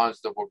the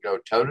ones that will go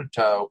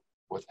toe-to-toe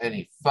with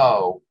any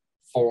foe,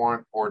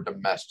 foreign or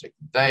domestic.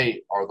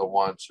 They are the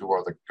ones who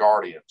are the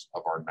guardians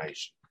of our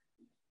nation.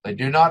 They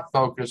do not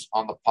focus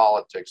on the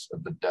politics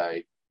of the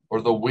day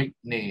or the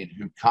weak-kneed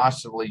who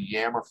constantly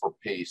yammer for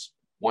peace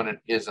when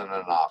it isn't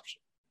an option.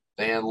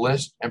 They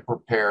enlist and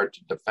prepare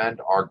to defend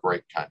our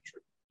great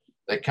country.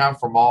 They come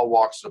from all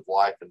walks of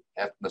life and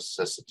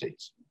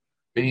ethnicities.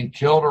 Being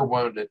killed or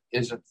wounded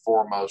isn't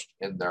foremost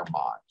in their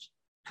minds.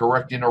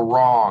 Correcting a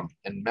wrong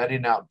and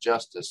meting out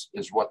justice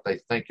is what they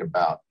think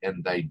about,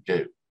 and they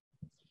do.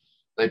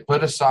 They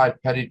put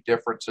aside petty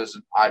differences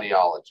and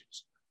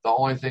ideologies. The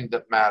only thing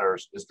that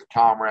matters is the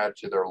comrade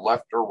to their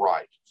left or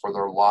right, for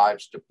their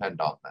lives depend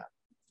on them.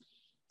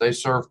 They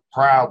serve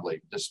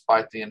proudly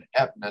despite the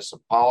ineptness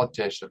of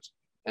politicians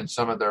and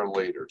some of their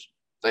leaders.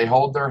 They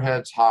hold their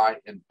heads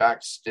high and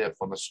back stiff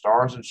when the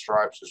Stars and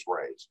Stripes is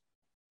raised.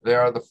 They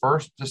are the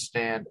first to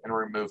stand and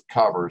remove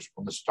covers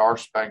when the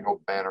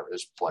Star-Spangled Banner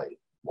is played.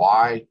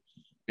 Why?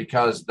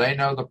 Because they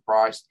know the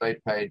price they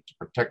paid to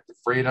protect the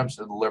freedoms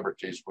and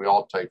liberties we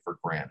all take for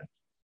granted.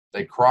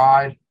 They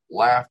cried,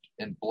 laughed,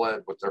 and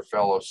bled with their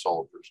fellow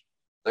soldiers.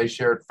 They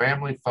shared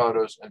family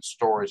photos and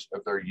stories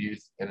of their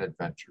youth and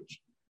adventures.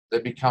 They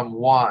become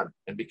one,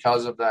 and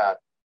because of that,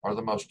 are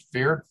the most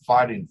feared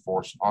fighting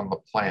force on the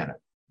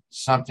planet,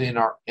 something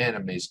our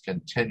enemies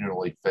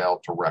continually fail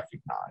to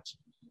recognize.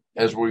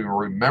 As we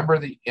remember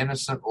the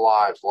innocent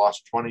lives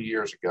lost 20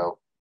 years ago,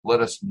 let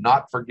us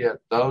not forget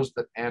those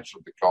that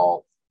answered the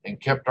call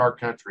and kept our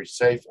country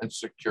safe and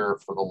secure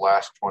for the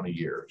last 20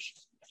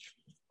 years.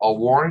 A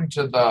warning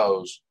to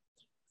those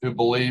who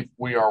believe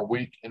we are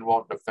weak and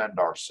won't defend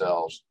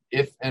ourselves.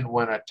 If and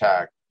when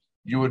attacked,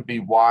 you would be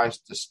wise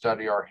to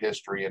study our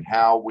history and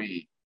how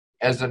we,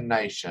 as a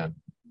nation,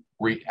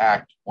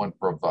 react when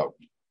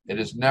provoked. It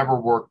has never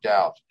worked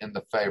out in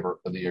the favor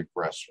of the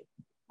aggressor.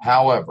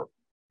 However,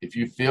 if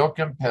you feel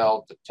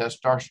compelled to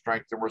test our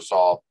strength and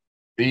resolve,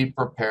 be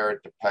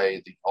prepared to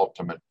pay the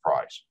ultimate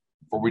price.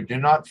 For we do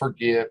not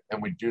forgive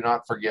and we do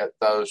not forget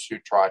those who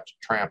try to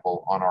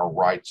trample on our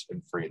rights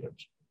and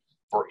freedoms.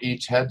 For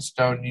each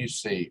headstone you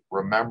see,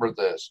 remember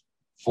this: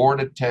 4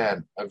 to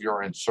 10 of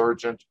your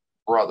insurgent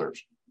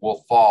brothers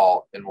will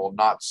fall and will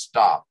not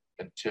stop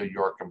until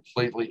you are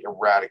completely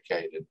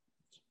eradicated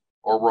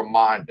or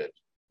reminded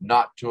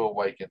not to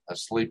awaken a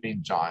sleeping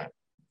giant.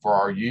 For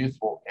our youth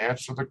will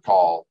answer the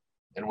call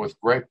and with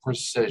great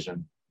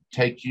precision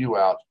take you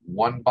out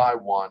one by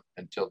one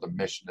until the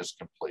mission is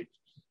complete.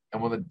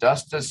 And when the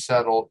dust is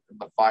settled and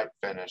the fight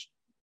finished,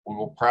 we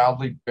will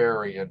proudly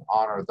bury and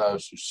honor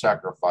those who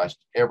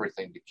sacrificed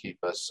everything to keep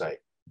us safe.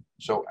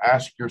 So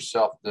ask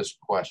yourself this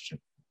question: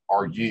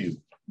 are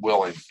you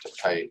willing to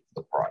pay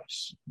the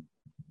price?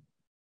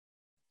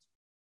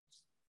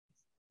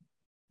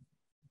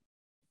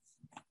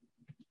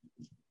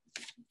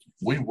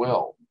 We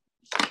will.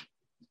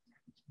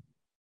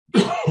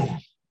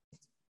 The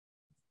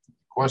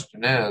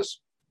question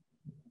is,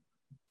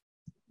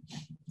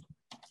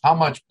 how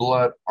much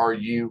blood are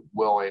you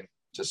willing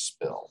to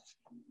spill?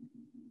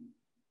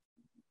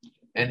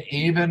 And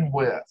even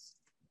with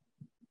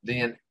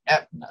the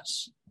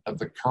ineptness of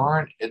the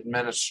current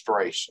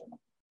administration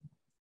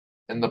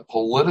and the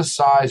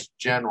politicized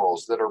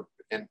generals that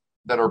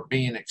are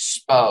being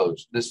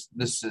exposed, this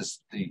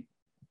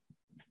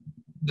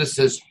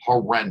is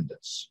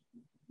horrendous.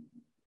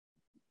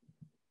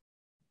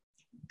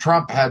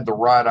 Trump had the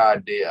right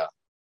idea,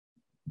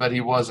 but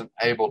he wasn't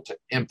able to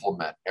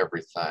implement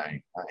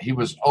everything. He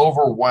was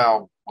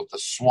overwhelmed with the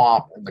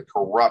swamp and the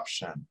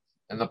corruption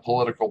and the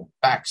political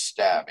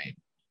backstabbing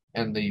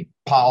and the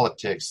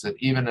politics that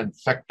even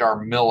infect our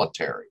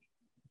military.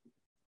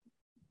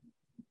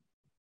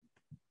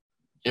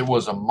 It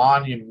was a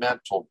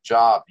monumental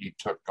job he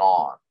took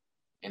on,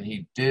 and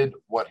he did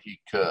what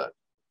he could.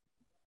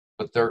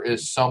 But there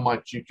is so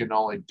much you can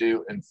only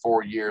do in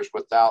 4 years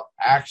without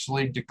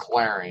actually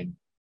declaring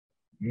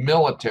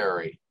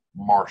military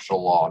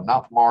martial law,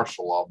 not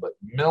martial law, but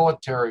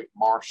military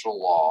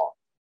martial law,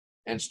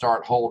 and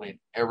start holding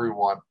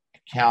everyone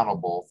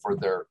accountable for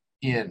their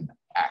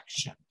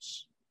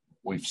inactions.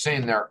 We've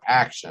seen their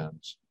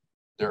actions.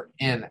 Their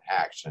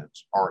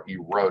inactions are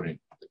eroding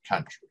the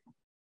country.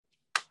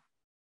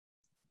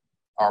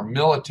 Our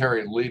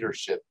military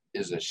leadership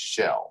is a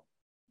shell.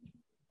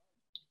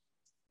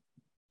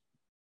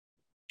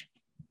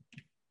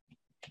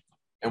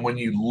 And when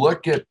you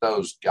look at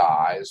those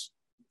guys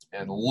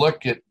and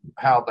look at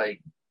how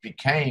they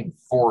became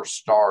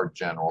 4-star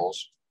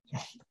generals,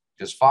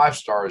 because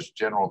 5-star is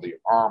general of the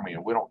Army,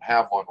 and we don't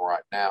have one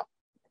right now.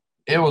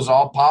 It was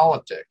all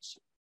politics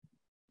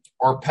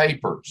or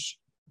papers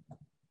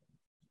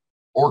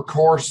or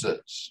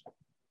courses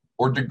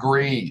or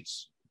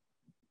degrees.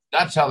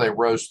 That's how they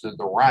rose through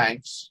the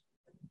ranks.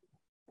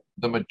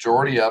 The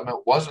majority of them,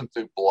 it wasn't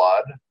through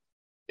blood.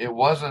 It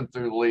wasn't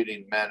through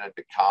leading men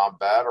into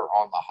combat or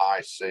on the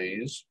high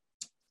seas.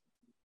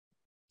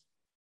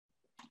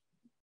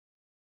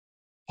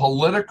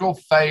 Political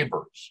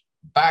favors,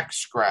 back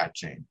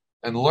scratching,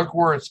 and look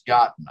where it's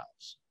gotten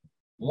us.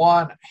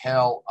 One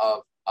hell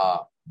of a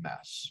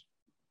mess.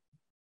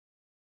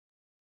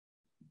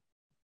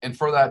 And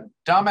for that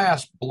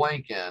dumbass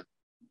Blinken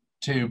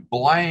to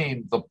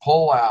blame the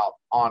pullout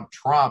on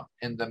Trump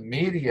in the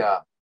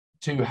media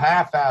to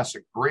half-ass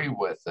agree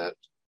with it,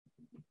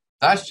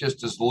 that's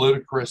just as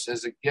ludicrous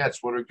as it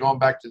gets. We're going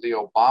back to the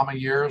Obama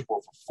years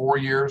where for 4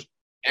 years,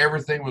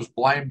 everything was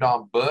blamed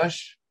on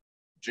Bush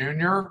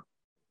Jr.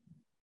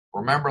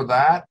 Remember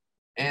that?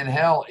 And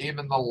hell,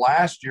 even the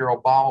last year,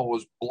 Obama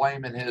was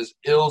blaming his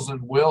ills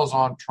and wills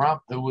on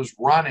Trump, who was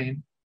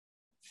running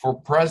for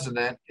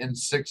president in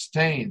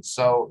 2016.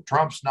 So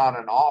Trump's not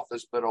in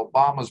office, but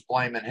Obama's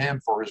blaming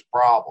him for his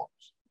problems.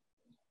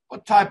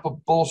 What type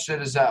of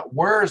bullshit is that?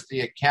 Where's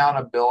the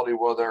accountability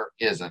where there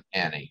isn't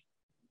any?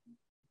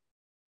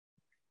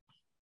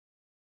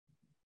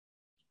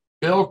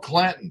 Bill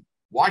Clinton,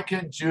 why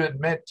couldn't you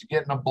admit to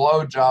getting a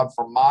blowjob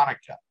from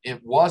Monica? It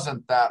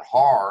wasn't that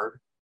hard.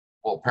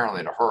 Well,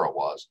 apparently to her it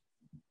was.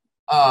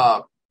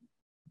 All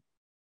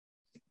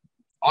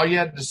you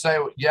had to say,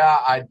 yeah,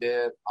 I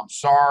did. I'm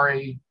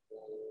sorry.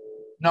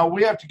 No,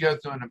 we have to go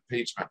through an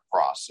impeachment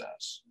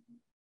process.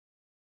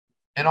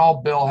 And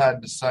all Bill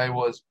had to say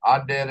was,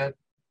 I did it.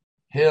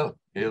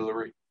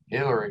 Hillary.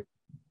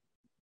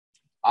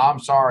 I'm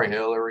sorry,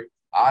 Hillary.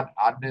 I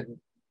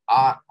didn't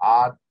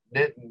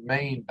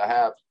mean to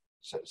have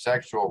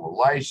sexual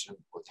relations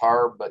with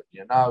her, but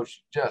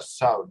she's just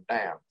so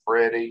damn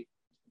pretty.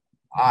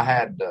 I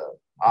had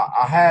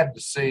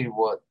to see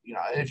what,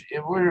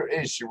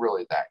 is she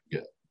really that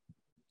good?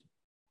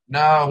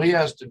 No, he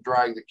has to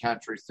drag the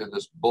country through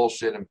this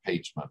bullshit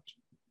impeachment.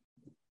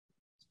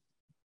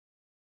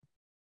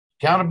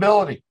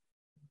 Accountability.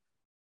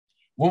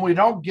 When we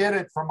don't get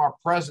it from our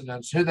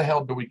presidents, who the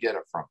hell do we get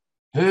it from?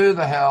 Who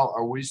the hell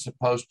are we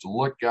supposed to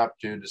look up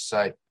to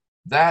say,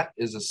 that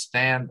is a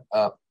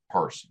stand-up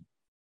person?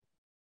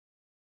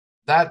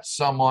 That's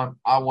someone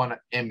I want to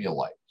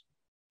emulate.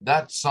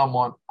 That's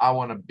someone I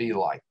want to be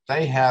like.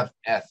 They have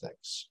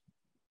ethics.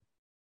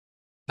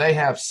 They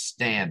have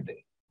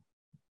standing.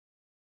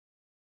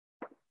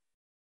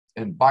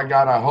 And by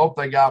God, I hope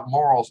they got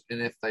morals.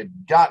 And if they've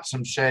got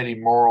some shady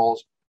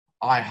morals,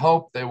 I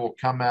hope they will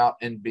come out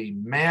and be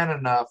man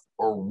enough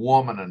or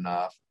woman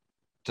enough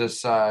to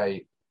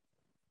say,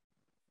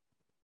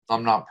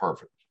 I'm not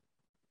perfect.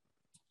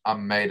 I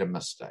made a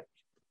mistake.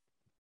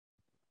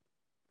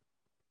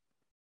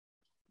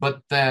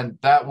 But then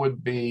that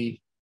would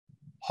be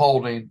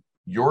holding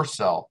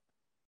yourself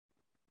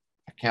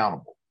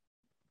accountable.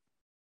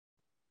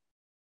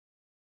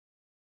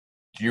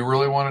 Do you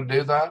really want to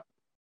do that?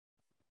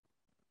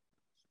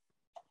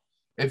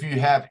 If you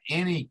have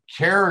any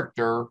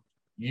character,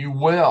 you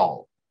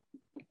will.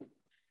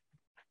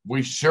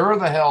 We sure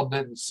the hell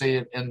didn't see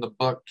it in the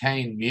book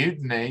Caine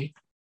Mutiny.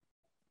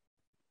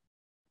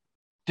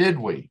 Did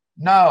we?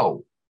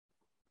 No.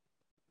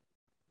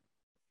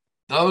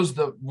 Those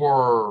that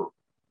were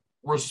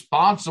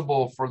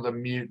responsible for the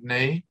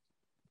mutiny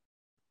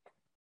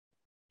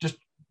just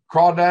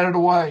crawdadded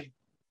away,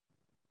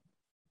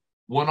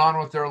 went on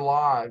with their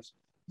lives.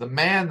 The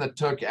man that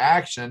took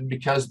action,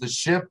 because the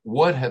ship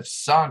would have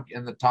sunk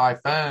in the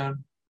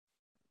typhoon,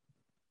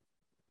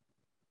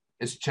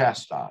 is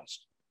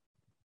chastised.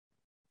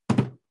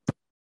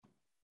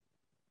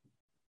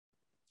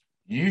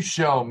 You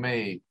show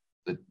me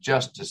the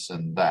justice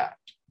in that.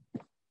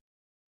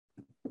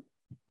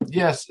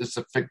 Yes, it's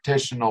a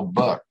fictional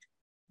book,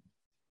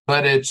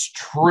 but it's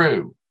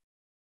true.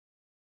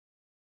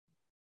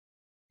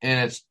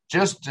 And it's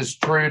just as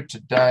true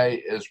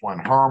today as when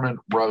Herman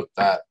wrote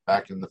that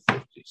back in the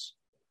 50s.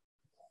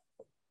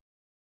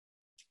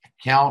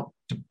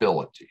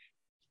 Accountability.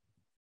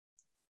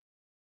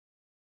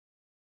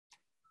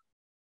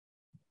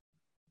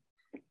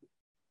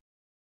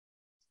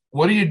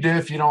 What do you do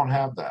if you don't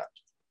have that?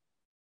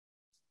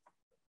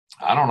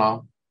 I don't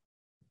know.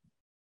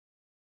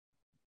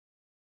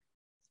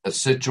 A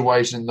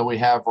situation that we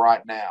have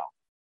right now.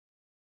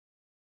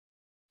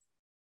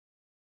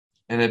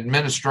 An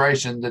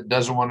administration that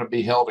doesn't want to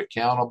be held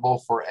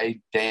accountable for a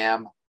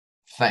damn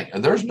thing.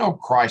 There's no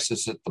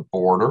crisis at the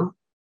border.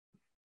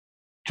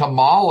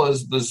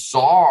 Kamala's the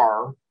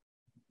czar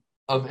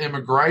of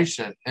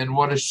immigration. And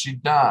what has she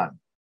done?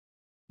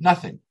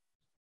 Nothing.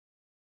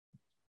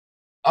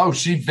 Oh,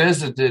 she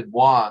visited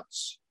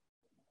once.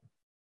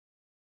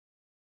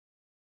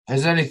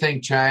 Has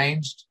anything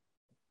changed?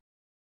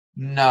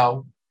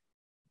 No.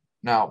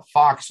 Now,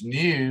 Fox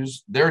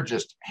News, they're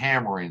just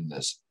hammering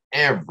this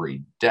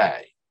every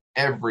day,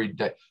 every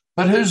day.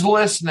 But who's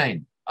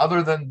listening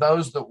other than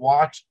those that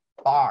watch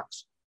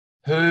Fox?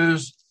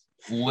 Who's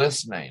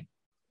listening?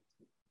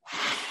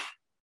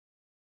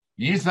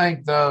 You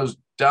think those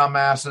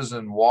dumbasses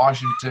in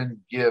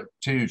Washington give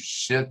two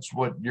shits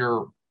what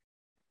you're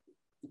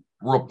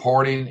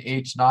reporting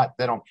each night?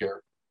 They don't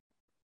care.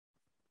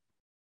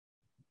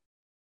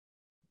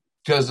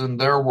 Because in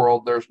their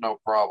world, there's no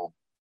problem.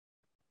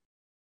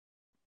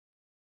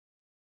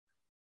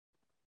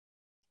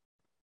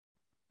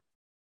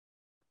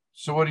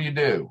 So what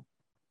do?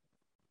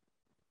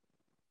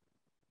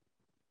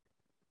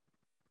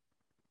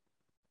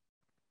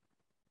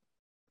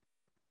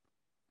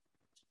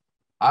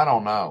 I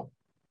don't know.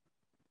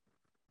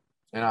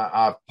 And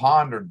I've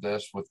pondered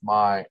this with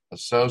my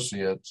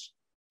associates.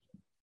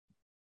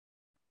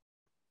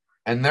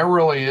 And there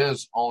really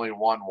is only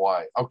one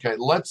way. Okay,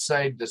 let's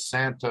say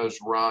DeSantis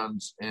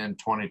runs in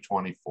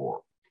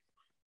 2024.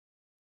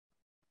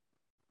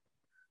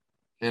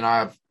 And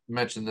I've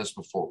mentioned this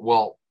before.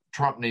 Well,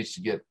 Trump needs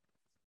to get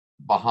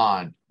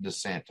behind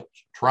DeSantis.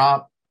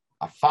 Trump,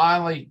 I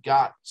finally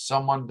got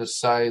someone to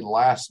say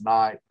last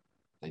night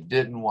they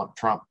didn't want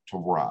Trump to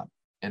run.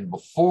 And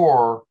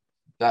before,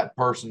 that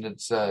person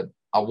had said,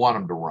 I want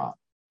him to run.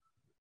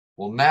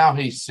 Well, now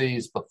he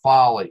sees the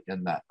folly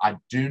in that. I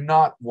do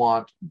not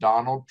want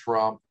Donald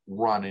Trump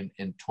running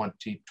in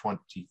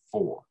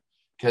 2024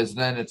 because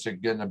then it's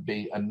going to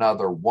be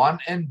another one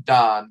and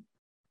done.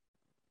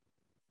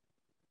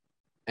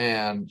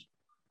 And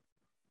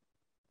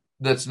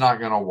that's not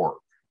going to work.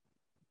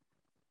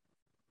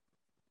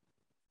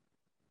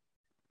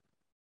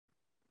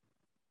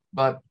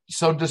 But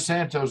so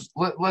DeSantis,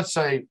 let's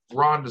say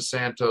Ron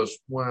DeSantis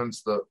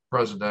wins the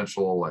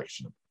presidential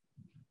election.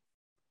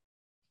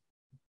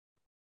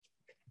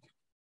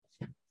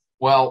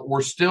 Well,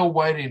 we're still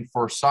waiting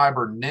for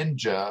Cyber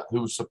Ninja,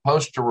 who was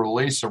supposed to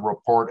release a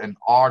report in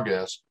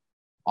August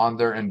on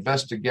their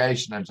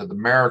investigation into the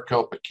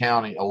Maricopa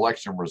County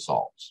election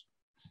results.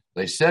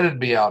 They said it'd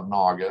be out in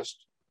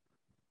August.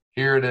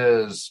 Here it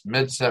is,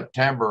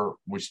 mid-September.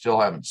 We still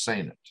haven't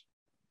seen it.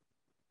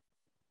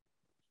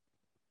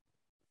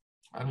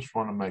 I just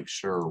want to make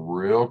sure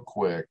real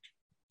quick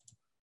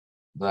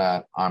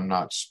that I'm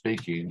not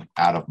speaking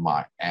out of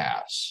my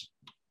ass.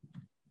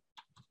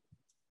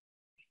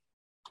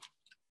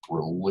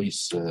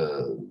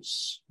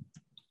 Releases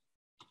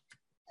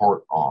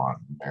report on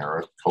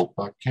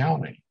Maricopa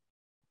County.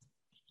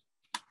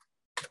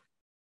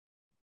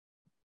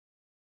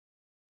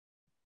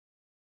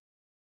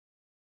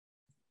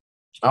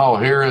 Oh,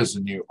 here is a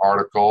new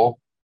article.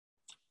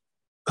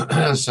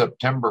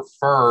 September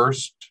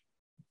 1st.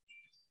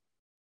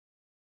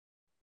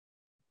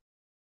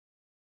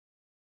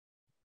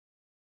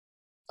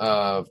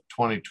 Of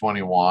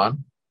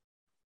 2021.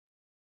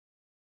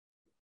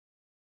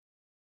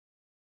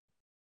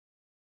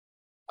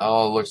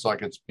 Oh, it looks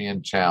like it's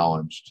being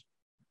challenged.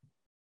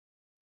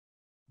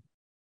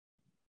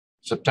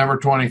 September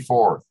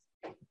 24th.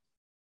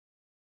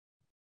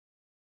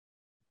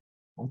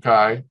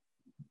 Okay.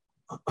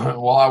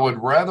 Well, I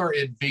would rather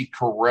it be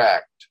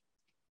correct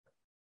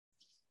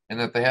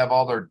and that they have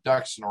all their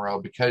ducks in a row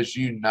because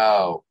you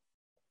know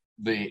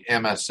the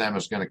MSM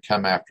is going to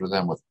come after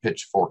them with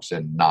pitchforks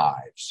and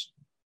knives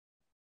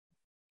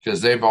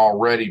because they've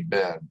already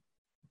been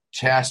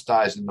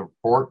chastising the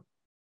report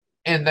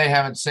and they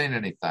haven't seen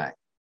anything.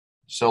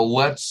 So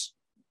let's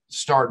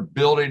start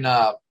building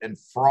up and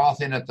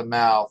frothing at the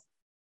mouth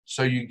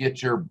so you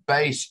get your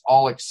base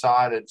all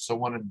excited. So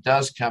when it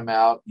does come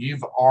out,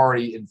 you've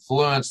already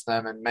influenced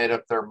them and made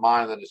up their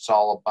mind that it's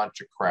all a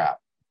bunch of crap.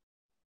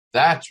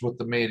 That's what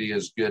the media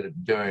is good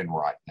at doing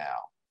right now.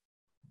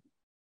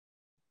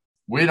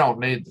 We don't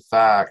need the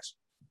facts.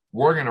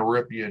 We're going to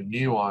rip you a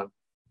new one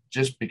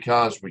just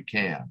because we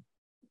can.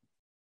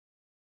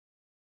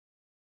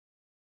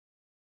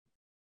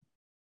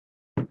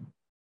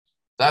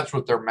 That's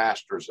what their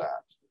master's at.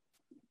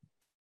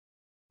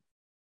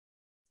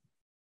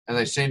 And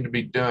they seem to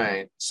be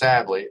doing,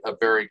 sadly, a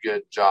very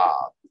good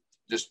job.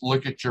 Just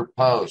look at your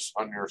posts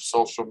on your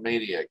social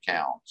media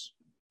accounts.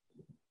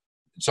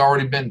 It's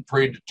already been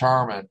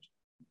predetermined.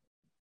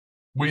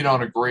 We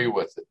don't agree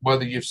with it.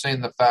 Whether you've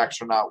seen the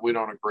facts or not, we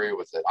don't agree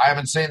with it. I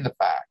haven't seen the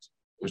facts.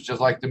 It was just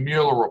like the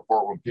Mueller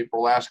report when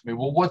people ask me,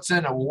 well, what's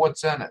in it? Well,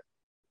 what's in it?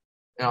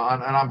 You know,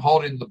 and I'm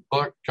holding the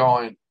book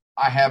going,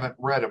 I haven't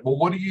read it. Well,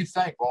 what do you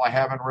think? Well, I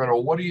haven't read it.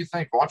 Well, what do you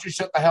think? Why don't you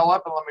shut the hell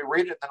up and let me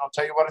read it, and then I'll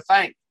tell you what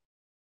I think.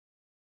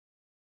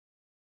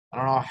 I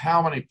don't know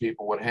how many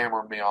people would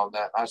hammer me on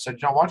that. I said,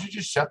 why don't you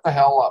just shut the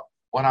hell up?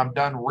 When I'm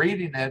done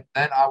reading it,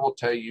 then I will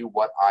tell you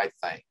what I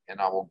think, and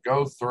I will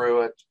go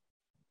through it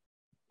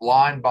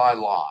line by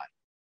line.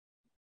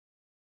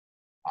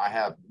 I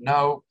have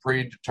no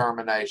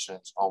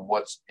predeterminations on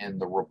what's in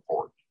the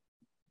report.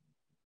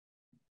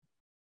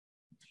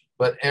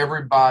 But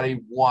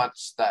everybody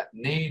wants that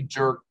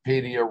knee-jerk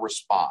pedia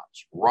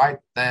response right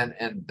then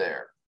and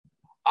there.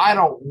 I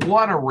don't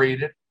want to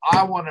read it.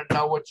 I want to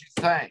know what you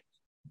think.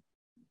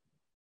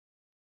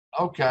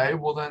 Okay,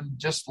 well then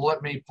just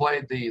let me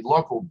play the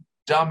local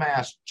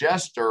dumbass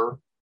jester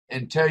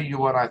and tell you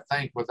what I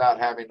think without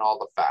having all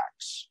the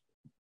facts.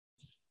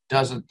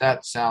 Doesn't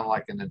that sound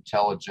like an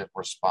intelligent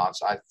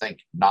response? I think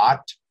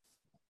not.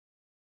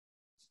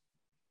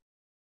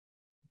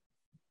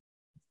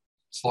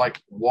 It's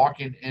like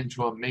walking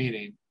into a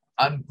meeting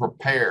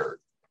unprepared.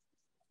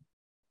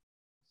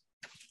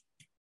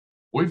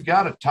 We've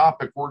got a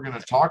topic we're going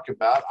to talk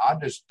about. I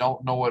just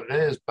don't know what it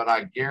is, but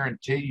I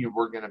guarantee you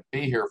we're going to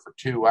be here for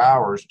 2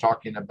 hours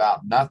talking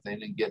about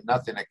nothing and get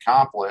nothing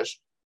accomplished.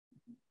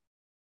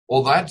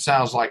 Well, that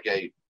sounds like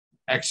a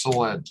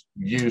excellent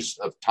use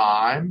of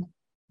time.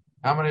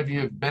 How many of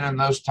you have been in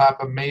those type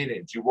of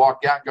meetings? You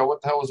walk out and go,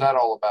 what the hell was that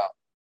all about?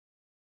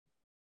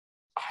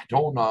 I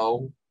don't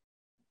know.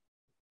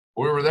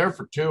 We were there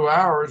for 2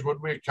 hours. What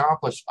did we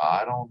accomplish? I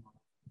don't know.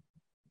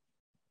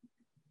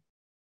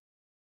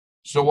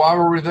 So why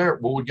were we there?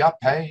 Well, we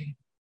got paid.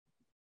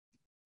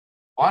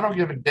 Well, I don't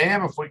give a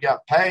damn if we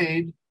got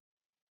paid.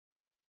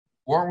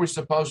 Weren't we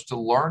supposed to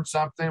learn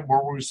something?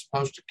 Weren't we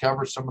supposed to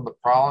cover some of the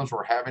problems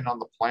we're having on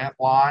the plant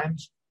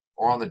lines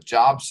or on the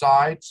job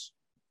sites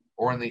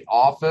or in the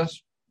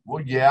office?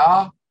 Well,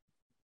 yeah.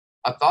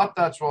 I thought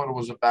that's what it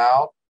was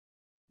about.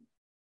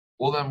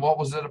 Well, then what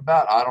was it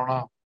about? I don't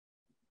know.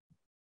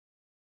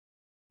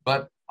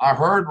 But I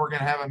heard we're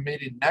going to have a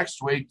meeting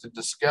next week to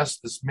discuss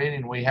this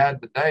meeting we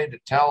had today to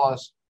tell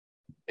us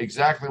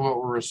exactly what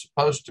we were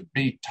supposed to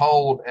be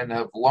told and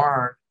have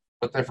learned,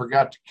 but they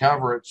forgot to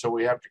cover it, so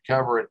we have to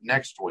cover it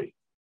next week.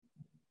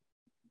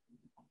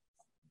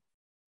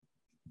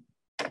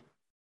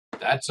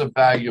 That's a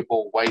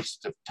valuable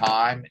waste of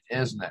time,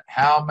 isn't it?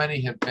 How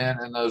many have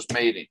been in those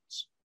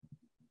meetings?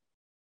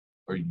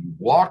 Or you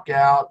walk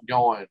out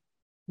going,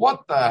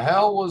 what the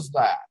hell was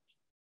that?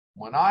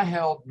 When I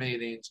held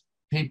meetings,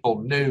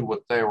 people knew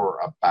what they were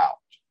about.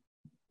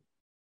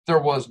 There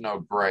was no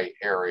gray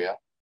area.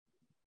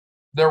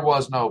 There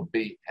was no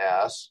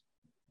BS.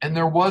 And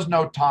there was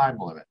no time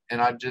limit.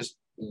 And I just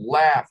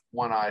laugh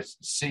when I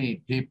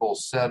see people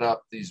set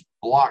up these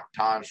block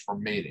times for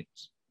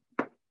meetings.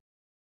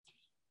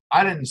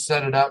 I didn't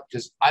set it up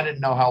because I didn't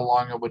know how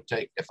long it would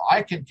take. If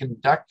I can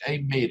conduct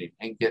a meeting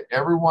and get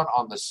everyone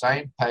on the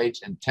same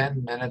page in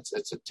 10 minutes,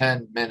 it's a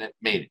 10-minute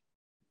meeting.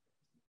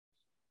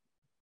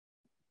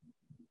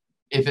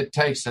 If it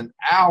takes an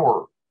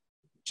hour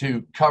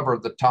to cover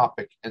the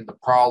topic and the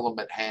problem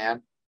at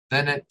hand,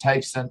 then it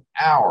takes an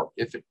hour.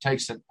 If it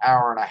takes an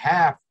hour and a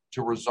half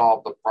to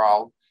resolve the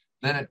problem,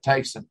 then it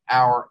takes an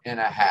hour and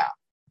a half.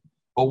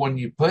 But when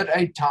you put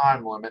a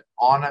time limit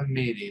on a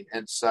meeting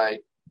and say,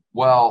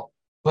 well,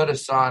 put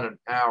aside an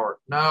hour.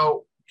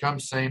 No, come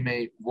see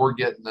me. We're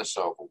getting this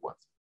over with.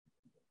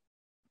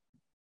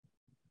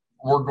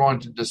 We're going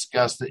to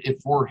discuss it if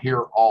we're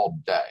here all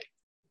day.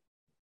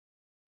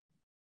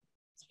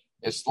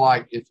 It's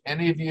like if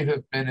any of you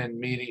have been in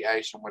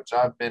mediation, which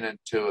I've been in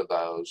 2 of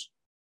those,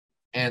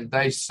 and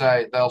they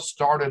say, they'll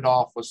start it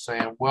off with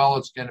saying, well,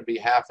 it's going to be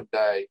half a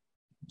day.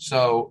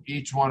 So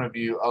each one of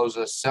you owes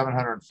us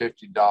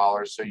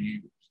 $750. So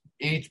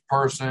each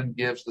person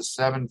gives the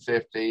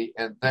 $750,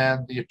 and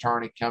then the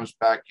attorney comes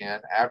back in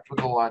after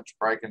the lunch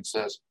break and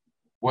says,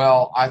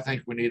 well, I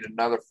think we need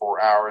another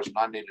 4 hours, and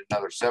I need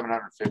another $750.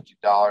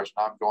 And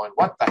I'm going,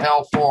 what the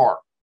hell for?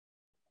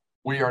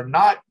 We are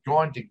not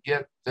going to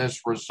get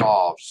this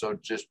resolved. So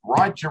just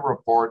write your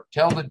report,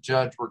 tell the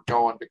judge we're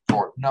going to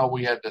court. No,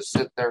 we had to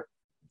sit there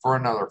for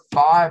another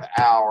 5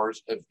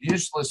 hours of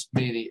useless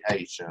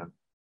mediation.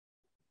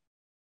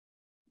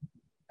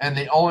 And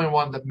the only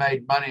one that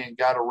made money and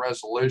got a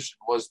resolution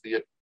was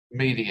the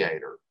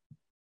mediator.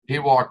 He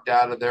walked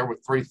out of there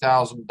with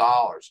 $3,000.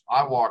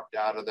 I walked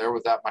out of there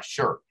without my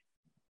shirt.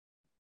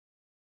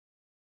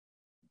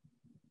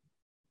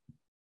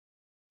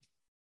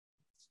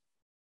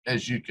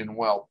 As you can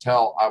well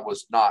tell, I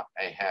was not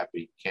a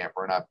happy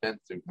camper, and I've been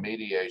through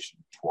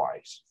mediation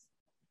twice.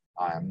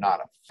 I am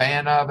not a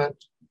fan of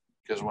it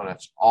because when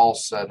it's all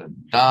said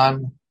and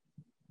done,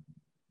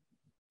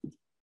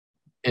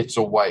 it's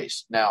a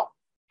waste. Now,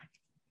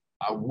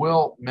 I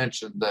will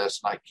mention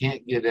this, and I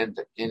can't get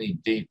into any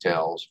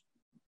details,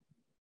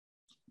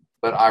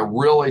 but I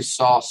really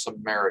saw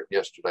some merit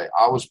yesterday.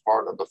 I was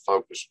part of the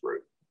focus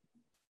group.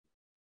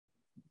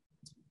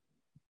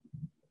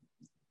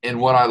 And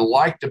what I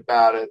liked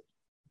about it,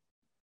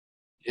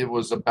 it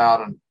was about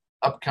an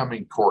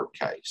upcoming court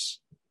case.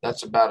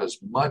 That's about as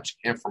much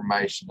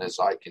information as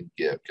I can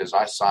give because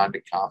I signed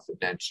a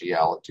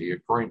confidentiality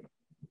agreement.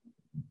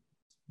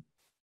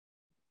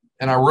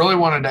 And I really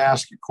wanted to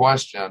ask a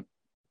question,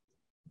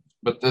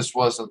 but this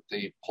wasn't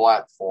the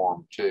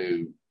platform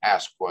to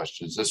ask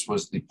questions. This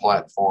was the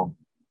platform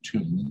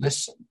to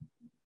listen.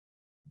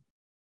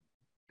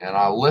 And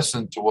I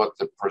listened to what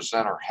the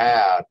presenter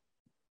had.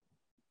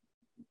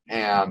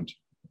 And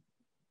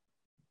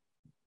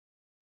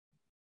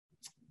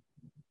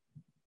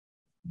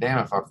damn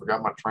if I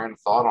forgot my train of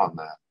thought on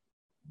that.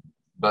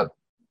 But,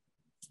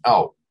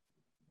 I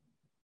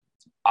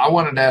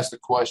wanted to ask the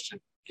question,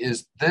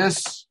 is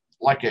this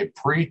like a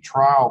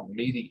pre-trial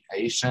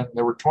mediation.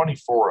 There were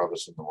 24 of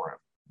us in the room.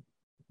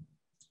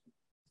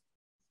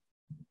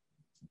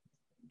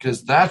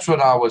 Because that's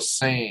what I was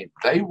saying.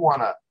 They're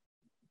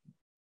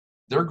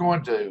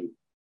going to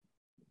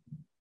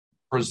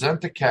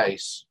present the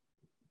case,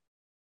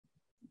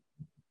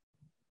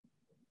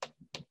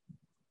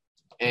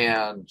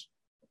 and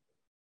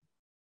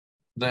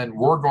then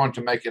we're going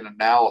to make an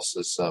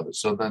analysis of it.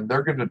 So then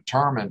they're going to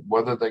determine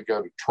whether they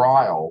go to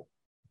trial,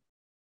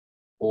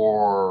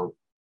 or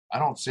I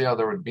don't see how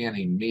there would be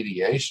any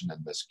mediation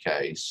in this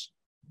case.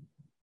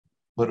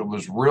 But it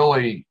was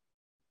really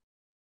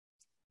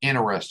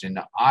interesting.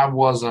 Now, I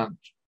wasn't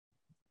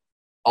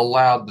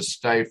allowed to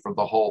stay for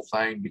the whole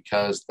thing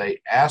because they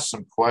asked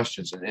some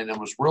questions, and it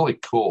was really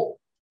cool.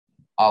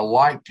 I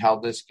liked how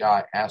this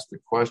guy asked the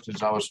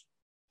questions. I was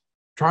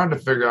trying to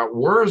figure out,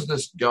 where is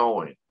this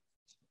going?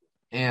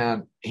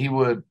 And he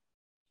would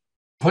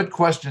put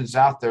questions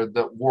out there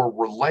that were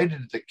related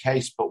to the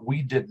case, but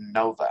we didn't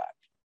know that.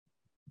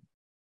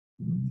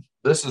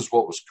 This is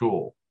what was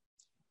cool.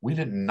 We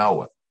didn't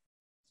know it.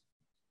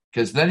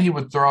 Because then he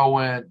would throw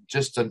in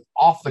just an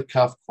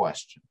off-the-cuff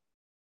question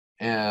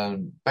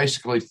and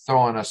basically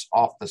throwing us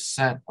off the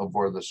scent of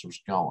where this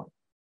was going.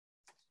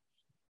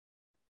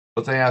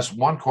 But they asked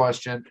one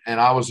question,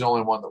 and I was the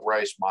only one that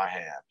raised my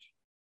hand.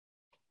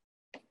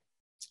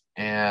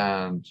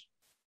 And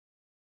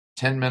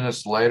 10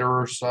 minutes later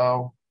or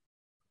so,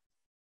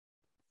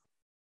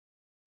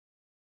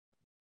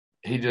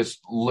 he just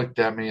looked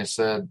at me and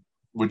said,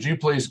 "Would you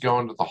please go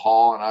into the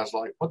hall?" And I was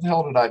like, "What the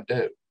hell did I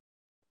do?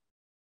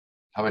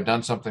 Have I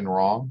done something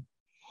wrong?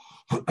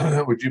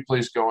 Would you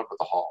please go into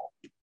the hall?"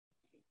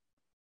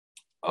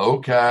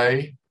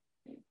 Okay.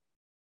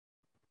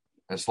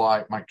 It's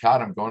like, my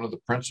God, I'm going to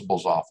the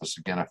principal's office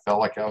again. I felt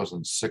like I was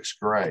in 6th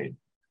grade,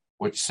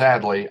 which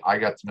sadly, I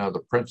got to know the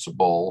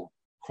principal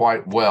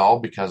quite well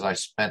because I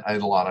spent a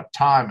lot of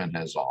time in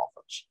his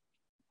office.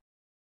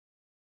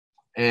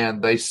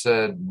 And they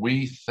said,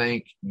 "We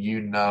think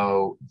you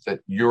know that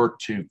you're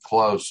too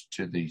close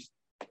to the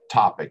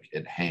topic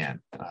at hand."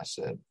 And I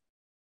said,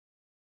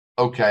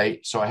 okay.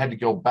 So I had to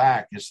go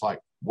back. It's like,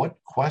 what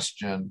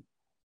question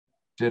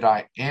did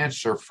I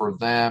answer for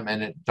them?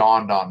 And it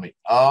dawned on me.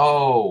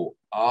 Oh.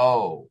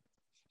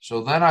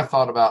 So then I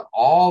thought about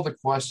all the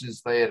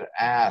questions they had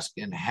asked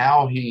and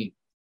how he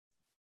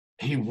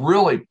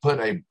really put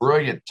a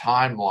brilliant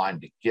timeline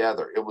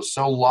together. It was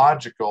so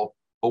logical,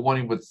 but when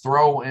he would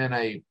throw in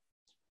a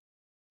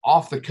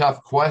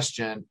off-the-cuff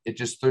question, it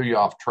just threw you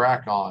off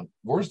track on,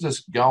 where's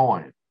this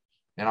going?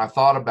 And I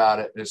thought about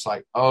it, and it's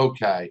like,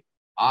 okay,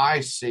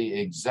 I see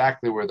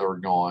exactly where they were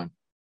going.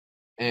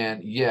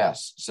 And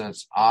yes,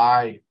 since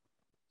I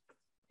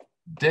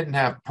didn't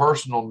have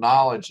personal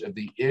knowledge of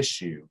the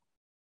issue,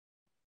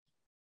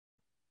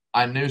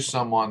 I knew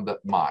someone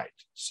that might.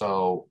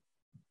 So,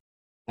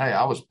 hey,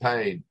 I was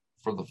paid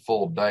for the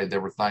full day. They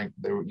thanked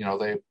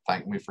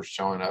me for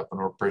showing up and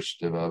were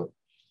appreciative of it.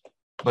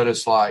 But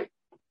it's like,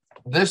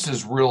 this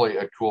is really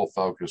a cool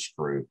focus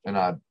group. And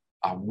I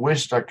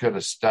wished I could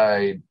have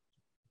stayed,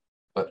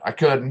 but I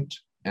couldn't.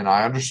 And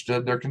I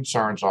understood their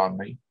concerns on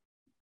me.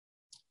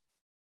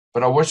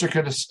 But I wish I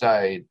could have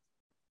stayed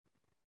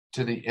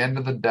to the end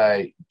of the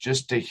day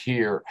just to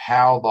hear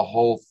how the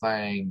whole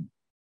thing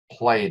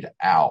played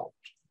out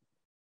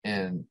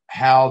and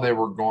how they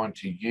were going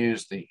to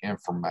use the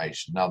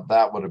information. Now,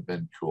 that would have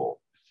been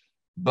cool.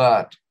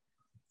 But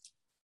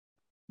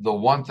the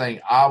one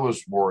thing I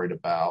was worried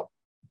about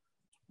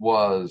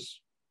was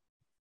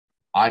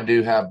I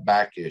do have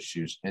back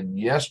issues. And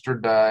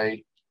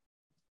yesterday,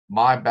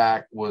 my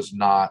back was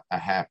not a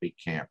happy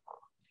camper.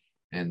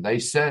 And they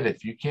said,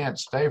 if you can't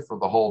stay for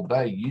the whole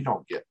day, you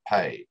don't get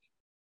paid.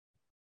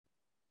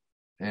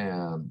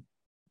 And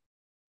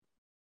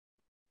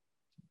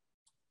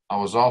I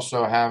was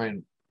also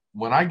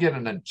when I get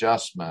an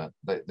adjustment,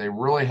 they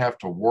really have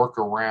to work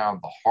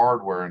around the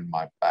hardware in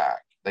my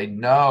back. They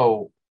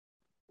know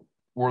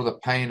where the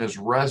pain is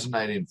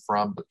resonating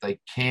from, but they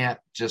can't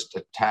just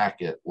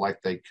attack it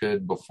like they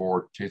could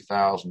before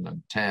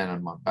 2010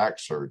 in my back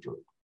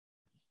surgery.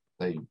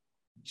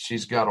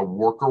 She's got to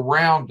work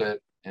around it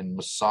and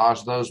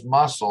massage those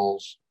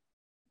muscles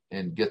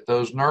and get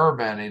those nerve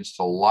endings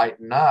to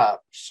lighten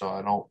up so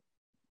I don't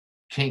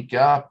kink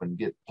up and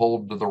get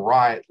pulled to the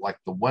right like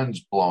the wind's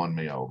blowing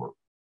me over.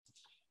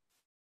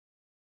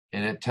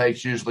 And it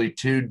takes usually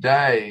 2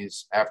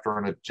 days after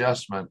an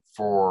adjustment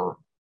for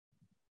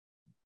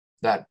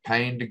that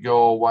pain to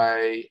go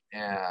away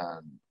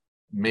and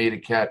me to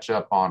catch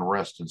up on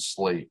rest and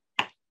sleep.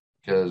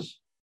 Because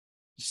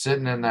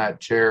sitting in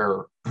that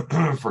chair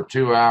for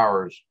 2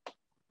 hours,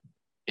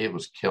 it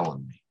was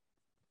killing me.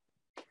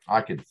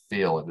 I could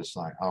feel it. It's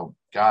like, oh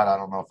God, I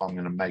don't know if I'm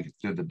going to make it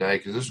through the day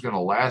because this is going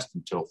to last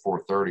until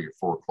 4:30 or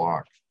 4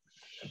 o'clock.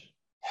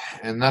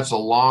 And that's a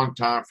long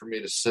time for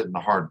me to sit in a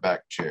hard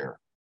back chair.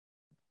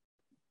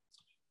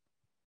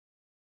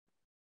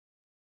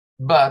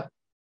 But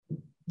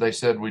they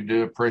said, we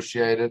do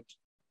appreciate it.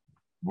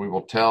 We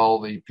will tell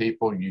the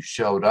people you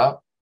showed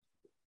up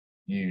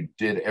You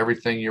did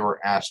everything you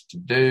were asked to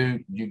do.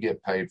 You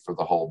get paid for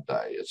the whole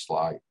day. It's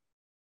like,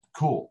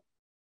 cool.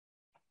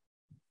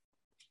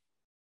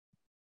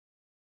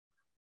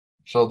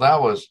 So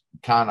that was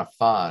kind of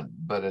fun,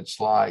 but it's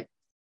like,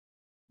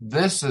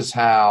 this is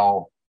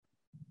how,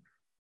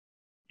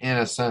 in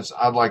a sense,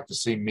 I'd like to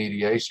see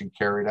mediation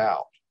carried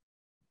out.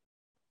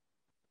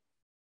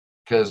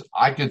 Because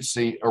I could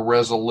see a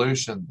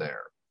resolution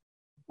there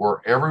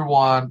where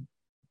everyone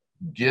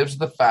gives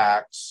the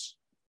facts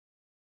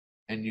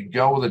and you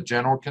go with a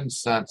general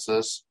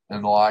consensus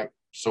and like,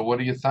 so what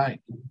do you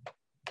think?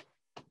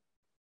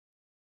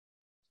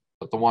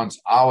 But the ones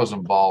I was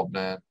involved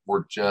in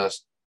were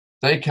just,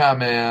 they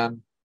come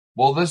in,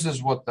 well, this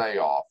is what they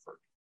offered.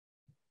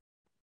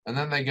 And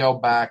then they go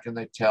back and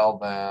they tell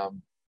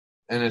them,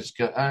 and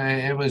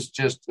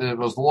it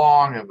was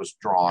long, it was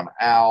drawn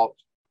out.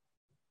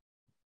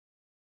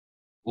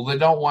 Well, they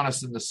don't want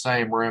us in the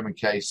same room in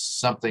case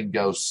something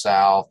goes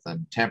south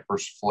and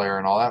tempers flare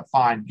and all that.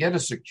 Fine, get a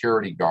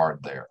security guard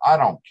there. I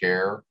don't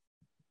care.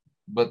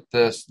 But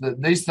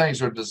these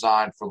things are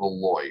designed for the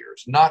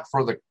lawyers, not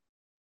for the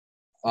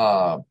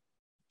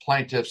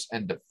plaintiffs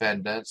and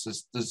defendants.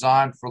 It's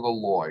designed for the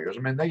lawyers.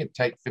 I mean, they could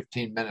take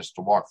 15 minutes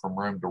to walk from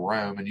room to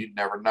room and you'd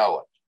never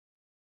know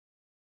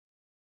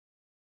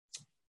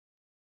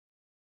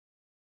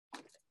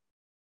it.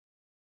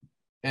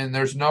 And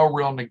there's no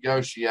real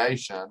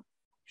negotiation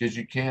because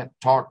you can't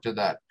talk to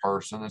that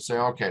person and say,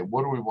 okay,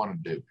 what do we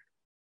want to do?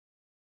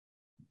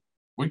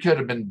 We could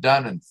have been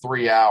done in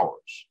 3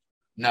 hours.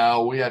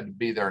 No, we had to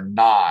be there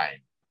 9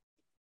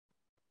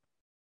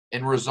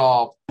 and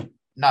resolve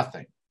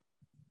nothing.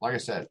 Like I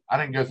said, I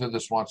didn't go through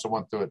this once. I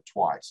went through it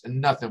twice,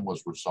 and nothing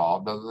was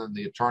resolved other than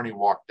the attorney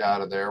walked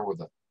out of there with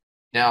a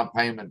down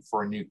payment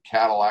for a new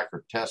Cadillac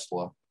or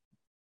Tesla.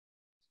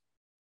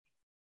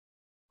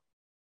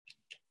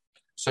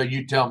 So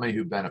you tell me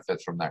who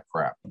benefits from that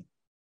crap.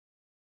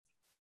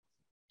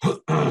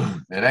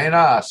 It ain't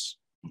us.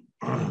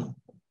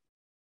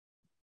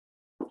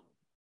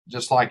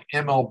 Just like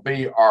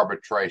MLB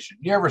arbitration.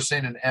 You ever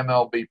seen an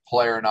MLB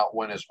player not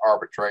win his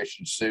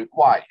arbitration suit?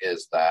 Why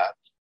is that?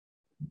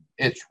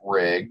 It's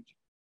rigged.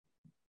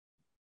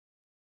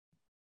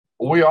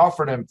 We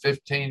offered him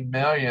 $15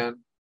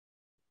 million.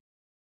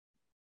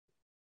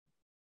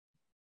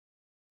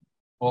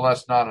 Well,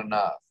 that's not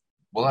enough.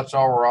 Well, that's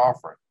all we're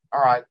offering.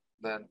 All right,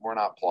 then we're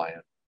not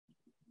playing.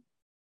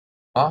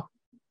 Huh?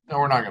 No,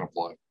 we're not going to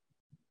play.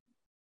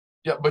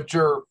 Yeah, but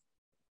your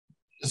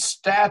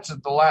stats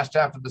at the last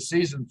half of the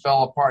season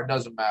fell apart.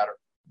 Doesn't matter.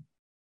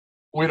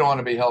 We don't want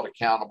to be held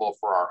accountable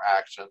for our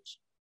actions.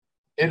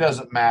 It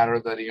doesn't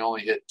matter that he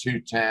only hit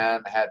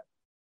 210, had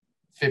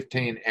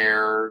 15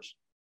 errors,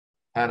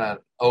 had an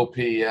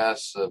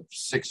OPS of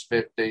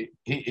 650.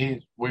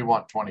 We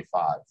want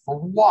 25. For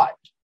what?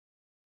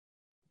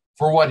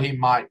 For what he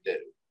might do.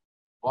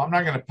 Well, I'm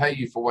not going to pay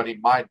you for what he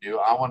might do.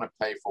 I want to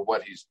pay for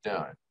what he's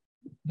doing.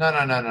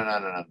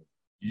 No.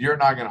 You're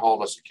not going to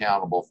hold us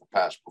accountable for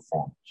past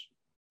performance.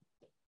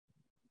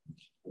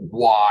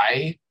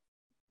 Why?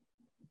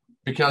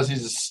 Because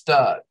he's a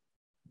stud.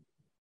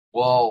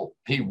 Well,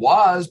 he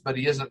was, but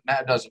he isn't.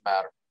 That doesn't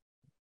matter.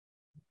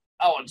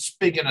 Oh, and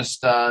speaking of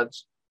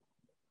studs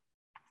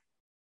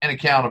and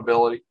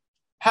accountability,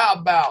 how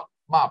about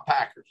my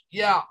Packers?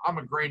 Yeah, I'm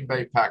a Green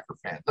Bay Packer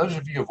fan. Those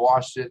of you who've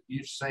watched it,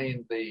 you've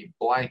seen the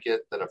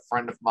blanket that a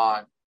friend of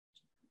mine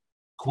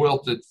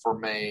quilted for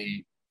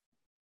me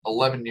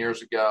 11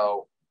 years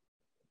ago.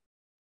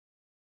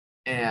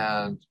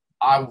 And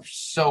I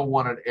so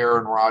wanted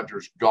Aaron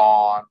Rodgers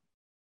gone.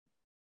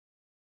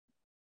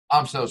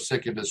 I'm so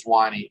sick of his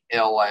whiny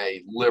LA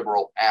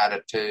liberal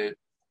attitude.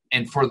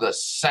 And for the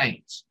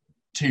Saints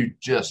to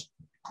just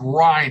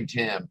grind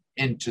him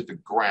into the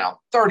ground,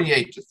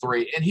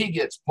 38-3, and he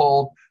gets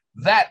pulled.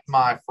 That,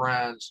 my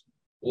friends,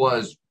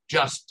 was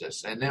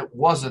justice. And it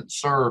wasn't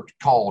served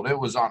cold. It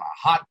was on a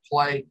hot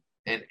plate,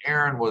 and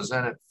Aaron was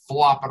in it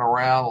flopping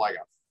around like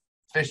a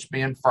fish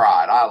being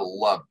fried. I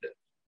loved it.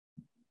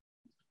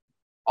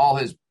 All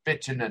his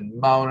bitching and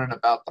moaning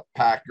about the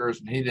Packers,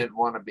 and he didn't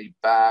want to be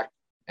back.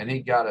 And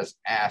he got his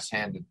ass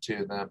handed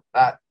to them.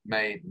 That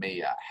made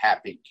me a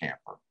happy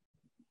camper.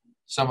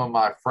 Some of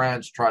my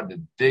friends tried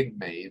to dig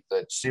me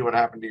that see what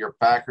happened to your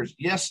Packers.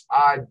 Yes,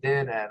 I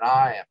did, and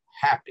I am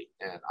happy,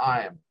 and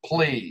I am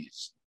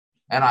pleased.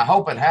 And I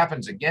hope it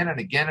happens again and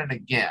again and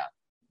again.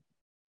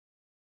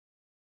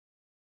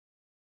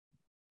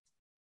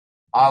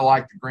 I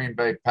like the Green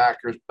Bay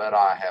Packers, but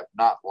I have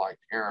not liked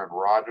Aaron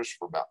Rodgers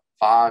for about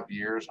 5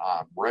 years.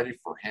 I'm ready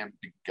for him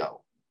to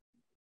go.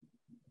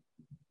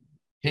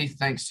 He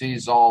thinks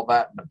he's all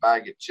that in a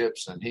bag of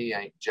chips, and he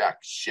ain't jack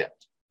shit.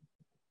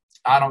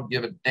 I don't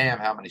give a damn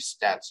how many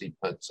stats he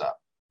puts up.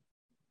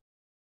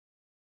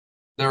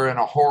 They're in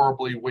a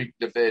horribly weak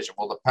division.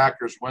 Will the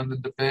Packers win the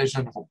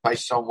division? Well,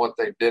 based on what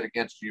they did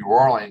against New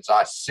Orleans,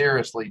 I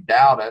seriously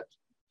doubt it.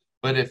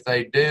 But if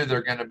they do,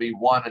 they're going to be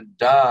one and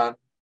done.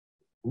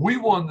 We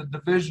won the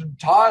division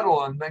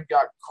title and then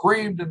got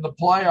creamed in the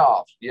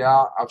playoffs.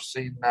 Yeah, I've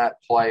seen that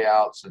play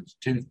out since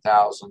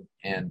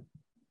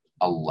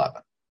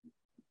 2011.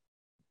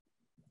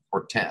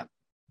 or 10.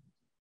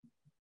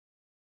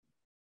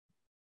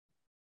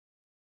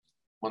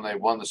 When they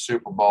won the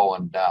Super Bowl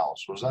in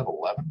Dallas. Was that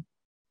 11?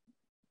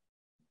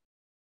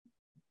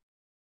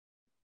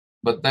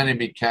 But then he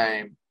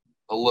became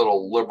a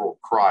little liberal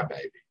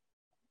crybaby.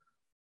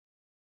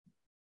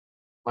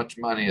 Much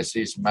money as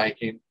he's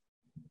making,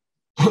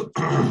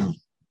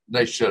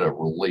 they should have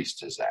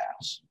released his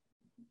ass.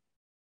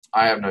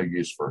 I have no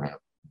use for him.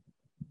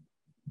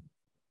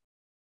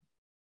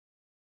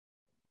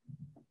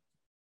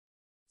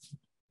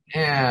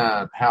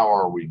 And how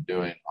are we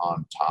doing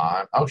on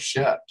time? Oh,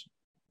 shit.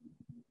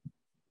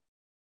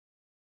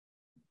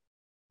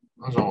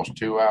 That was almost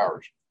 2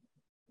 hours.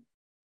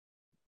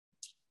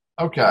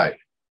 Okay.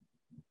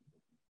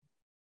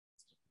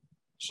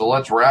 So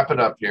let's wrap it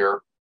up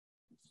here.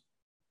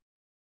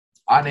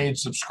 I need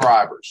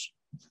subscribers.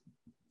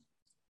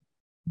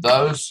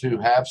 Those who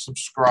have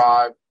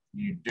subscribed,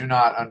 you do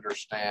not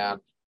understand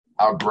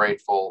how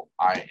grateful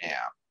I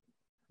am.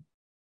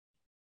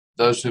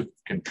 Those who've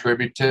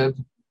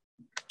contributed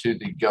to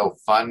the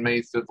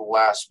GoFundMe through the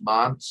last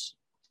months,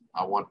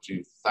 I want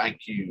to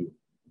thank you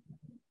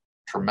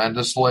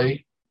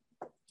tremendously.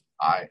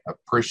 I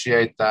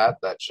appreciate that.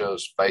 That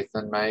shows faith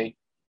in me.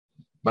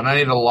 But I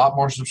need a lot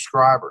more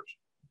subscribers.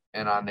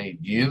 And I need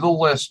you, the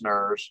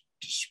listeners,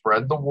 to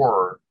spread the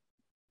word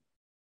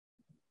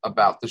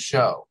about the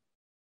show.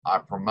 I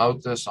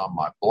promote this on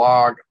my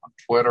blog, on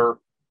Twitter,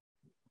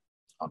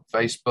 on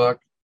Facebook,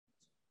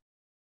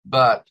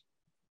 but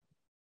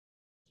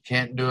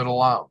can't do it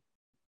alone.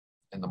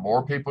 And the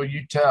more people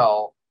you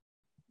tell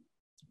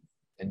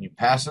and you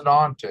pass it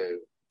on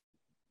to,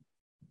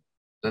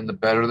 then the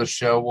better the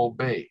show will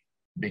be.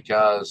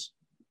 Because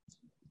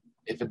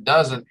if it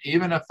doesn't,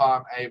 even if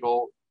I'm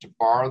able to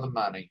borrow the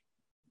money,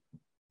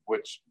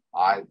 which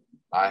I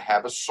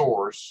have a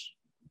source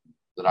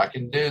that I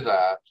can do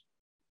that,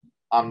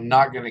 I'm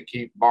not going to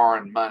keep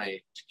borrowing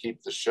money to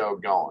keep the show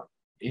going.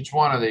 Each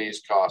one of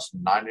these costs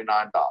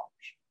 $99.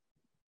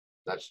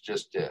 That's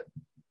just it.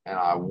 And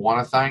I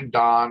want to thank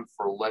Don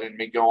for letting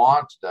me go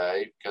on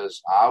today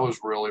because I was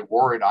really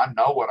worried. I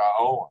know what I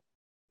owe him.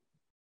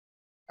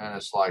 And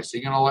it's like, is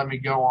he going to let me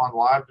go on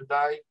live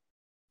today?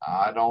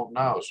 I don't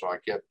know. So I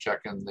kept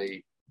checking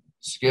the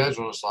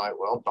schedule. It's like,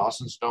 well,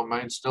 Dawson's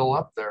domain's still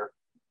up there.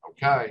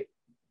 Okay.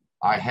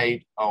 I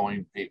hate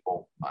owing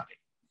people money.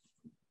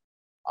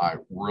 I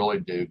really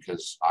do,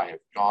 because I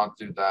have gone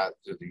through that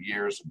through the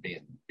years of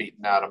being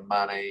beaten out of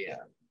money and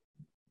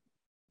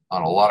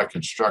on a lot of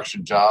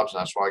construction jobs.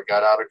 And that's why I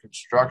got out of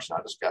construction.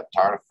 I just got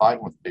tired of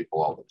fighting with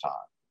people all the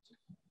time.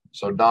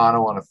 So, Don, I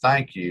want to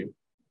thank you.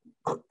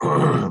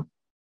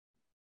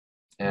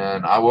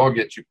 And I will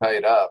get you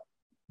paid up.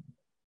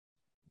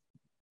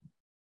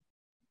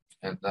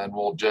 And then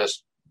we'll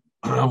just,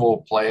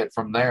 we'll play it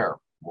from there.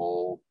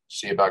 We'll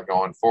see about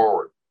going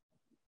forward.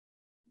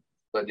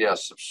 But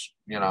yes,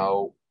 you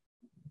know,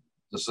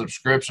 the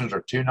subscriptions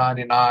are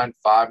 $2.99,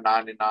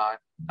 $5.99,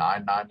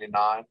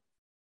 $9.99.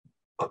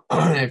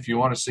 If you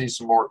want to see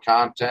some more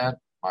content,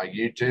 my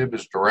YouTube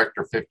is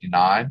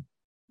Director59.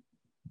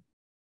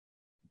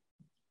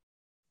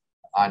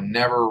 I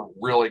never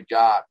really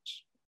got,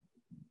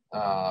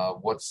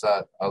 what's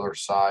that other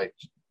site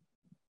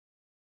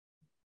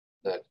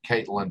that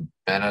Caitlin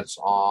Bennett's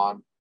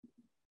on?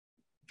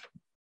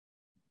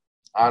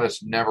 I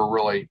just never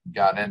really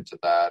got into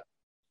that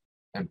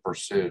and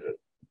pursued it.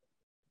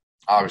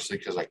 Obviously,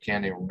 because I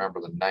can't even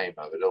remember the name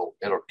of it.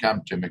 It'll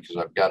come to me because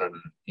I've got it in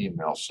an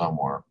email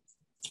somewhere.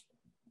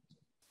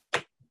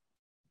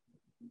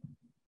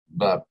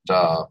 But,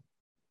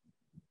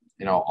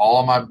 you know, all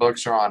of my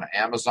books are on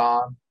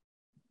Amazon.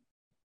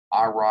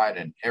 I write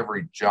in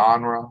every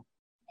genre: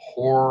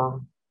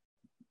 horror,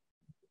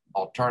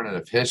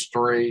 alternative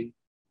history,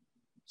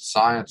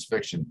 science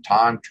fiction,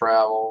 time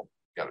travel.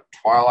 Got a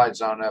Twilight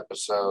Zone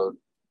episode.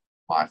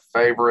 My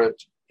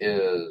favorite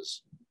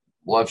is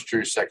Love's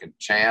True Second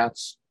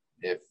Chance.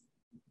 If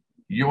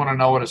you want to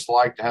know what it's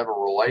like to have a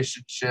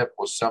relationship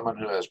with someone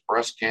who has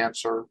breast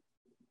cancer,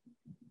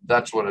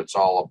 that's what it's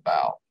all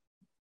about.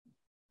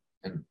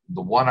 And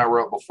the one I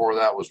wrote before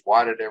that was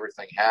Why Did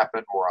Everything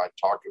Happen?, where I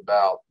talked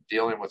about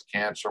dealing with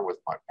cancer with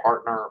my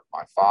partner,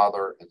 my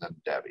father, and then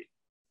Debbie.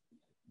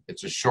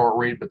 It's a short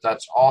read, but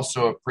that's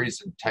also a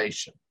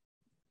presentation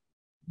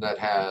that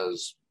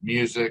has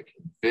music,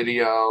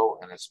 video,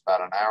 and it's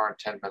about an hour and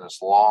 10 minutes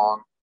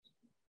long.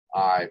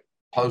 I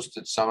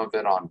posted some of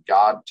it on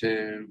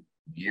GodTube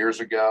years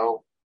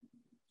ago,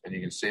 and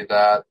you can see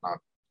that. I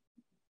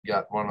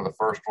got one of the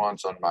first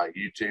ones on my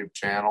YouTube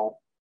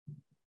channel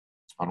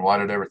on Why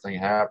Did Everything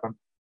Happen?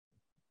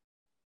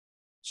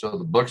 So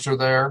the books are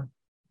there.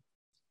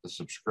 The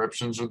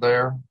subscriptions are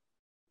there.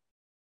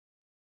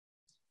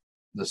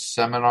 The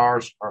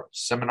seminars are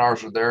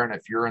there. And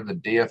if you're in the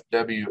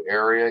DFW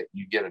area,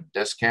 you get a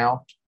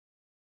discount.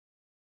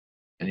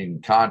 And you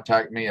can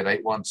contact me at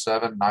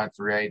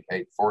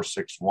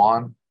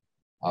 817-938-8461.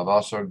 I've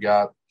also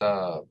got,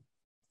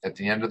 at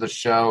the end of the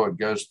show, it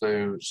goes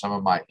through some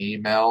of my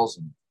emails.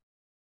 And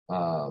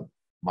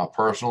my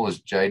personal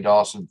is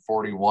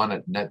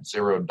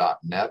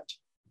jdawson41@netzero.net.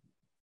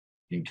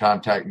 you can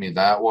contact me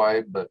that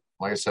way. But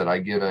like I said, I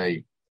give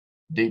a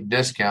deep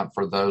discount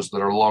for those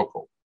that are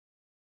local.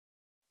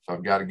 If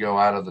I've got to go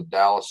out of the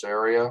Dallas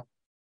area,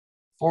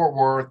 Fort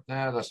Worth,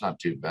 that's not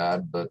too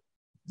bad. But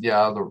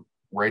yeah, the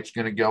rate's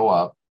going to go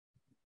up.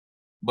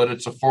 But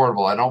it's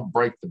affordable. I don't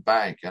break the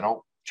bank. I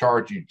don't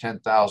charge you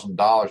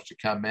 $10,000 to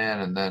come in.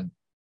 And then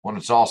when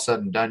it's all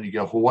said and done, you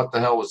go, well, what the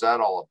hell was that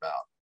all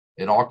about?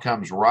 It all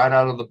comes right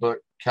out of the book,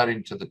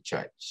 cutting to the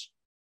chase.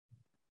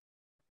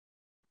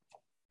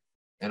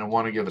 And I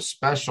want to give a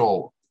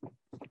special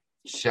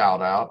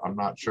shout out. I'm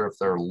not sure if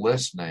they're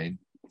listening,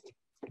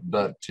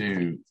 but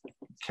to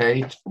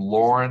Kate,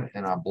 Lauren,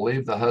 and I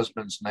believe the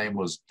husband's name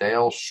was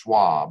Dale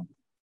Schwab,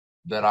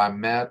 that I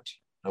met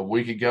a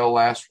week ago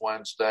last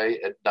Wednesday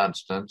at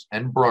Dunstan's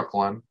in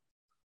Brooklyn.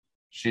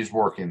 She's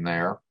working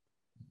there,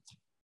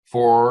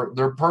 for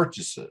their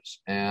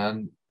purchases.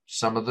 And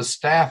some of the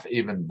staff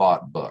even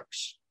bought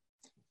books.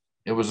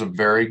 It was a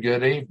very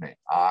good evening.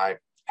 I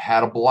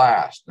had a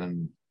blast,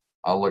 and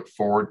I look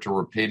forward to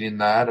repeating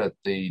that at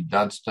the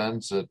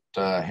Dunstan's at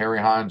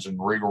Harry Hines and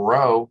Regal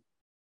Row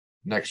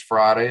next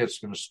Friday. It's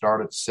going to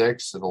start at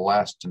 6. It'll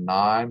last to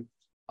 9.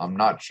 I'm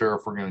not sure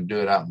if we're going to do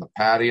it out in the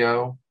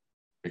patio,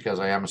 because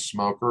I am a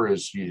smoker,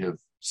 as you have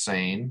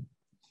seen,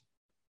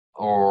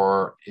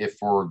 or if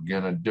we're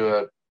going to do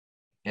it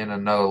in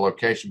another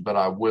location, but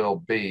I will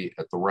be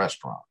at the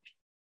restaurant.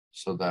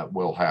 So that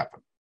will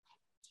happen.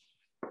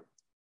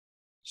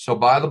 So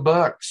buy the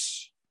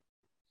books.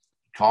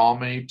 Call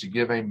me to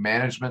give a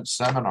management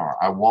seminar.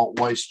 I won't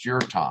waste your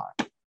time.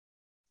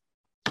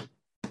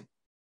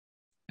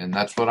 And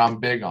that's what I'm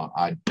big on.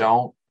 I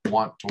don't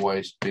want to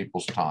waste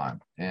people's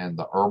time. And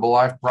the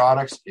Herbalife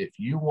products, if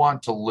you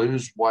want to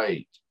lose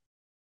weight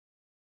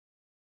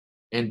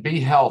and be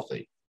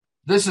healthy,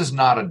 this is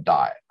not a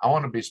diet. I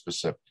want to be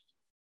specific.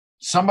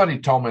 Somebody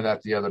told me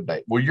that the other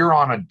day. Well, you're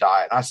on a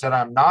diet. I said,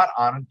 I'm not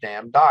on a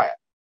damn diet.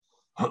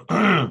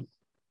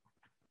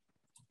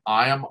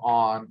 I am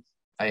on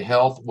a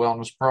health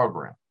wellness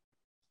program.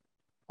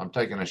 I'm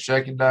taking a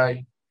shake a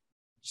day.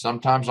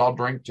 Sometimes I'll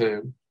drink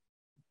 2.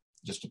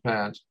 Just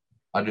depends.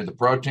 I do the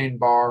protein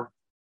bar.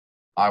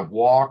 I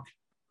walk,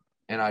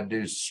 and I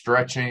do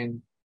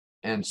stretching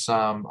and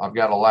I've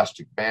got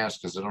elastic bands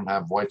because I don't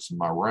have weights in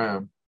my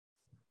room.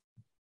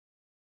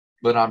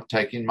 But I'm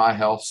taking my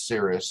health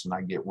serious, and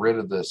I get rid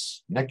of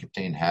this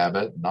nicotine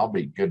habit, and I'll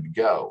be good to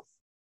go.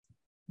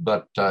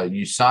 But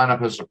you sign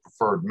up as a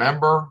preferred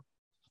member,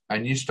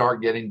 and you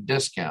start getting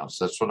discounts.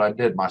 That's what I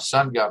did. My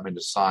son got me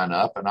to sign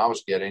up, and I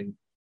was getting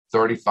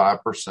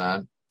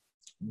 35%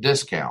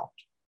 discount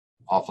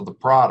off of the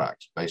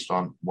products based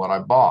on what I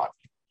bought.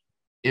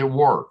 It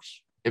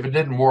works. If it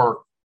didn't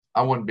work,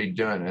 I wouldn't be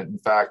doing it. In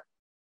fact,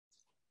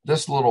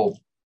 this little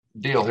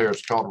deal here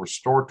is called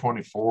Restore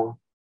 24.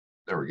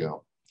 There we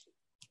go.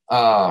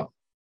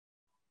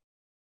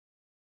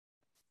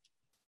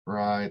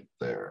 Right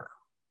there.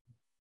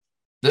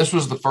 This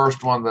was the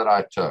first one that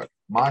I took.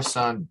 My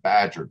son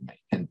badgered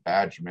me.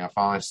 I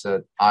finally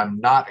said, I'm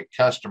not a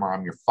customer.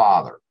 I'm your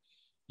father.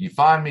 You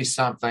find me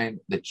something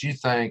that you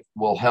think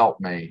will help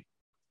me,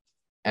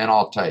 and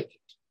I'll take it.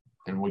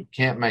 And we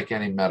can't make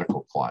any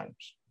medical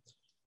claims.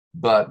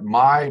 But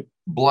my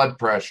blood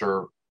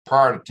pressure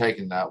prior to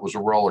taking that was a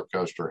roller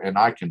coaster, and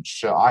I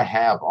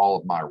have all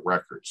of my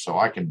records, so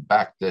I can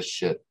back this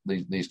shit,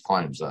 these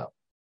claims up.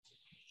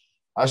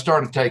 I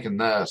started taking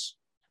this,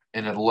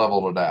 and it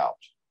leveled it out.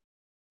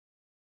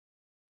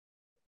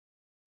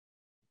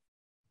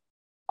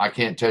 I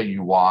can't tell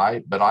you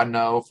why, but I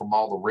know from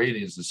all the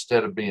readings,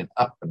 instead of being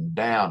up and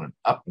down and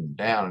up and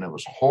down, and it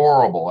was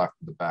horrible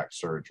after the back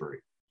surgery,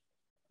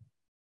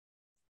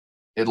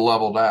 it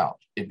leveled out.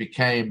 It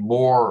became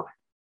more,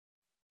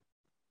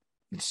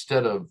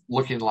 instead of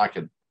looking like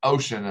an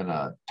ocean and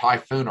a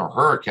typhoon or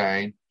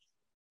hurricane,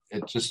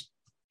 it just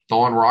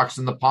throwing rocks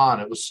in the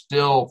pond. It was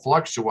still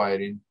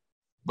fluctuating,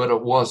 but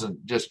it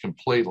wasn't just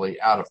completely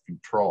out of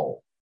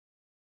control.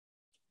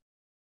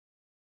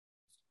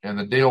 And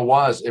the deal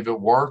was, if it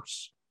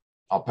works,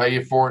 I'll pay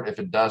you for it. If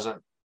it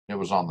doesn't, it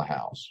was on the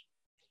house.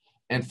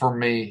 And for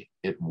me,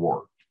 it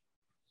worked.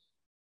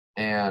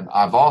 And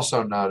I've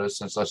also noticed,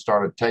 since I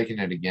started taking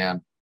it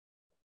again,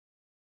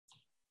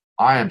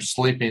 I am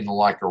sleeping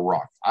like a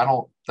rock. I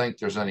don't think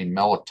there's any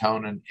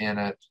melatonin in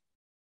it,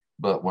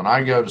 but when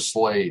I go to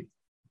sleep,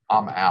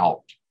 I'm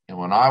out. And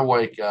when I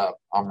wake up,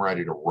 I'm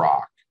ready to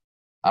rock.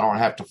 I don't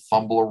have to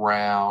fumble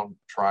around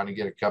trying to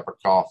get a cup of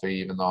coffee,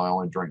 even though I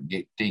only drink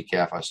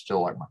decaf. I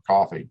still like my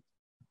coffee,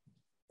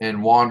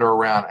 and wander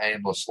around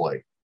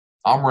aimlessly.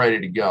 I'm ready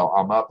to go.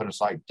 I'm up, and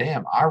it's like,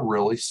 damn, I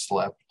really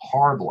slept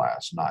hard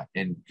last night,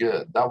 and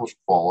good. That was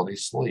quality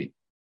sleep.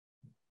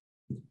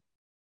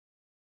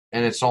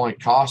 And it's only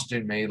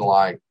costing me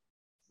like,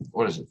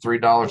 what is it,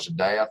 $3 a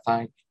day, I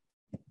think?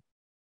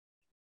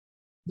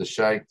 The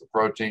shake, the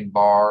protein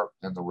bar,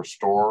 and the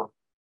Restore.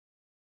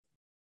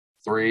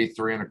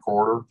 $3 and a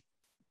quarter.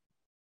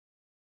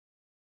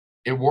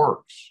 It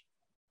works.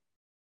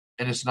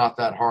 And it's not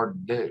that hard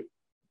to do.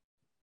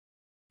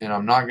 And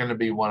I'm not going to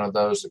be one of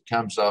those that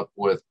comes up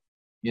with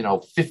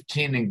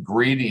 15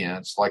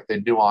 ingredients like they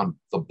do on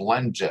the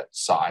BlendJet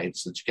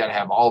sites that you got to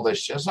have all this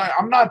shit.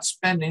 I'm not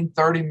spending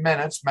 30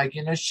 minutes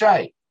making a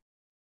shake.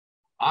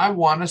 I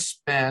want to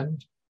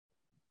spend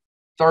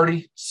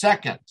 30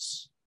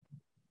 seconds.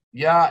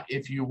 Yeah,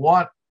 if you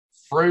want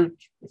fruit,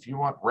 if you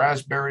want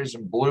raspberries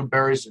and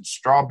blueberries and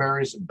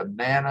strawberries and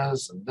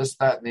bananas and this,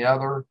 that, and the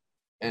other,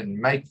 and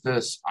make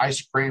this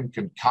ice cream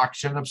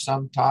concoction of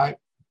some type,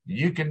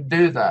 you can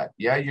do that.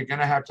 Yeah, you're going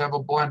to have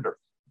a blender.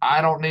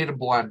 I don't need a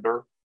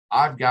blender.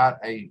 I've got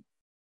a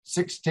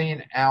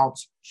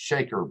 16-ounce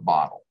shaker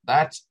bottle.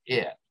 That's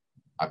it.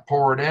 I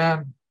pour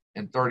it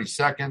in 30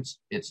 seconds.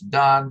 It's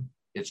done.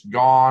 It's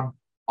gone.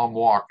 I'm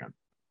walking.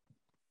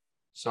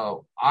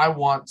 So I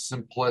want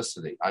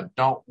simplicity. I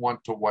don't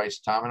want to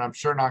waste time. And I'm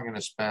sure not going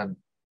to spend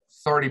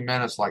 30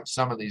 minutes like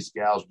some of these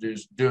gals do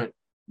doing.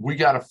 We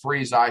got to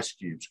freeze ice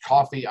cubes,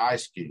 coffee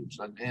ice cubes,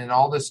 and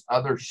all this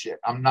other shit.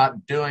 I'm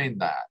not doing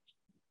that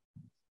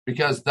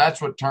because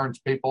that's what turns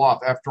people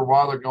off. After a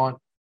while, they're going,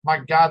 my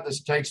God,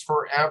 this takes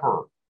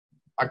forever.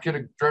 I could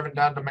have driven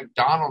down to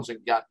McDonald's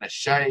and gotten a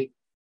shake,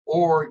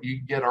 or you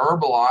can get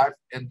Herbalife,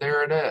 and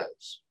there it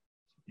is.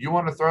 You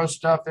want to throw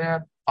stuff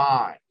in?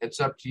 Fine. It's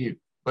up to you.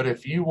 But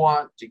if you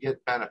want to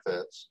get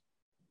benefits,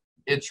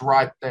 it's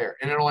right there.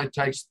 And it only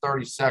takes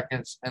 30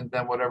 seconds, and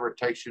then whatever it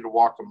takes you to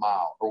walk a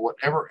mile or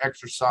whatever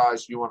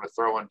exercise you want to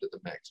throw into the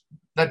mix.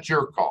 That's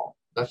your call.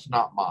 That's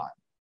not mine.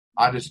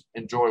 I just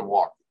enjoy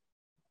walking.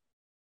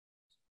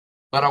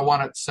 But I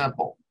want it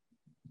simple.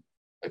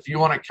 If you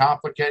want it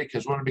complicated,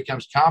 because when it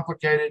becomes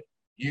complicated,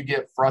 you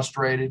get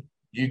frustrated,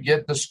 you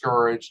get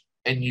discouraged,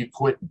 and you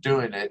quit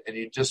doing it. And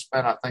you just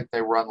spend, I think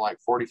they run like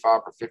 $45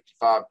 or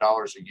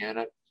 $55 a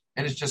unit.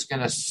 And it's just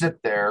going to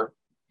sit there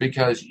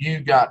because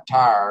you got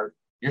tired.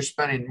 You're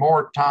spending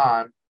more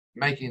time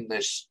making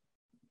this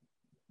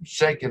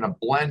shake in a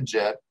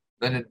BlendJet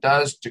than it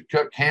does to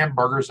cook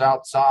hamburgers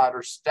outside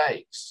or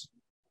steaks.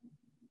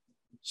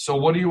 So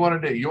what do you want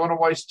to do? You want to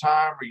waste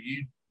time, or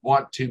you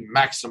want to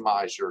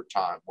maximize your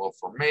time? Well,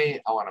 for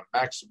me, I want to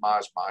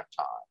maximize my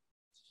time.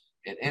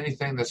 And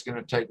anything that's going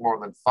to take more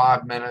than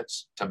 5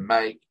 minutes to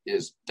make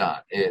is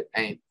done. It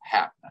ain't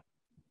happening.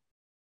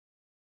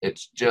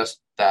 It's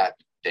just that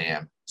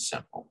damn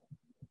simple.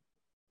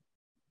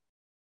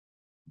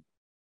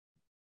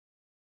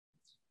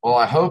 Well,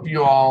 I hope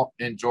you all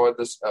enjoyed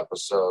this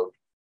episode.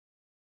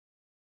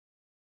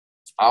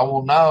 I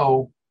will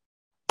know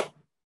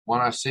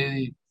when I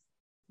see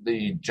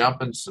the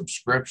jump in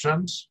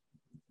subscriptions,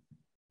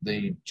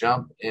 the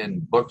jump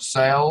in book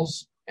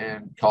sales,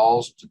 and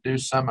calls to do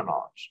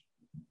seminars.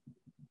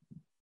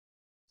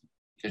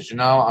 Because,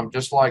 I'm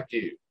just like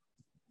you.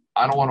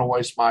 I don't want to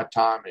waste my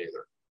time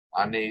either.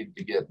 I need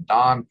to get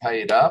Don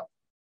paid up.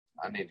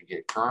 I need to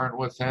get current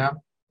with him.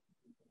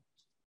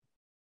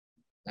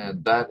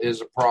 And that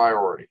is a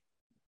priority.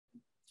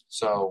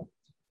 So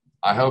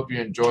I hope you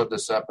enjoyed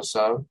this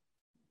episode.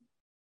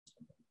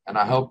 And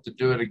I hope to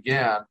do it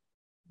again,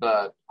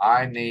 but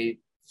I need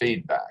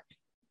feedback.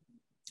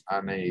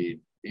 I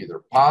need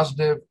either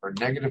positive or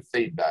negative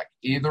feedback.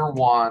 Either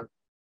one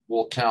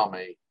will tell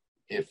me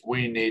if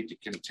we need to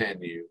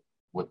continue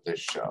with this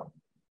show.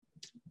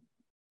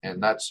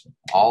 And that's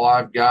all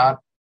I've got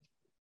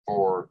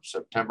for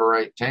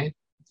September 18th.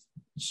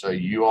 So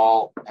you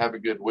all have a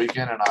good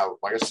weekend. And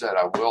like I said,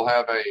 I will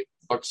have a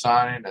book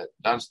signing at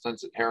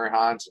Dunstan's at Harry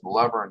Hines and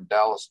Lever in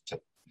Dallas,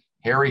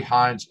 Harry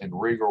Hines and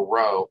Regal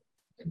Row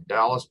in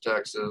Dallas,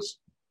 Texas,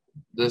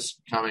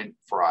 this coming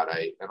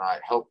Friday. And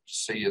I hope to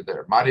see you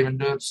there. Might even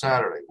do it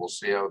Saturday. We'll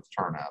see how the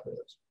turnout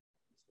is.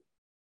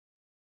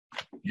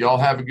 Y'all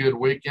have a good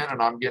weekend,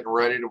 and I'm getting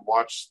ready to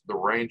watch the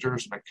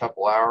Rangers in a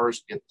couple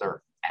hours get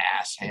their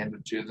ass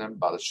handed to them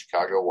by the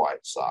Chicago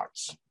White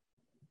Sox.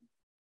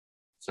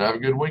 So have a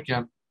good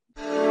weekend.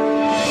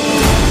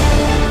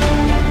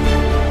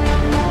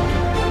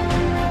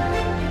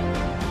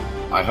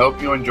 I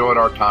hope you enjoyed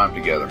our time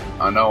together.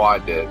 I know I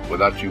did.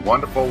 Without you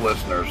wonderful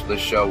listeners,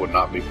 this show would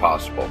not be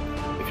possible.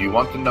 If you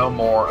want to know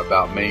more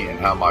about me and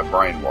how my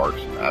brain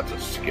works, that's a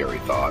scary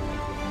thought.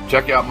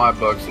 Check out my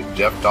books at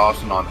Jeff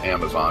Dawson on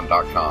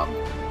Amazon.com,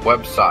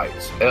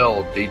 websites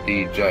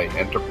LDDJ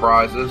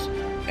Enterprises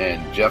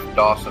and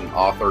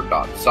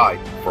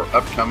JeffDawsonAuthor.site for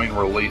upcoming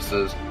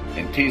releases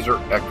and teaser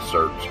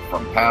excerpts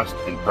from past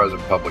and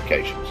present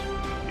publications.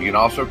 You can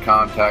also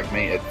contact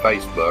me at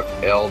Facebook,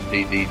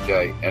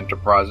 LDDJ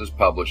Enterprises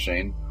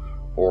Publishing,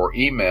 or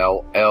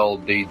email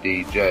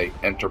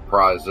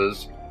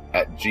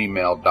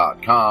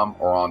LDDJenterprises@gmail.com,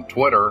 or on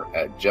Twitter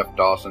at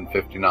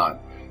JeffDawson59.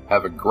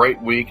 Have a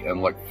great week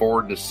and look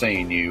forward to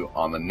seeing you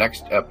on the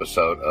next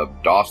episode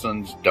of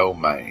Dawson's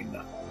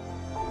Domain.